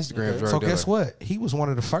not. Instagram drug So dealer. guess what? He was one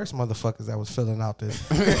of the first motherfuckers that was filling out this.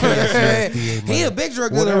 He a big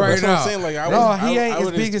drug dealer right That's what now. I'm saying. Like, He ain't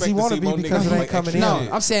as big as he want to be because it ain't coming in. No,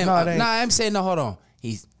 I'm saying no. Hold on.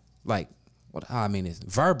 He's like, what I mean is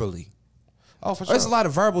verbally. Oh, for sure. There's a lot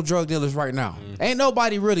of verbal drug dealers right now. Ain't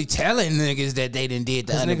nobody really telling niggas that they done did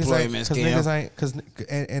the unemployment scam.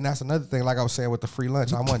 And that's another thing. Like I was saying with the free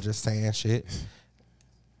lunch, I wasn't just saying shit.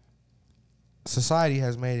 Society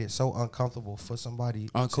has made it so uncomfortable for somebody,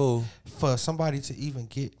 to even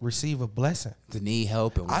receive a blessing. To need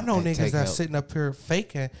help. I know niggas that's sitting up here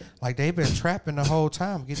faking like they've been trapping the whole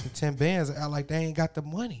time, get the 10 bands, and act like they ain't got the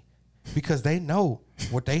money. Because they know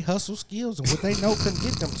what they hustle skills and what they know can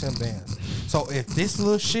get them 10 bands. So if this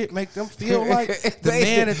little shit make them feel like the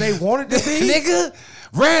man that they wanted to be, nigga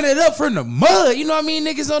ran it up from the mud. You know what I mean?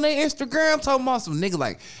 Niggas on their Instagram talking about some nigga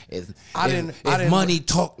like if money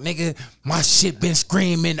talk, nigga, my shit been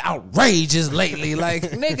screaming outrageous lately. Like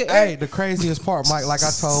nigga, hey, the craziest part, Mike, like I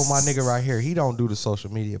told my nigga right here, he don't do the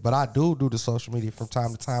social media, but I do the social media from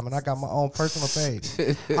time to time, and I got my own personal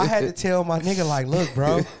page. I had to tell my nigga like, look,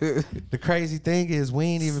 bro, the crazy thing is we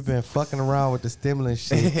ain't even been fucking around with the stimulus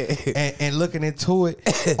shit and looking into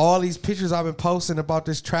it. All these pictures I've been posting about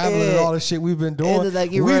this traveling and all the shit we've been doing,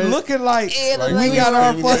 we looking like we got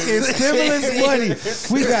our fucking stimulus money.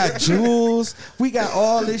 We got jewels. We got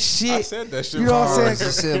all this shit. I said that shit. You know what I'm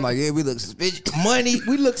saying? Shit, like, yeah, we look suspicious. Money,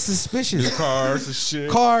 we look suspicious. Your cars and shit.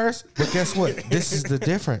 Cars. But guess what? This is the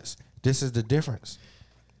difference. This is the difference.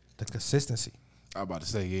 The consistency. I'm about to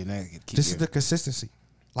say, yeah, this is the consistency.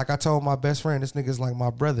 Like I told my best friend, this nigga's like my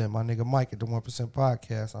brother and my nigga Mike at the 1%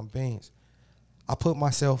 Podcast. I'm Beans. I put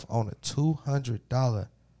myself on a $200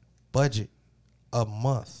 budget a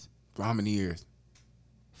month. For how many years?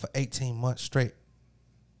 For 18 months straight.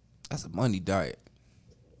 That's a money diet.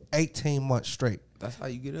 18 months straight. That's how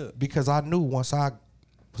you get up. Because I knew once I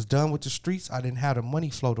was done with the streets, I didn't have the money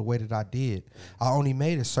flow the way that I did. I only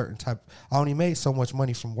made I only made so much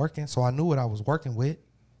money from working, so I knew what I was working with.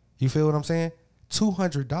 You feel what I'm saying?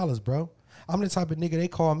 $200, bro. I'm the type of nigga they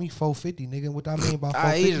call me 450, nigga. What I mean by 450?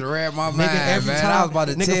 I just read my nigga, mind, every man. time, I was about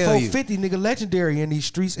to nigga, tell 450, nigga, legendary in these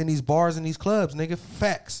streets, in these bars, in these clubs, nigga.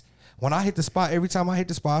 Facts. When I hit the spot, every time I hit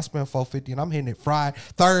the spot, I spend 450, and I'm hitting it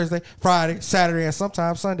Thursday, Friday, Saturday, and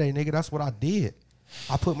sometimes Sunday, nigga. That's what I did.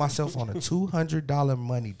 I put myself on a $200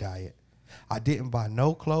 money diet. I didn't buy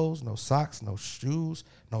no clothes, no socks, no shoes,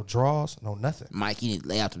 no drawers, no nothing. Mike, you need to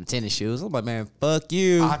lay out them tennis shoes. I'm like, man, fuck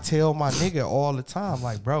you. I tell my nigga all the time,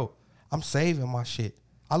 like, bro, I'm saving my shit.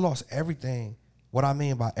 I lost everything. What I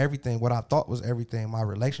mean by everything, what I thought was everything, my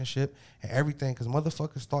relationship and everything, because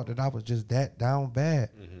motherfuckers thought that I was just that down bad.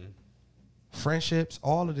 Mm-hmm. Friendships,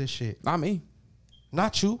 all of this shit. Not me.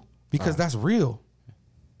 Not you, because that's real.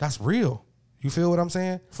 That's real. You feel what I'm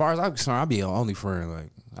saying? As far as I'm concerned, I'll be your only friend.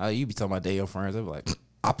 Like, you be talking about they your friends. I'm like,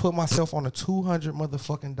 I put myself on a $200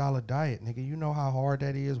 motherfucking diet, nigga. You know how hard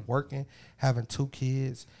that is, working, having 2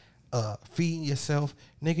 kids, feeding yourself,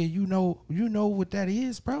 nigga. You know what that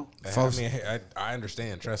is, bro. I mean, I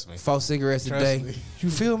understand. Trust me. 4 cigarettes a day.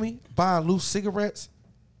 You feel me? Buying loose cigarettes.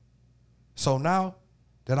 So now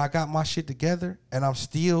that I got my shit together and I'm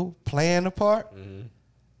still playing the part,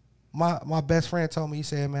 my best friend told me, he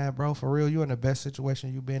said, man, bro, for real, you in the best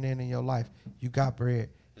situation you've been in your life. You got bread.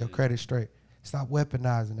 Your credit straight. Stop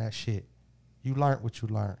weaponizing that shit. You learned what you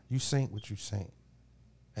learned. You seen what you seen.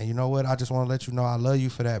 And you know what? I just want to let you know I love you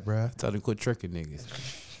for that, bro. Tell him quit tricking niggas.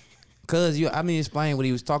 Cause explain what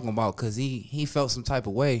he was talking about. Cause he felt some type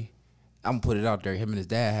of way. I'm gonna put it out there. Him and his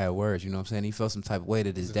dad had words. You know what I'm saying? He felt some type of way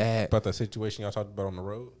that his dad. About the situation y'all talked about on the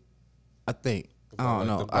road. I think. I don't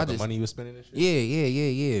know. About the money you was spending and shit?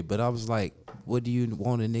 Yeah. But I was like, what do you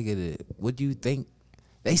want a nigga to? What do you think?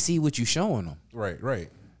 They see what you showing them. Right.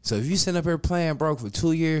 So if you sit up here playing broke for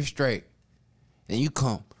 2 years straight, then you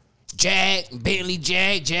come, Jack, Bentley,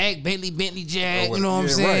 Bentley, Jack. You know what I'm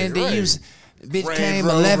saying? Then bitch Range came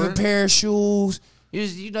Rover. 11 pair of shoes.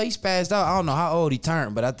 He spazzed out. I don't know how old he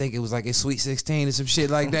turned, but I think it was like his sweet 16 or some shit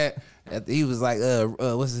like that. He was like,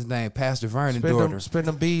 what's his name? Pastor Vernon daughter. Spend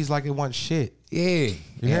them bees like it wasn't shit. Yeah.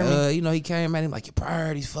 You hear me? He came at him like, your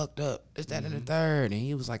priorities fucked up. This, that, and the third. And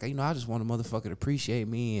he was like, I just want a motherfucker to appreciate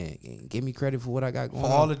me and give me credit for what I got going on.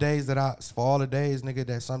 For all the days, nigga,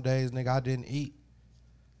 that some days, nigga, I didn't eat.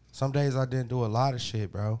 Some days I didn't do a lot of shit,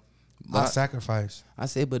 bro. I sacrificed. I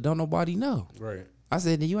said, but don't nobody know. Right. I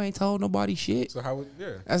said, you ain't told nobody shit. So how would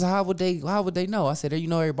how would they know? I said,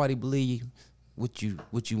 everybody believe what you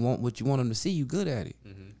want them to see. You good at it.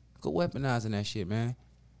 Mm-hmm. Go weaponizing that shit, man.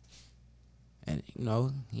 And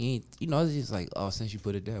he ain't. It's just like, oh, since you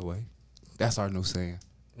put it that way, That's our new saying.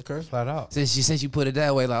 Okay. Flat out. Since you put it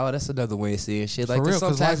that way, like, oh, that's another way of seeing shit. Like, For real,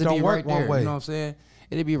 'cause sometimes life it be don't work right one there. way. You know what I'm saying?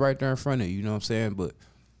 It'd be right there in front of you. You know what I'm saying? But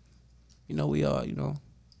we all,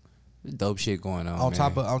 dope shit going on. On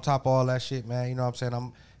top of all that shit, man. You know what I'm saying?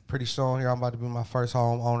 I'm pretty soon here. I'm about to be my first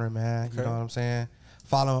home owner, man. You know what I'm saying?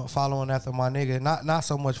 Following after my nigga. Not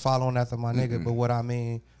so much following after my nigga, but what I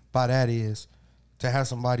mean by that is to have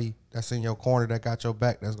somebody that's in your corner that got your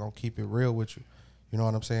back that's gonna keep it real with you. You know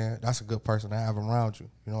what I'm saying? That's a good person to have around you.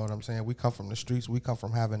 You know what I'm saying? We come from the streets. We come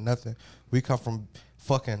from having nothing. We come from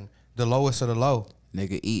fucking the lowest of the low.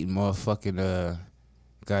 Nigga eating motherfucking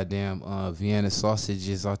goddamn Vienna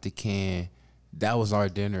sausages off the can. That was our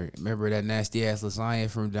dinner. Remember that nasty ass lasagna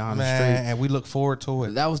from down the street? And we look forward to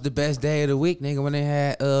it. That was the best day of the week, nigga, when they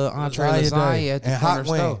had entree lasagna at the corner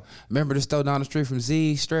store. Remember the store down the street from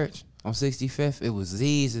Z's Stretch on 65th? It was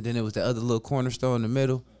Z's, and then it was the other little corner store in the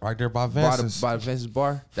middle. Right there by Vince's. By the Vince's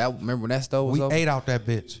bar. Remember when that store was open? We ate out that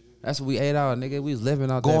bitch. That's what we ate out, nigga. We was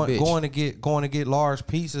living out that bitch. Going to get large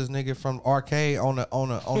pieces, nigga, from arcade on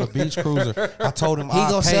the beach cruiser. I told him he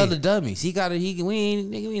gonna sell the dummies. We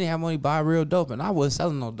ain't have money to buy real dope, and I wasn't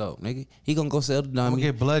selling no dope, nigga. He gonna go sell the dummies. I'm gonna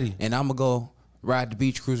get bloody, and I'm gonna go ride the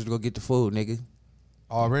beach cruiser to go get the food, nigga.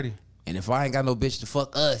 Already. And if I ain't got no bitch to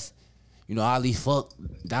fuck us, I'll at least fuck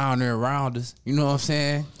down there around us. You know what I'm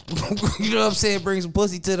saying? You know what I'm saying? Bring some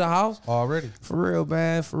pussy to the house. Already. For real,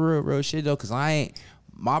 man. For real shit though. Cause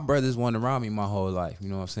my brothers wasn't around me my whole life. You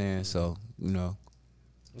know what I'm saying? So,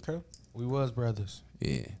 Okay. We was brothers.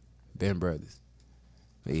 Yeah. Been brothers.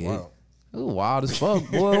 But yeah. Wow. It was wild as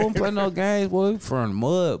fuck, boy. We don't play no games, boy. We from the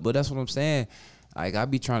mud. But that's what I'm saying. Like, I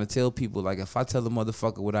be trying to tell people, like, if I tell a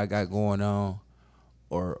motherfucker what I got going on,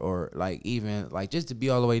 or like, even, like, just to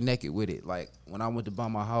be all the way naked with it. Like, when I went to buy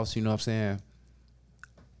my house, you know what I'm saying?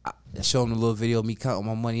 I showed them a little video of me counting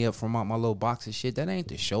my money up from my little box and shit. That ain't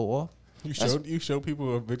the show off. You show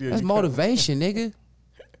people a video. That's motivation, nigga.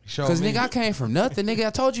 Cause nigga, I came from nothing, nigga. I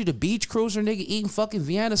told you the beach cruiser, nigga, eating fucking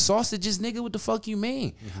Vienna sausages, nigga. What the fuck you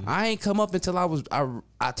mean? I ain't come up until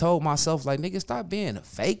I told myself, like, nigga, stop being a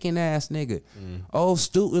faking ass nigga. Oh,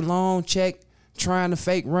 student loan check, trying to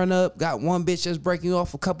fake run up, got one bitch that's breaking you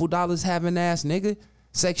off a couple dollars having ass nigga.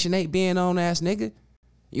 Section 8 being on ass nigga.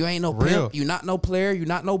 You ain't no pimp. You not no player. You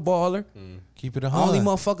not no baller. Keep it 100. Only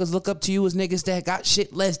motherfuckers look up to you as niggas that got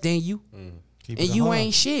shit less than you. And you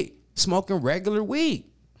ain't shit. Smoking regular weed.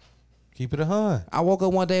 Keep it 100. I woke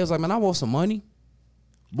up one day, I was like, man, I want some money.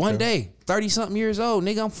 One day, 30-something years old.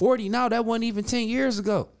 Nigga, I'm 40 now. That wasn't even 10 years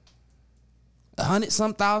ago.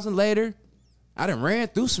 100-some thousand later, I done ran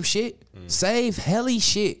through some shit. Saved helly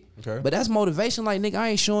shit. Okay. But that's motivation. Like, nigga, I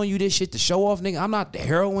ain't showing you this shit to show off, nigga. I'm not the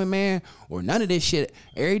heroin man or none of this shit.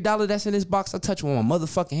 Every dollar that's in this box, I touch with my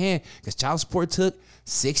motherfucking hand. Because child support took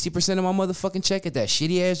 60% of my motherfucking check at that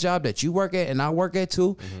shitty ass job that you work at and I work at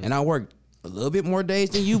too. And I work a little bit more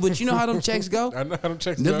days than you, but you know how them checks go. I know how them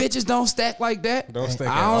checks go. The bitches don't stack like that. Don't stack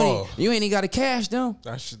at all. You ain't even got to cash them.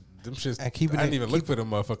 Them shits. And I didn't even look for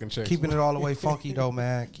them motherfucking checks. Keeping it all the way funky though,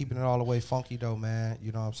 man. Keeping it all the way funky though, man.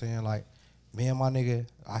 You know what I'm saying? Like, me and my nigga,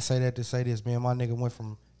 I say that to say this. Me and my nigga went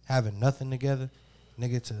from having nothing together,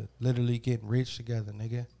 nigga, to literally getting rich together,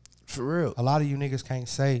 nigga. For real. A lot of you niggas can't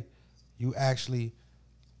say you actually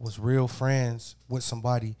was real friends with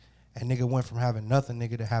somebody and nigga went from having nothing,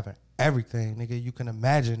 nigga, to having everything, nigga. You can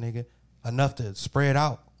imagine, nigga, enough to spread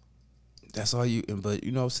out. That's all you, but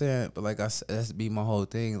you know what I'm saying? But like I said, that's be my whole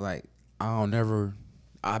thing. Like,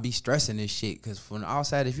 I be stressing this shit because from the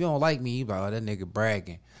outside, if you don't like me, you be like, oh, that nigga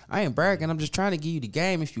bragging. I ain't bragging. I'm just trying to give you the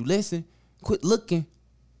game. If you listen, quit looking.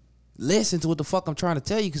 Listen to what the fuck I'm trying to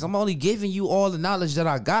tell you because I'm only giving you all the knowledge that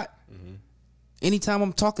I got. Anytime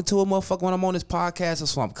I'm talking to a motherfucker when I'm on this podcast,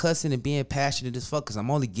 that's why I'm cussing and being passionate as fuck because I'm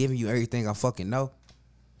only giving you everything I fucking know.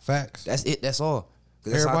 Facts. That's it. That's all.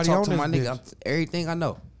 That's Everybody how I talk to my bitch. nigga. Everything I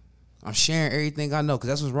know. I'm sharing everything I know because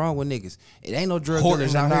that's what's wrong with niggas. It ain't no drug Hoarding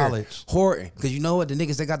dealers the out knowledge. here. Hoarding. Because you know what? The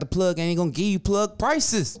niggas that got the plug ain't going to give you plug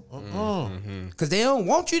prices. Because they don't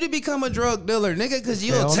want you to become a drug dealer, nigga, because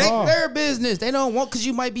you'll Hell take no. their business. They don't want because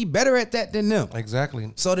you might be better at that than them.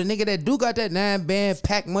 Exactly. So the nigga that do got that 9-band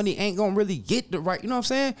pack money ain't going to really get the right, you know what I'm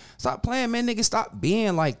saying? Stop playing, man. Nigga, stop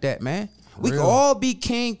being like that, man. We can all be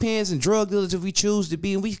kingpins and drug dealers if we choose to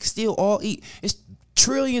be, and we can still all eat. It's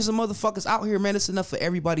trillions of motherfuckers out here, man. It's enough for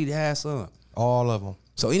everybody to have some. All of them.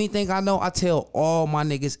 So anything I know, I tell all my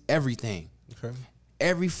niggas everything. Okay.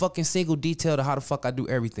 Every fucking single detail to how the fuck I do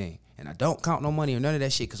everything. And I don't count no money or none of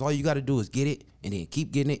that shit, because all you got to do is get it and then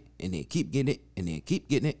keep getting it and then keep getting it and then keep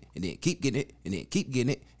getting it and then keep getting it and then keep getting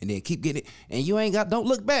it and then keep getting it. And you ain't got, don't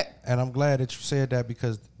look back. And I'm glad that you said that,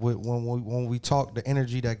 because when we talk, the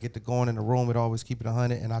energy that get to going in the room, it always keep it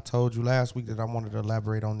 100. And I told you last week that I wanted to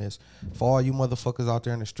elaborate on this. For all you motherfuckers out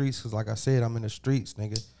there in the streets, because like I said, I'm in the streets,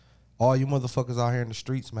 nigga. All you motherfuckers out here in the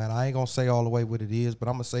streets, man, I ain't going to say all the way what it is, but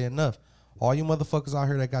I'm going to say enough. All you motherfuckers out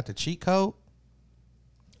here that got the cheat code,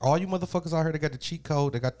 all you motherfuckers out here that got the cheat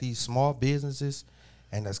code, that got these small businesses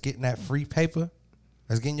and that's getting that free paper,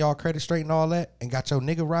 that's getting y'all credit straight and all that, and got your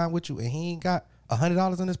nigga riding with you and he ain't got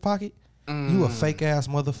 $100 in his pocket, you a fake ass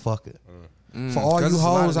motherfucker. For all you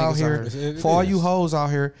hoes out here, all you hoes out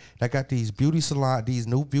here that got these beauty salon, these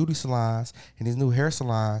new beauty salons and these new hair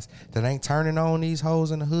salons that ain't turning on these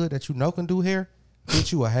hoes in the hood that you know can do hair,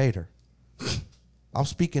 bitch, you a hater. I'm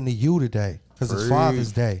speaking to you today, because it's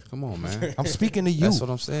Father's Day. Come on, man. I'm speaking to you. That's what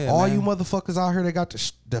I'm saying, all man. you motherfuckers out here that got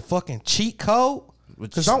the fucking cheat code,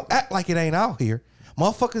 because don't act like it ain't out here.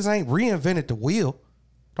 Motherfuckers ain't reinvented the wheel.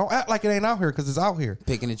 Don't act like it ain't out here, because it's out here.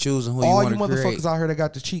 Picking and choosing who you All want you to motherfuckers create. out here that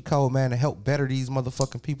got the cheat code, man, to help better these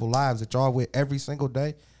motherfucking people lives that y'all with every single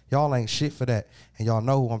day, y'all ain't shit for that. And y'all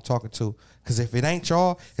know who I'm talking to. Because if it ain't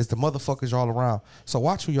y'all, it's the motherfuckers y'all around. So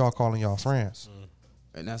watch who y'all calling y'all friends.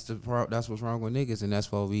 And that's what's wrong with niggas, and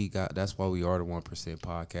that's why we are the 1%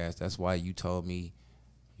 podcast. That's why you told me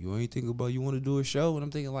you ain't thinking about you want to do a show, and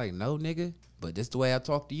I'm thinking like, no, nigga. But this the way I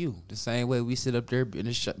talk to you. The same way we sit up there in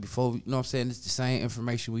the show before, you know what I'm saying? It's the same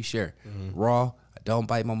information we share. Raw. I don't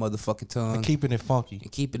bite my motherfucking tongue. And keeping it funky.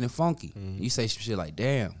 And keeping it funky. You say some shit like,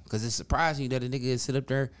 damn, because it's surprising that a nigga sit up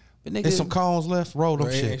there. But nigga, There's some cones left. Roll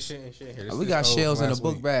them shit. We got shells in the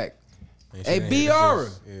book bag. Hey, B.R. B.R.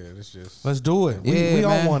 Yeah, this just. Let's do it. Yeah, we man.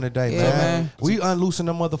 on one today, Yeah, man. man. We unloosing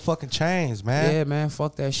the motherfucking chains, man. Yeah, man.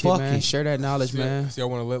 Fuck that shit, Fuck man. it. Share that knowledge, man. So y'all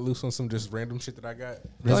want to let loose on some just random shit that I got?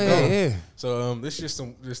 Go ahead, yeah. So this is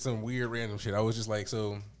just some weird random shit. I was just like,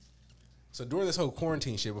 so during this whole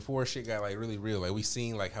quarantine shit, before shit got like really real, like we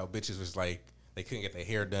seen like how bitches was like they couldn't get their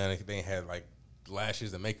hair done, they ain't had like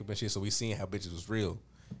lashes and makeup and shit. So we seen how bitches was real,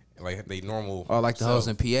 and like they normal. Or like the hoes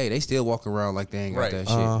in PA, they still walk around like they ain't got Right. that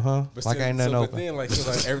shit. Like still, ain't nothing But open. then like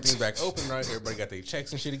everything's back open, right? Everybody got their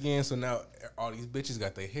checks and shit again. So now all these bitches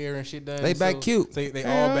got their hair and shit done. They back So cute. They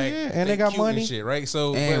Hell all back. yeah. And they got cute money. and shit, right?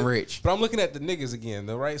 So And but, rich. But I'm looking at the niggas again,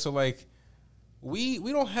 though, right? So like. We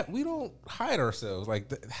don't hide ourselves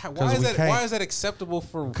like why is that acceptable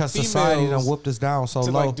for Because females society done whooped us down so to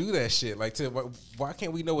low. like do that shit like why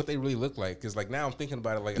can't we know what they really look like? Because like now I'm thinking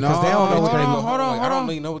about it like No, they don't know what they look hold on, I hold don't on.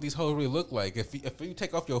 really know what these hoes really look like. If you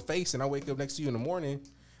take off your face and I wake up next to you in the morning,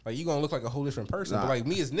 like you gonna look like a whole different person. Nah. But like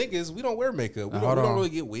me as niggas, we don't wear makeup. We hold don't on. really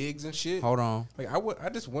get wigs and shit. Hold on. Like I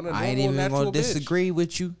just want to. I ain't even natural gonna bitch. disagree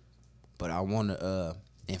with you, but I want to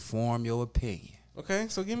inform your opinion. Okay,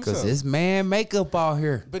 so give me Because some. it's man makeup out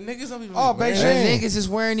here. But niggas don't even. Oh, wear Beijing. that. And niggas is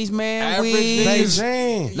wearing these man Average wigs. niggas.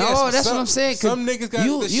 Beijing. No, Yes, that's what I'm saying. 'cause Some niggas got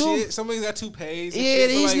you- the shit. Some niggas got toupees. and Yeah, shit,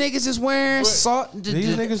 but these like, niggas is wearing but- salt. These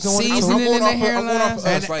niggas doing it too. seasoning in their I'm going off hairlines.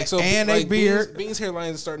 us, like, so, and they like, beard. Beans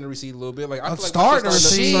hairlines is starting to recede a little bit. Like I feel like starting my to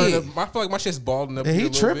shit's recede. I feel like my shit's balding up. Yeah, he here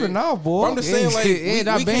a little tripping bit. now, boy. But I'm just saying, like, Yeah,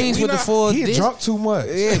 that we Beans can't- with the we full He dish. drunk too much.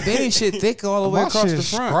 Yeah, Beans shit thick all the way My across the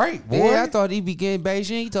shit's front. straight, boy. Yeah, I thought he be getting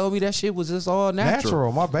Beijing. He told me that shit was just all natural.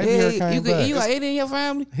 Natural. My baby hair came you back. You got it in your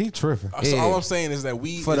family? He tripping. So Yeah. all I'm saying is that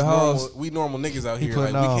we For as the normal, hoes. we normal niggas out here,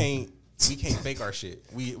 putting like on. we can't fake our shit.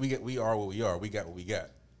 We are what we are. We got what we got.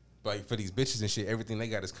 Like for these bitches and shit, everything they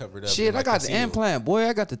got is covered up. Shit, and, I like, got the concealed. implant, boy.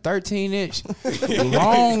 I got the 13-inch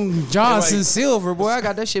long Johnson Like- silver, boy. I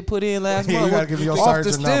got that shit put in last Yeah, you month gotta with- give me your off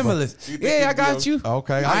the surgeon number. stimulus. You think Yeah, I it'd got be you.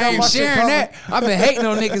 Okay, I I got ain't my shit sharing covered. that. I've been hating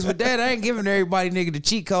on niggas with that. I ain't giving everybody nigga the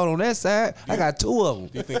cheat code on that side. I got 2 of them.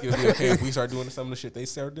 Do you think it'll be okay if we start doing some of the shit they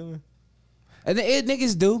start doing? And it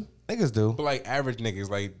niggas do. Niggas do. But like average niggas,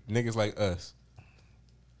 like niggas like us.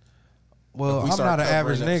 Well, If we I'm start not an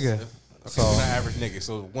average covering nigga. us- Okay, we're not average niggas.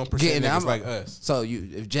 So 1% Getting niggas I'm like us. So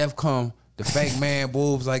if Jeff come, the fake man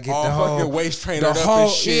boobs like get All the whole fucking waist trained the up and whole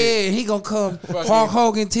shit. yeah. He gonna come Fucking- Hulk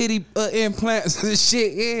Hogan titty implants and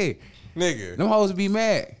shit. Yeah, Nigga, them hoes be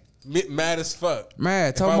mad. mad as fuck. Mad,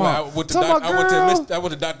 If talking I went- about- I went to talking doc- about, I went girl, to I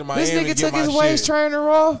went to Dr. Miami. This nigga to get took my his waist shit. trainer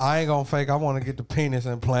off. I ain't gonna fake. I want to get the penis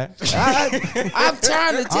implant. I'm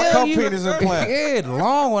trying to tell come you. penis implant. Yeah, the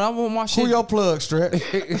long one. I want my Who shit. your plug, Stretch?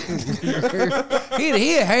 He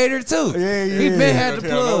a hater too. Yeah, He yeah. been had the Don't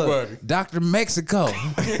tell plug. nobody. Dr. Mexico.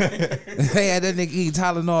 They had that nigga eating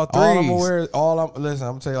Tylenol All I'm threes. aware, listen.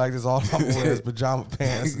 I'm gonna tell you like this. All I'm aware is pajama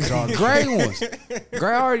pants and joggers. Gray ones.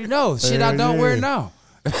 Gray already know. Shit I Hell don't wear yeah. now.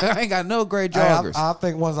 I ain't got no gray Hey, joggers. I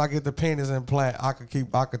think once I get the penis implant, I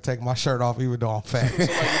could take my shirt off even though I'm fat. So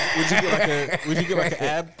like, would you get like an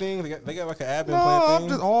ab thing? They got like an ab No, implant I'm thing.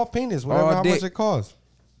 just all penis, whatever All how dick. much it costs.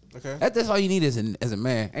 Okay. That's all you need as a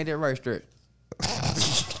man. Ain't that right, Stretch?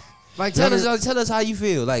 Like tell us how you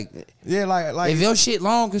feel. Like Yeah, like if your shit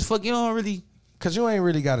long as fuck, you don't really. Cause you ain't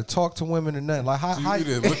really got to talk to women or nothing. Like how You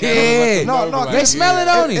just look Yeah. at them No, like, no, like, They smell it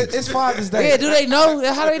on him. it's Father's Day. Yeah, do they know?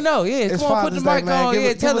 How they know? Yeah, It's come on, put Father's the Day, mic man. on. Give, Yeah,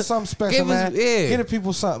 give tell us something special, give man. us, yeah. Give the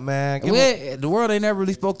people something, man. Give Well, the world ain't never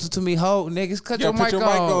really spoke to me, ho niggas. Cut Yeah, your put mic your mic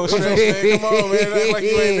on. on, Stretch, man. Come on, man. Act like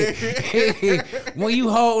you ain't When you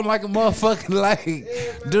holding like a motherfucking like,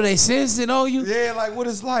 do they sense it on you? yeah, like what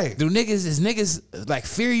it's like. Do niggas like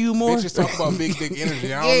fear you more? Bitches talk about big dick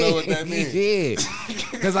energy. I don't know what that means. Yeah,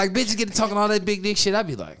 cause like bitches get to talking all that big dick shit. I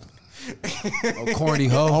be like, oh, corny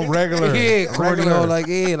hoe. On regular. Yeah, corny Regular. hoe. Like,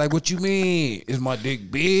 yeah, like what you mean? Is my dick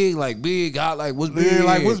big? Like big? Hot? Like what's big? Yeah,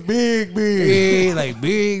 like what's big, big? Yeah, like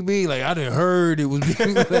big. Like I done heard it was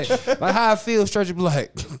big. like how I feel, Stretch be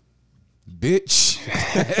like, bitch.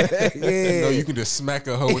 You know, you can just smack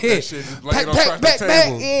a hoe with that shit. Just lay it on across back, the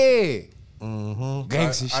table. yeah. Mm-hmm.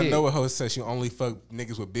 Gangsta shit. I know a hoe says she only fuck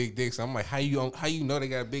niggas with big dicks. I'm like, how you know they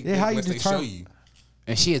got a big Yeah, dick how you unless they show determine- you?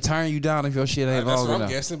 And she'll turn you down if your shit ain't That's long what I'm enough.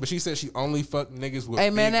 guessing. But she said she only fuck niggas with Hey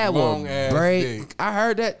man, big, that long will ass break. dick. I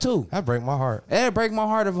heard that too. That break my heart. That'd break my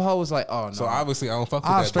heart if a hoe was like, oh no. So obviously I don't fuck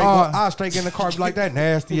with I'll that. straight, bitch. I'll straight get in the car, be like that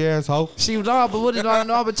nasty ass hoe. she was all, but what did I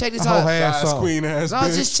know? But check this Hoe out. ass Size something. queen ass No,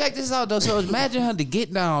 bitch. just check this out though. So imagine her to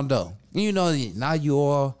get down though. You know, now you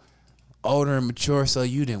all older and mature, so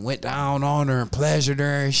you done went down on her and pleasured her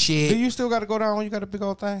and Do shit. you still got to go down when you got a big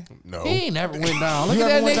old thing? No. He ain't never went down. Look You at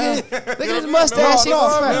that never nigga. went Look at his mustache. No,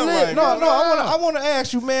 Shit, fam, like, no, I want to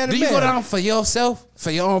ask you, man. Do to you man. go down for yourself,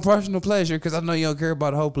 for your own personal pleasure? Because I know you don't care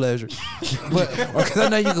about the whole pleasure. But because I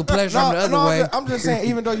know you can pleasure No, them the other no, way. I'm just saying.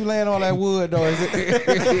 Even though you laying all that wood, though, is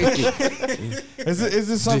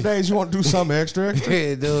it some days you want to do something extra?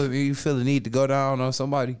 Yeah, dude, you feel the need to go down on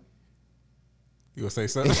somebody. You gonna say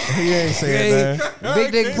something? He ain't saying that.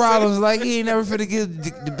 Big dick problems, like he ain't never finna give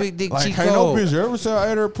the big dick Like, cheat hey, no code. bitch, you ever say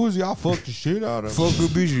I ate her pussy? I fucked the shit out of her. Fuck a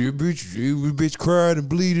bitch, your bitch cried and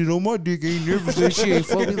bleeding on my dick. Ain't never said she ain't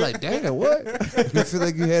fuck me. Like, damn, what? You feel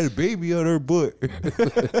like you had a baby on her butt.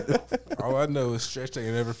 All I know is Stretch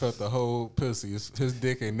ain't never felt the whole pussy. His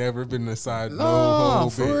dick ain't never been inside no No, whole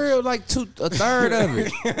for bitch. real, like a third of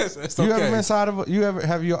it. It's You ever okay. been inside of you ever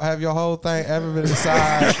have your whole thing ever been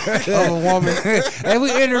inside of a woman? And we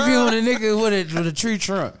interviewing a nigga with a tree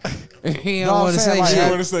trunk. He don't No, I'm want to saying, say like, You shit.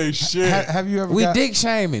 want to say shit? Have you ever We got, dick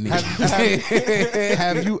shaming it.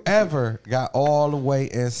 have you ever got all the way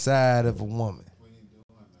inside of a woman?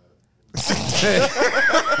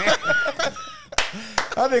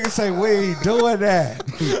 That nigga say we ain't doing that.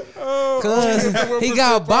 Cause he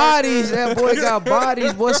got bodies. That boy got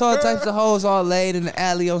bodies. Boy, all types of hoes all laid in the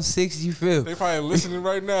alley on 6. You feel? They probably listening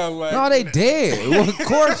right now. Like, No, they dead. Well,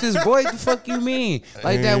 corpses, boy. The fuck you mean?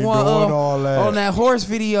 Like that Ain't one doing all that. on that horse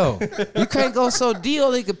video. You can't go so deep.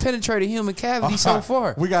 They could penetrate a human cavity so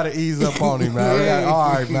far. We gotta ease up on him, man.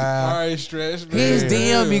 All right, man. all right, Stretch. Man. His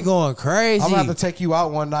DM be going crazy. I'm gonna have to take you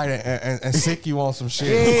out one night and sick you on some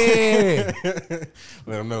shit. Yeah,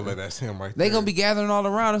 Let them know that that's him right they there. gonna be gathering all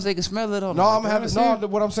around us. They can smell it on. No, them. I'm having no.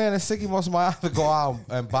 What I'm saying is, sick you on somebody. I have to go out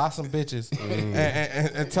and buy some bitches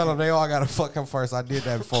and tell them they all gotta fuck him first. I did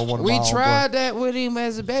that before one of We my tried that with him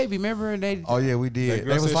as a baby. Remember? And they Oh yeah, we did. That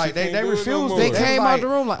girl They was said like she they can't do it no refused. more. it. They was came like, out the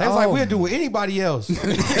room like, they was like oh. we'll do with anybody else.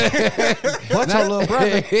 But your little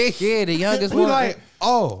brother. yeah, the youngest We one. like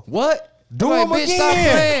What? Do I'm him like, bitch, stop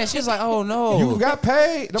again. playing. She's like, oh no. you got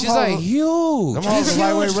paid. Them She's like, hoes- huge. them hoes She's was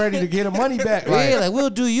like huge. we ready to get her money back. Yeah, Like, like we'll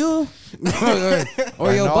do you,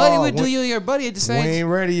 or your no, buddy would do we- you and your buddy at the we same. ain't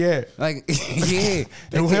ready yet. Like, yeah,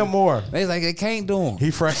 Do him more. They like they can't do him.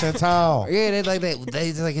 He fresh in town. Yeah, they like that.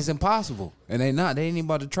 They like it's impossible, and they not. They ain't even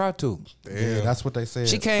about to try to. Yeah, that's what they said.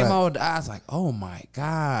 She came Fact. out with the eyes like, oh my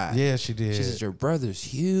god. Yeah, she did. She said your brother's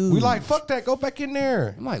huge. We like fuck that. Go back in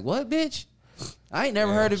there. I'm like, what, bitch? I ain't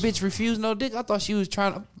never heard a bitch refuse no dick. I thought she was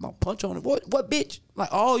trying to punch on it. What bitch? Like,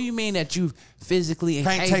 oh, you mean that you physically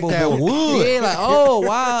Can't take incapable? that wood. Yeah, like, oh,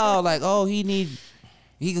 wow. Like, oh, he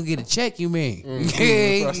gonna get a check, you mean?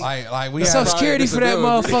 Yeah, Like we Social had Security for that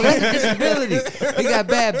disability. motherfucker. That's a disability. He got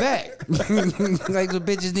bad back. Like the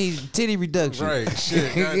bitches need titty reduction. Right,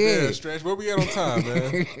 shit. Goddamn, Yeah. Stretch. Where we at on time,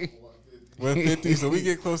 man? 1:50. So we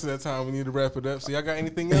get close to that time. We need to wrap it up. So y'all got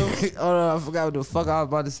anything else? Oh no, I forgot what the fuck I was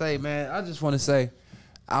about to say, man. I just want to say,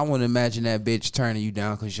 I want to imagine that bitch turning you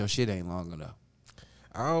down because your shit ain't long enough.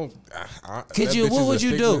 Could you? What would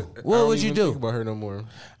you do? What would you do? Think about her no more.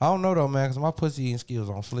 I don't know though, man, because my pussy eating skills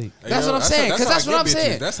on fleek. That's what I'm saying. Because that's what I'm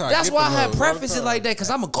saying. That's why I had preference it like that. Because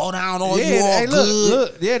I'm gonna go down on you all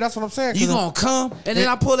good. Yeah, that's what I'm saying. You gonna come, and then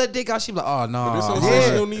I pull that dick out. She be like, oh no.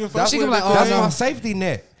 She be like, oh, that's my safety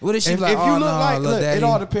net. What is she if like? If you look like, look, it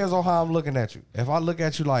all depends on how I'm looking at you. If I look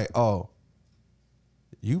at you like, oh,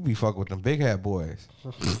 you be fucking with them big hat boys.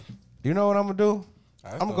 You know what I'm gonna do?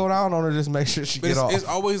 I'm gonna go down on her just make sure she get off. It's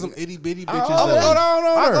always them itty bitty bitches. I'm gonna go down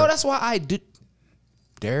on her. That's why I do.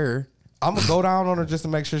 Dare. I'm gonna go down on her just to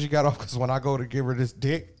make sure she got off. Because when I go to give her this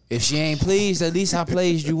dick, if she ain't pleased, at least I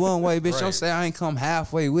pleased you one way, bitch. Don't say I ain't come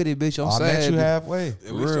halfway with it, bitch. I met you halfway.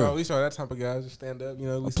 At least y'all that type of guys just stand up, you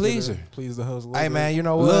know. At least please her, please the host a little hey bit. man, you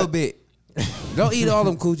know what? A little bit. Don't eat all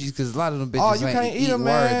them coochies because a lot of them bitches. Oh, you can't eat them,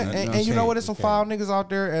 man. Worthy, and you know what? There's some foul niggas out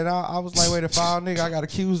there, and I was like, wait, a foul nigga, I got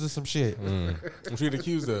accused of some shit. What you get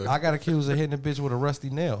accused of? I got accused of hitting a bitch with a rusty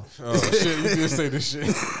nail. Oh shit, you did say this shit.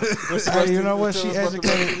 Hey, you know what?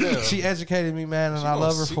 She educated me, man, and I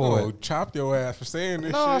love her for it. Chop your ass for saying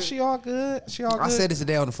this shit. No, she all good. She all good. I said this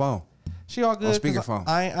today on the phone. She all good. On speakerphone.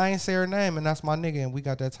 I ain't say her name, and that's my nigga, and we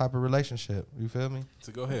got that type of relationship. You feel me?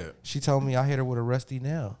 So go ahead. She told me I hit her with a rusty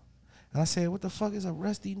nail. And I said, what the fuck is a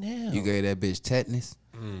rusty nail? You gave that bitch tetanus?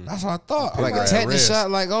 That's what I thought. Like a tetanus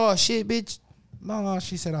shot? Like, oh, shit, bitch. No,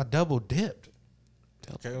 she said I double dipped.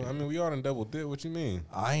 Okay, I mean, we all done double dip. What you mean?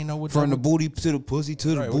 I ain't know what from the booty to the pussy to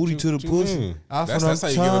the booty to the pussy. That's how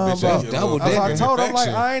you give a bitch a double dip. I told her, like,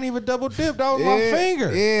 I ain't even double dipped. That was my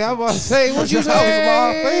finger. Yeah, I'm about to say, what you say? That was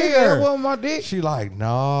my finger. That was my dick. She like,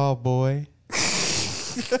 no, boy.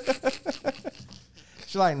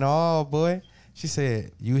 She like, no, boy. She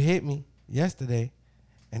said, you hit me yesterday,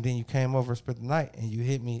 and then you came over and spent the night, and you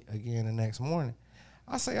hit me again the next morning.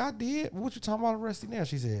 I say, I did. What you talking about a rusty nail?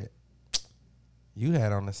 She said, you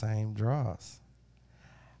had on the same drawers.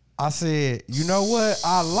 I said, you know what?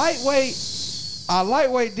 I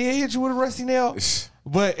lightweight did hit you with a rusty nail,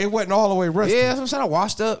 but it wasn't all the way rusty. Yeah, that's what I'm saying. I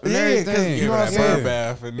washed up and everything. You know what I'm saying?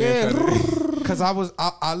 Bath and Cause I was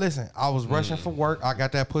rushing for work. I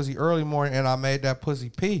got that pussy early morning, and I made that pussy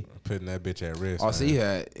pee. Putting that bitch at risk. Oh, so you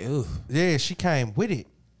had, ew. Yeah, she came with it.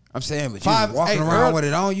 I'm saying, but you was walking around with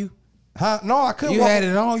it on you? Huh? No, I couldn't. You had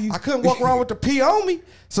it on you? I couldn't walk around with the pee on me.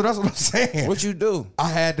 So that's what I'm saying. What you do? I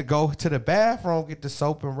had to go to the bathroom, get the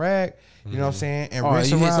soap and rag, you know what I'm saying, and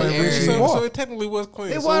rinse around and rinse it off. So it technically was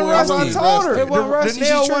clean. It wasn't rusty. I told her. It wasn't rusty. The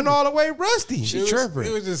nail wasn't all the way rusty. She tripping.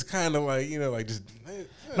 It was just kind of like, you know, like just.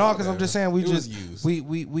 No, because I'm just saying we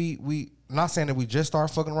not saying that we just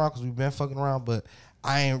started fucking around because we've been fucking around, but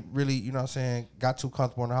I ain't really, you know what I'm saying, got too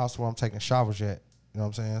comfortable in the house where I'm taking showers yet. You know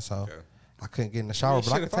what I'm saying? So I couldn't get in the shower,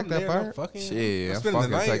 but I could take that bird. Shit, I'm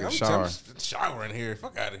fucking take a shower. I'm showering here.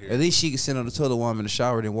 Fuck out of here. At least she could sit on the toilet while I'm in the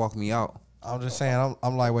shower, then walk me out. I'm just saying,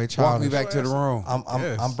 I'm lightweight childish. Walk me back to the room.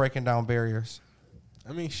 I'm breaking down barriers.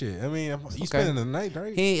 I mean, shit. I mean, you spending the night,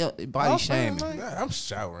 right? He ain't body shaming. I'm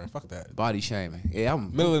showering. Fuck that. Body shaming. Yeah,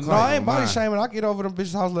 I'm middle of the night. No, I ain't body shaming. I get over them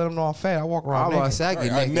bitches' house, let them know I'm fat. I walk around naked. I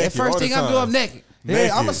get naked. The first thing I do, I'm naked. Yeah,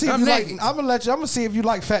 I'm gonna see if you like. I'm gonna see if you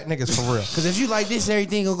like fat niggas for real. Because if you like this,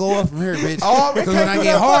 everything will go up from here, bitch. Because when I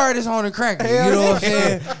get hard, it's on the cracker. You know what I'm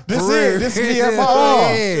saying? This is me at my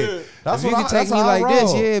arm. That's if you can take me like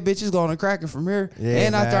this, yeah, bitch, it's going to crack it from here. Yeah,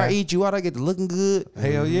 and after I eat you out, I get to looking good.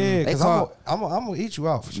 Hell yeah, because I'm gonna eat you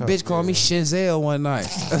out for sure. Bitch called me Shinzel one night.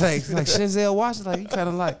 like Shinzel Washington, like you kind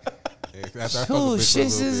of like, who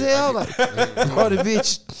Shinzel? Like, oh the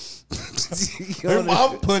bitch.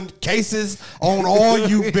 I'm putting cases on all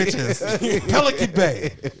you bitches. Pelican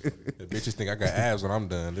Bay. The bitches think I got abs when I'm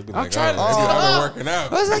done. They be like, I've been working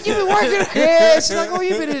out. I was like, you been working out? Yeah, she's like, oh,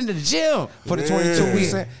 you been in the gym for the 22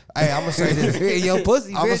 weeks. Hey, I'm gonna say this. Yo,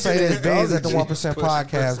 pussy. I'm gonna say this. Days at the 1%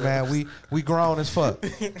 podcast, man. We grown as fuck.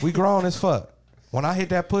 We grown as fuck. When I hit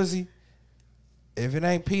that pussy, if it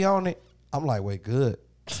ain't pee on it, I'm like, wait, good.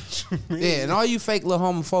 Yeah, and all you fake little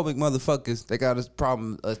homophobic motherfuckers, they got this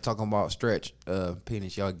problem talking about stretch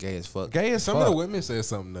penis. Y'all gay as fuck. Gay as fuck. Some of the women said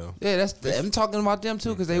something though. Yeah, I'm talking about them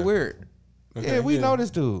too because they weird. Okay, yeah, we know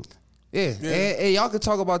this dude. Yeah. And y'all can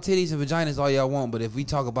talk about titties and vaginas all y'all want, but if we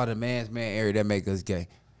talk about a man's man area, that make us gay.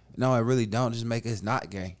 No, it really don't. Just make us not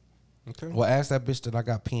gay. Okay. Well, ask that bitch that I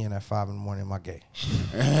got peeing at 5 in the morning. Am I gay?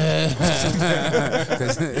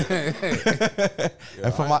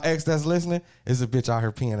 And for my ex that's listening, it's a bitch out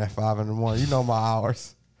here peeing at 5 in the morning. You know my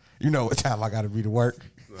hours. You know what time I got to be to work.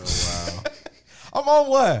 Oh, wow. I'm on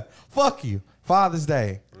what? Fuck you. Father's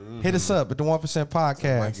Day. Hit us up at the 1%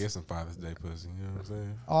 Podcast. I might get some Father's Day pussy. You know what I'm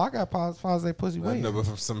saying? Oh, I got Father's Day pussy waiting. No, but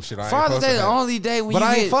from some shit I ain't Father's supposed Day to the have. only day when But you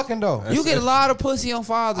I ain't get fucking though. you get a lot of pussy on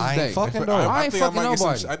Father's I Day. ain't fucking though. I ain't think fucking might get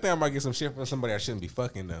nobody. I think I might get some shit from somebody I shouldn't be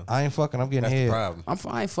fucking though. I ain't fucking. I'm getting That's the head. problem.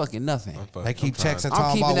 I ain't fucking nothing. They keep I'm texting, I'm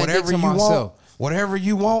talking about keeping that dick whatever to you want. myself. Whatever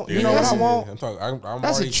you want. You know what that's I a- want? I'm talking. I'm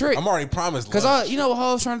That's a already, trick. I'm already promised. Cause lunch. you know what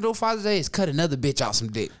hoes trying to do Father's Day is cut another bitch out some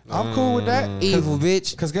dick. I'm cool with that. Evil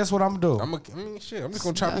bitch. Cause guess what I'm gonna do? I mean, shit. I'm just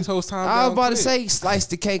gonna chop these hoes time. I was down about to quick. say slice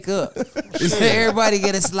the cake up. Everybody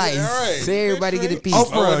get a slice. Yeah, right. Everybody get a piece.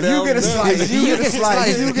 Oprah, you get a slice. You get a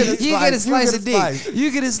slice. You get a slice. You get a slice of slice. dick.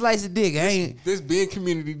 You get a slice of dick. I ain't This being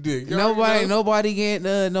community dick. You already know? nobody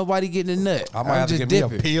getting a nut. I might have to just give me a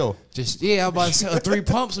dipping. peel. Just I'm about to say 3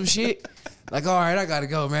 pumps some shit. Like, all right, I gotta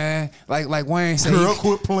go, man. Like Wayne said, Girl,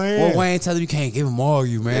 quit playing. well, Wayne tell him you can't give them all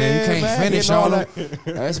you, man. Yeah, you can't man, finish getting all all of them.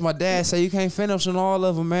 That's my dad say you can't finish on all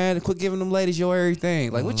of them, man. Quit giving them ladies your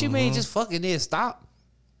everything. Like, what you mean? Just fucking this? Stop.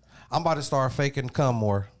 I'm about to start faking cum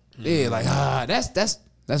more. Yeah, like that's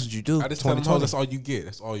what you do. I just tell them, that's all you get.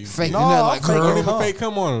 That's all you Faking get. No, that, I'm like, faking Don't girl. even fake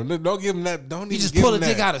come on them. Don't give them that. Don't You even just give pull a them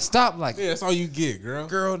dick that. out of stop, like, Yeah, that's all you get, girl.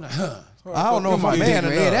 girl. I don't know if my man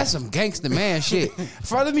Yeah, enough. that's some gangster man shit.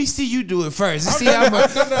 Let me see you do it first. I've See done how that- much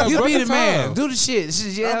I've done that a you bunch be of the man. times. Do the shit. This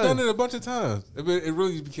is- I've done yeah. it a bunch of times. It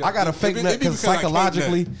really because I got a fake nut because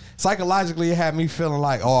psychologically it had me feeling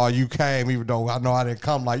like, oh, you came even though I know I didn't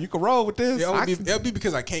come. Like, you can roll with this. It'll be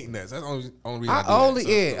because I can't nuts. That's the only reason I do I only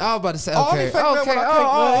that. So, I was about to say I only okay, fake nut when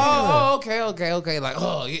I okay. Like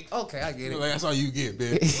okay, I get it. like, that's all you get,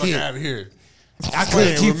 bitch. Fuck out of here. I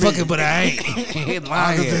could keep with me. fucking, but I ain't.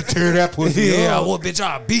 I Lying. just tear that pussy Yeah, up. well, bitch,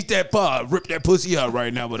 I'll beat that pot, rip that pussy out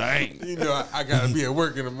right now, but I ain't. You know, I gotta be at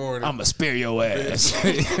work in the morning. I'ma spare your ass.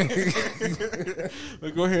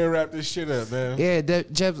 But go ahead and wrap this shit up, man. Yeah,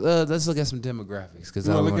 Jeff. Let's look at some demographics because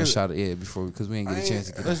I wanna want look to at- shout it before because we ain't get a chance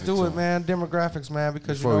to get. Let's do it, man. Demographics, man.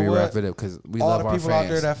 Because Before you we know wrap what? it up because we All love the our people fans. out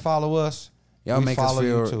there that follow us, Y'all we make us follow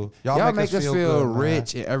feel you too. Y'all make us feel good, man.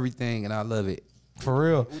 rich and everything, and I love it. For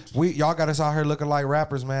real. Y'all got us out here looking like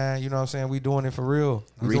rappers, man. You know what I'm saying? We doing it for real.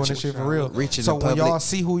 We doing Reaching- this shit for real. reaching so the when y'all public.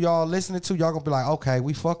 see who y'all listening to, y'all gonna be like, okay,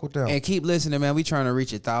 we fuck with them. And keep listening, man. We trying to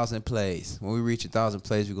reach 1,000 plays. When we reach 1,000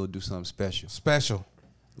 plays, we gonna do something special, Special.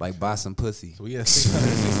 like buy some pussy. So we have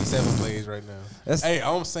 667 plays right now. That's- Hey,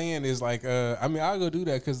 all I'm saying is like, I mean, I'll go do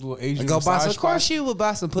that because the little Asian Go buy massage some. Of spot. course, you would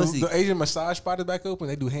buy some pussy. The Asian massage spot is back open.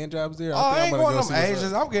 They do hand jobs there. Oh, I ain't think I'm going gonna them go see what's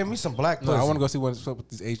Asians. up. I'm getting me some black No, pussy. I want to go see what's up with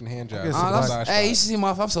these Asian hand jobs. get at some the black- massage Hey, you spot. should see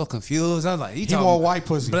my. I'm so confused. I'm like, you He talking want white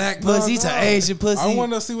pussy. black pussy No, to no. Asian pussy. I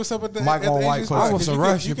want to see what's up at the, Mike at the want white Asian pussy. spot. I want 'cause some you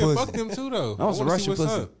Russian can pussy. fuck them too, though. I want some wanna see Russian what's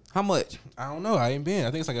pussy. up. How much? I don't know. I ain't been.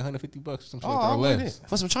 I think it's like $150 or some shit Oh, or I'm with less. it.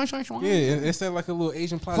 For some ching. Yeah, it said like a little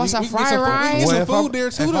Asian plot. For some We can fried get some rice? Well, if I'm- food there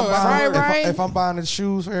too, if I'm though. buying- Fried if I- rice? If I'm buying the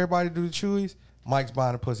shoes for everybody to do the chewies, Mike's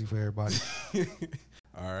buying the pussy for everybody.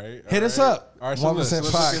 All right. Hit us up. All right. 1% let's look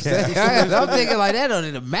podcast. at I'm thinking like that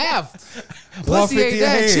on the math. Pussy 150 ain't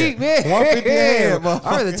that a head. cheap, man. 150 a head, I'd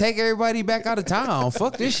rather take everybody back out of town.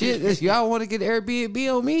 Fuck this shit. Y'all want to get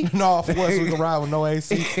Airbnb on me? No, for what? So we can ride with no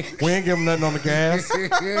AC. We ain't give him nothing on the gas. They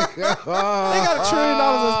got $1 trillion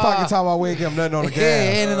in his pocket talking about we ain't give him nothing on the Yeah,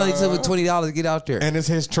 gas. and it only took me $20 to get out there. And it's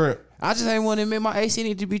his trip. I just ain't want to admit my AC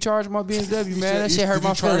need to be charged my BMW, man. That you- shit hurt did my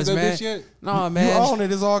you charge feelings, that man. bitch yet? No, man. You own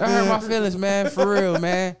it. It's all That hurt my good. feelings, man. For real,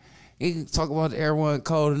 man. You can talk about the air wasn't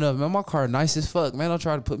cold enough, man. My car nice as fuck, man. Don't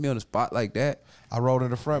try to put me on the spot like that. I rode in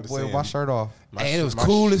the front, boy, with my shirt off. And it was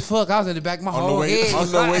cool as fuck. I was in the back. My On the whole way- head on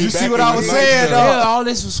was the like, way You back see what in I the was night, saying, though. though? yeah, all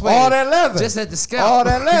this was sweat. All that leather. Just at the scalp. All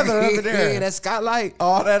that leather under there. Yeah, that skylight.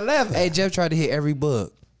 All that leather. Hey, Jeff tried to hit every bug.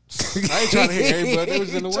 I ain't trying to hit everybody. They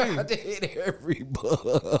was in the He way. tried to hit every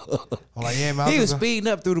bug. I'm like, yeah, man. He was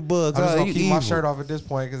speeding up through the bugs. I'm just Oh, gonna you keep my evil. shirt off at this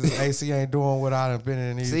point because AC ain't doing what I done been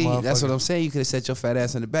in these See, that's what motherfuckers. I'm saying. You could have set your fat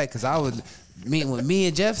ass in the back because I would mean when me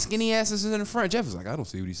and Jeff skinny asses was in the front. Jeff was like, I don't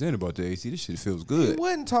see what he's saying about the AC. This shit feels He good.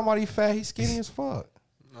 wasn't talking about he fat. He skinny as fuck.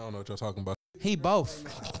 I don't know what y'all talking about. He both.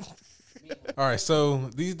 All right, so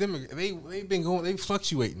these they've been going, they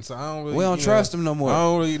fluctuating. So I don't really. We don't trust them no more. I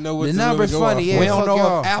don't really know what The to number's really go funny, off yeah. of. We don't fuck know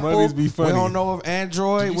y'all. if Apple. Mondays be We funny. don't know if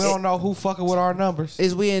Android. We don't know who fucking with our numbers.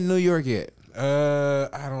 Is we in New York yet?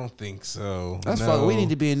 I don't think so. That's no. fuck. We need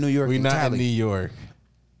to be in New York. We and not Cali. in New York.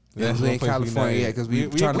 Yeah, That's we one in place California not yet in. because we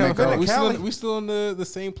in trying to make California. Cali. We still in the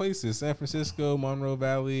same places: San Francisco, Monroe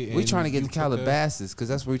Valley. And We trying to get to Utica. Calabasas because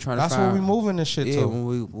that's where we trying to That's find. where we moving this shit Yeah, to.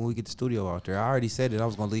 when we get the studio out there. I already said it. I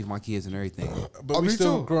was gonna leave my kids and everything. But Oh, we me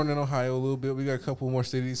still too. growing in Ohio a little bit. We got a couple more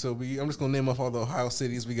cities. So I'm just gonna name off all the Ohio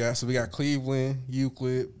cities we got. So we got Cleveland,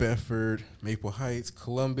 Euclid, Bedford, Maple Heights,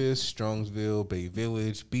 Columbus, Strongsville, Bay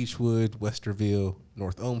Village, Beechwood, Westerville,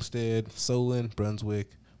 North Olmsted, Solon, Brunswick,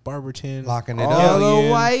 Barberton, locking it All up. the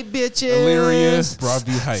white bitches. Elyria,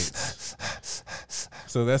 Broadview Heights.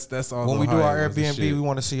 So that's all. When we do our Ohio ones and Airbnb, shit. we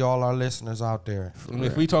want to see all our listeners out there. I mean,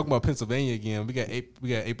 if we talk about Pennsylvania again, we got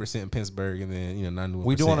 8% in Pittsburgh, and then 91%.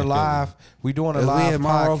 We doing a in live. We doing a Is we live in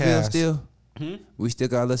Monroeville podcast. still? We still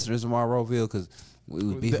got listeners in Monroeville because we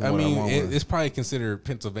was beefing Philly. I with mean, our one it's probably considered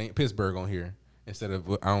Pittsburgh on here instead of.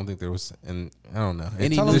 I don't think there was, and I don't know.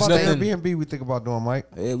 Any Tell them There's about the nothing- Airbnb we think about doing, Mike.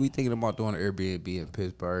 Yeah, we thinking about doing an Airbnb in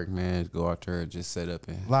Pittsburgh, man. Go out there and just set up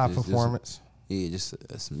and Live just- performance. Yeah, just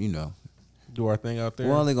some, Do our thing out there.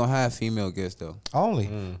 We're only gonna have female guests though, Only.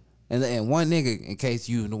 and one nigga in case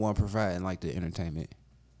you the one providing like the entertainment.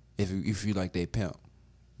 If you like they pimp,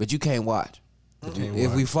 but you can't watch.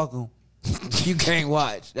 If we fuck them, you can't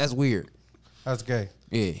watch. That's weird. That's gay.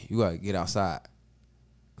 Yeah, you gotta get outside.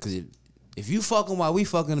 Cause if you fuck them while we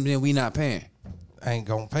fucking them, then we not paying. Ain't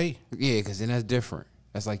gonna pay. Yeah, cause then that's different.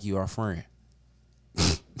 That's like you our friend.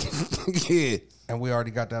 Yeah. And we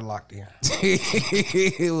already got that locked in.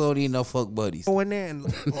 We don't need no fuck buddies. Go in there and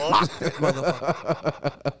lock that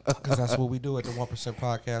motherfucker. Because that's what we do at the 1%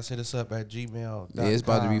 Podcast. Hit us up at gmail.com. Yeah, it's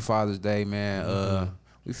about to be Father's Day, man.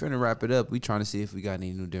 We finna wrap it up. We trying to see if we got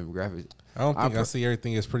any new demographics. I don't think I see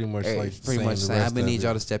everything is pretty much like pretty much the saying. I rest been of need it.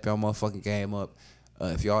 y'all to step y'all motherfucking game up.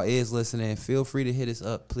 If y'all is listening, feel free to hit us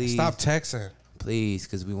up, please. Stop texting. Please,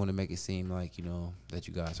 because we want to make it seem like that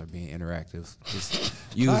you guys are being interactive. Just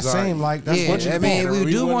Not seem like that's what you I mean, want. we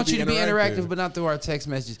We do wanna want be you to be interactive. interactive, but not through our text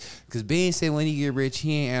messages. Because Bean said when he get rich,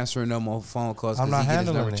 he ain't answering no more phone calls. I'm 'cause not he get his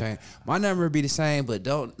handling number it. changed. My number would be the same, but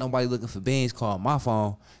don't nobody looking for Beans call my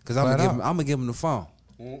phone because I'm Flat gonna give him the phone.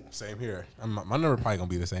 Same here. My number probably gonna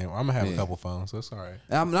be the same. I'm gonna have a couple phones, so it's all right.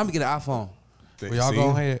 I'm gonna get an iPhone. Well, y'all go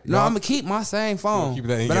ahead. No, I'm gonna keep my same phone, keep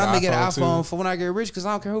that and but get I'm an gonna get an iPhone, iPhone too. for when I get rich because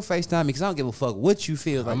I don't care who FaceTime me because I don't give a fuck what you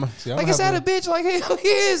feel like. I'ma Like is that have a bitch? Like hell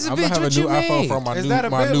yeah, it's a I'm bitch. gonna have What a new you iPhone mean? from Is that a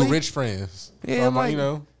my new Bentley? rich friends. Yeah, So I'm like-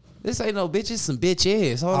 like, This ain't no bitch. It's some bitch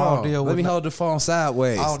ass. Hold I don't on. deal Let with me no- hold the phone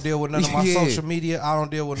sideways. I don't deal with none of my Yeah. social media. I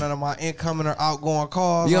don't deal with none of my incoming or outgoing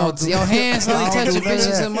calls. You I don't, don't do- your hands only I don't touching do none of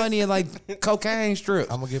bitches that. and money and like cocaine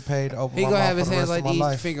strips. I'm gonna get paid to open He my gonna mouth have his for the hands rest like of these. my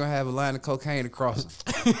His life. finger gonna have a line of cocaine across,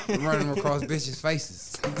 running across bitches'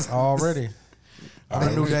 faces. Already. I'm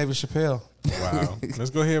the new David Chappelle. wow. Let's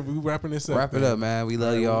go ahead. We wrapping this up. Wrap it up, man. We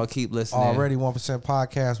love y'all. Keep listening. Already 1%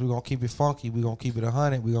 Podcast. We're gonna keep it funky. We're gonna keep it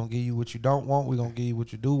 100. We're gonna give you what you don't want. We're gonna give you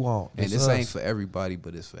what you do want. And It's this us. ain't for everybody,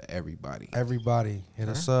 but it's for everybody. Everybody. Hit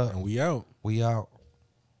us up. And we out. We out.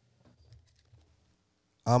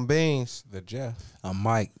 I'm Beans. The Jeff. I'm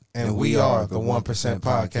Mike, And we are the 1%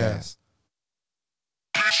 Podcast.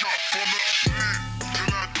 Bitch up from the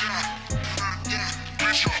till I die.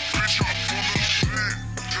 Bitch up from the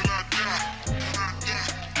till I die.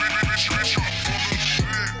 Bitch up from the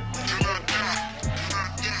till I die.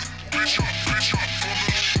 Bitch up from the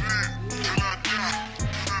till I die.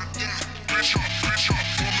 Bitch up from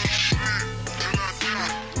the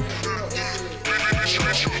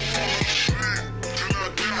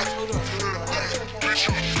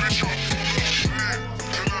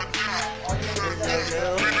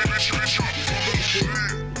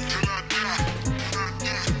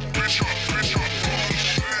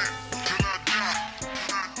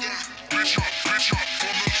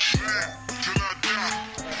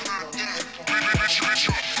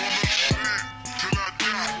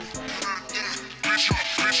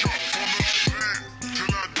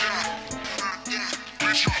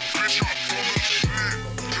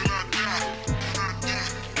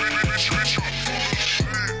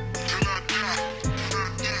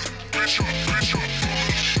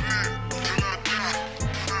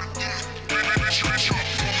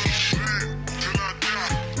till I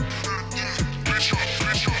die. Bitch up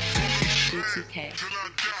from BTK. till I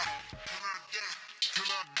die.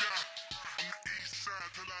 I'm the east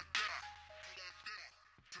side till I die.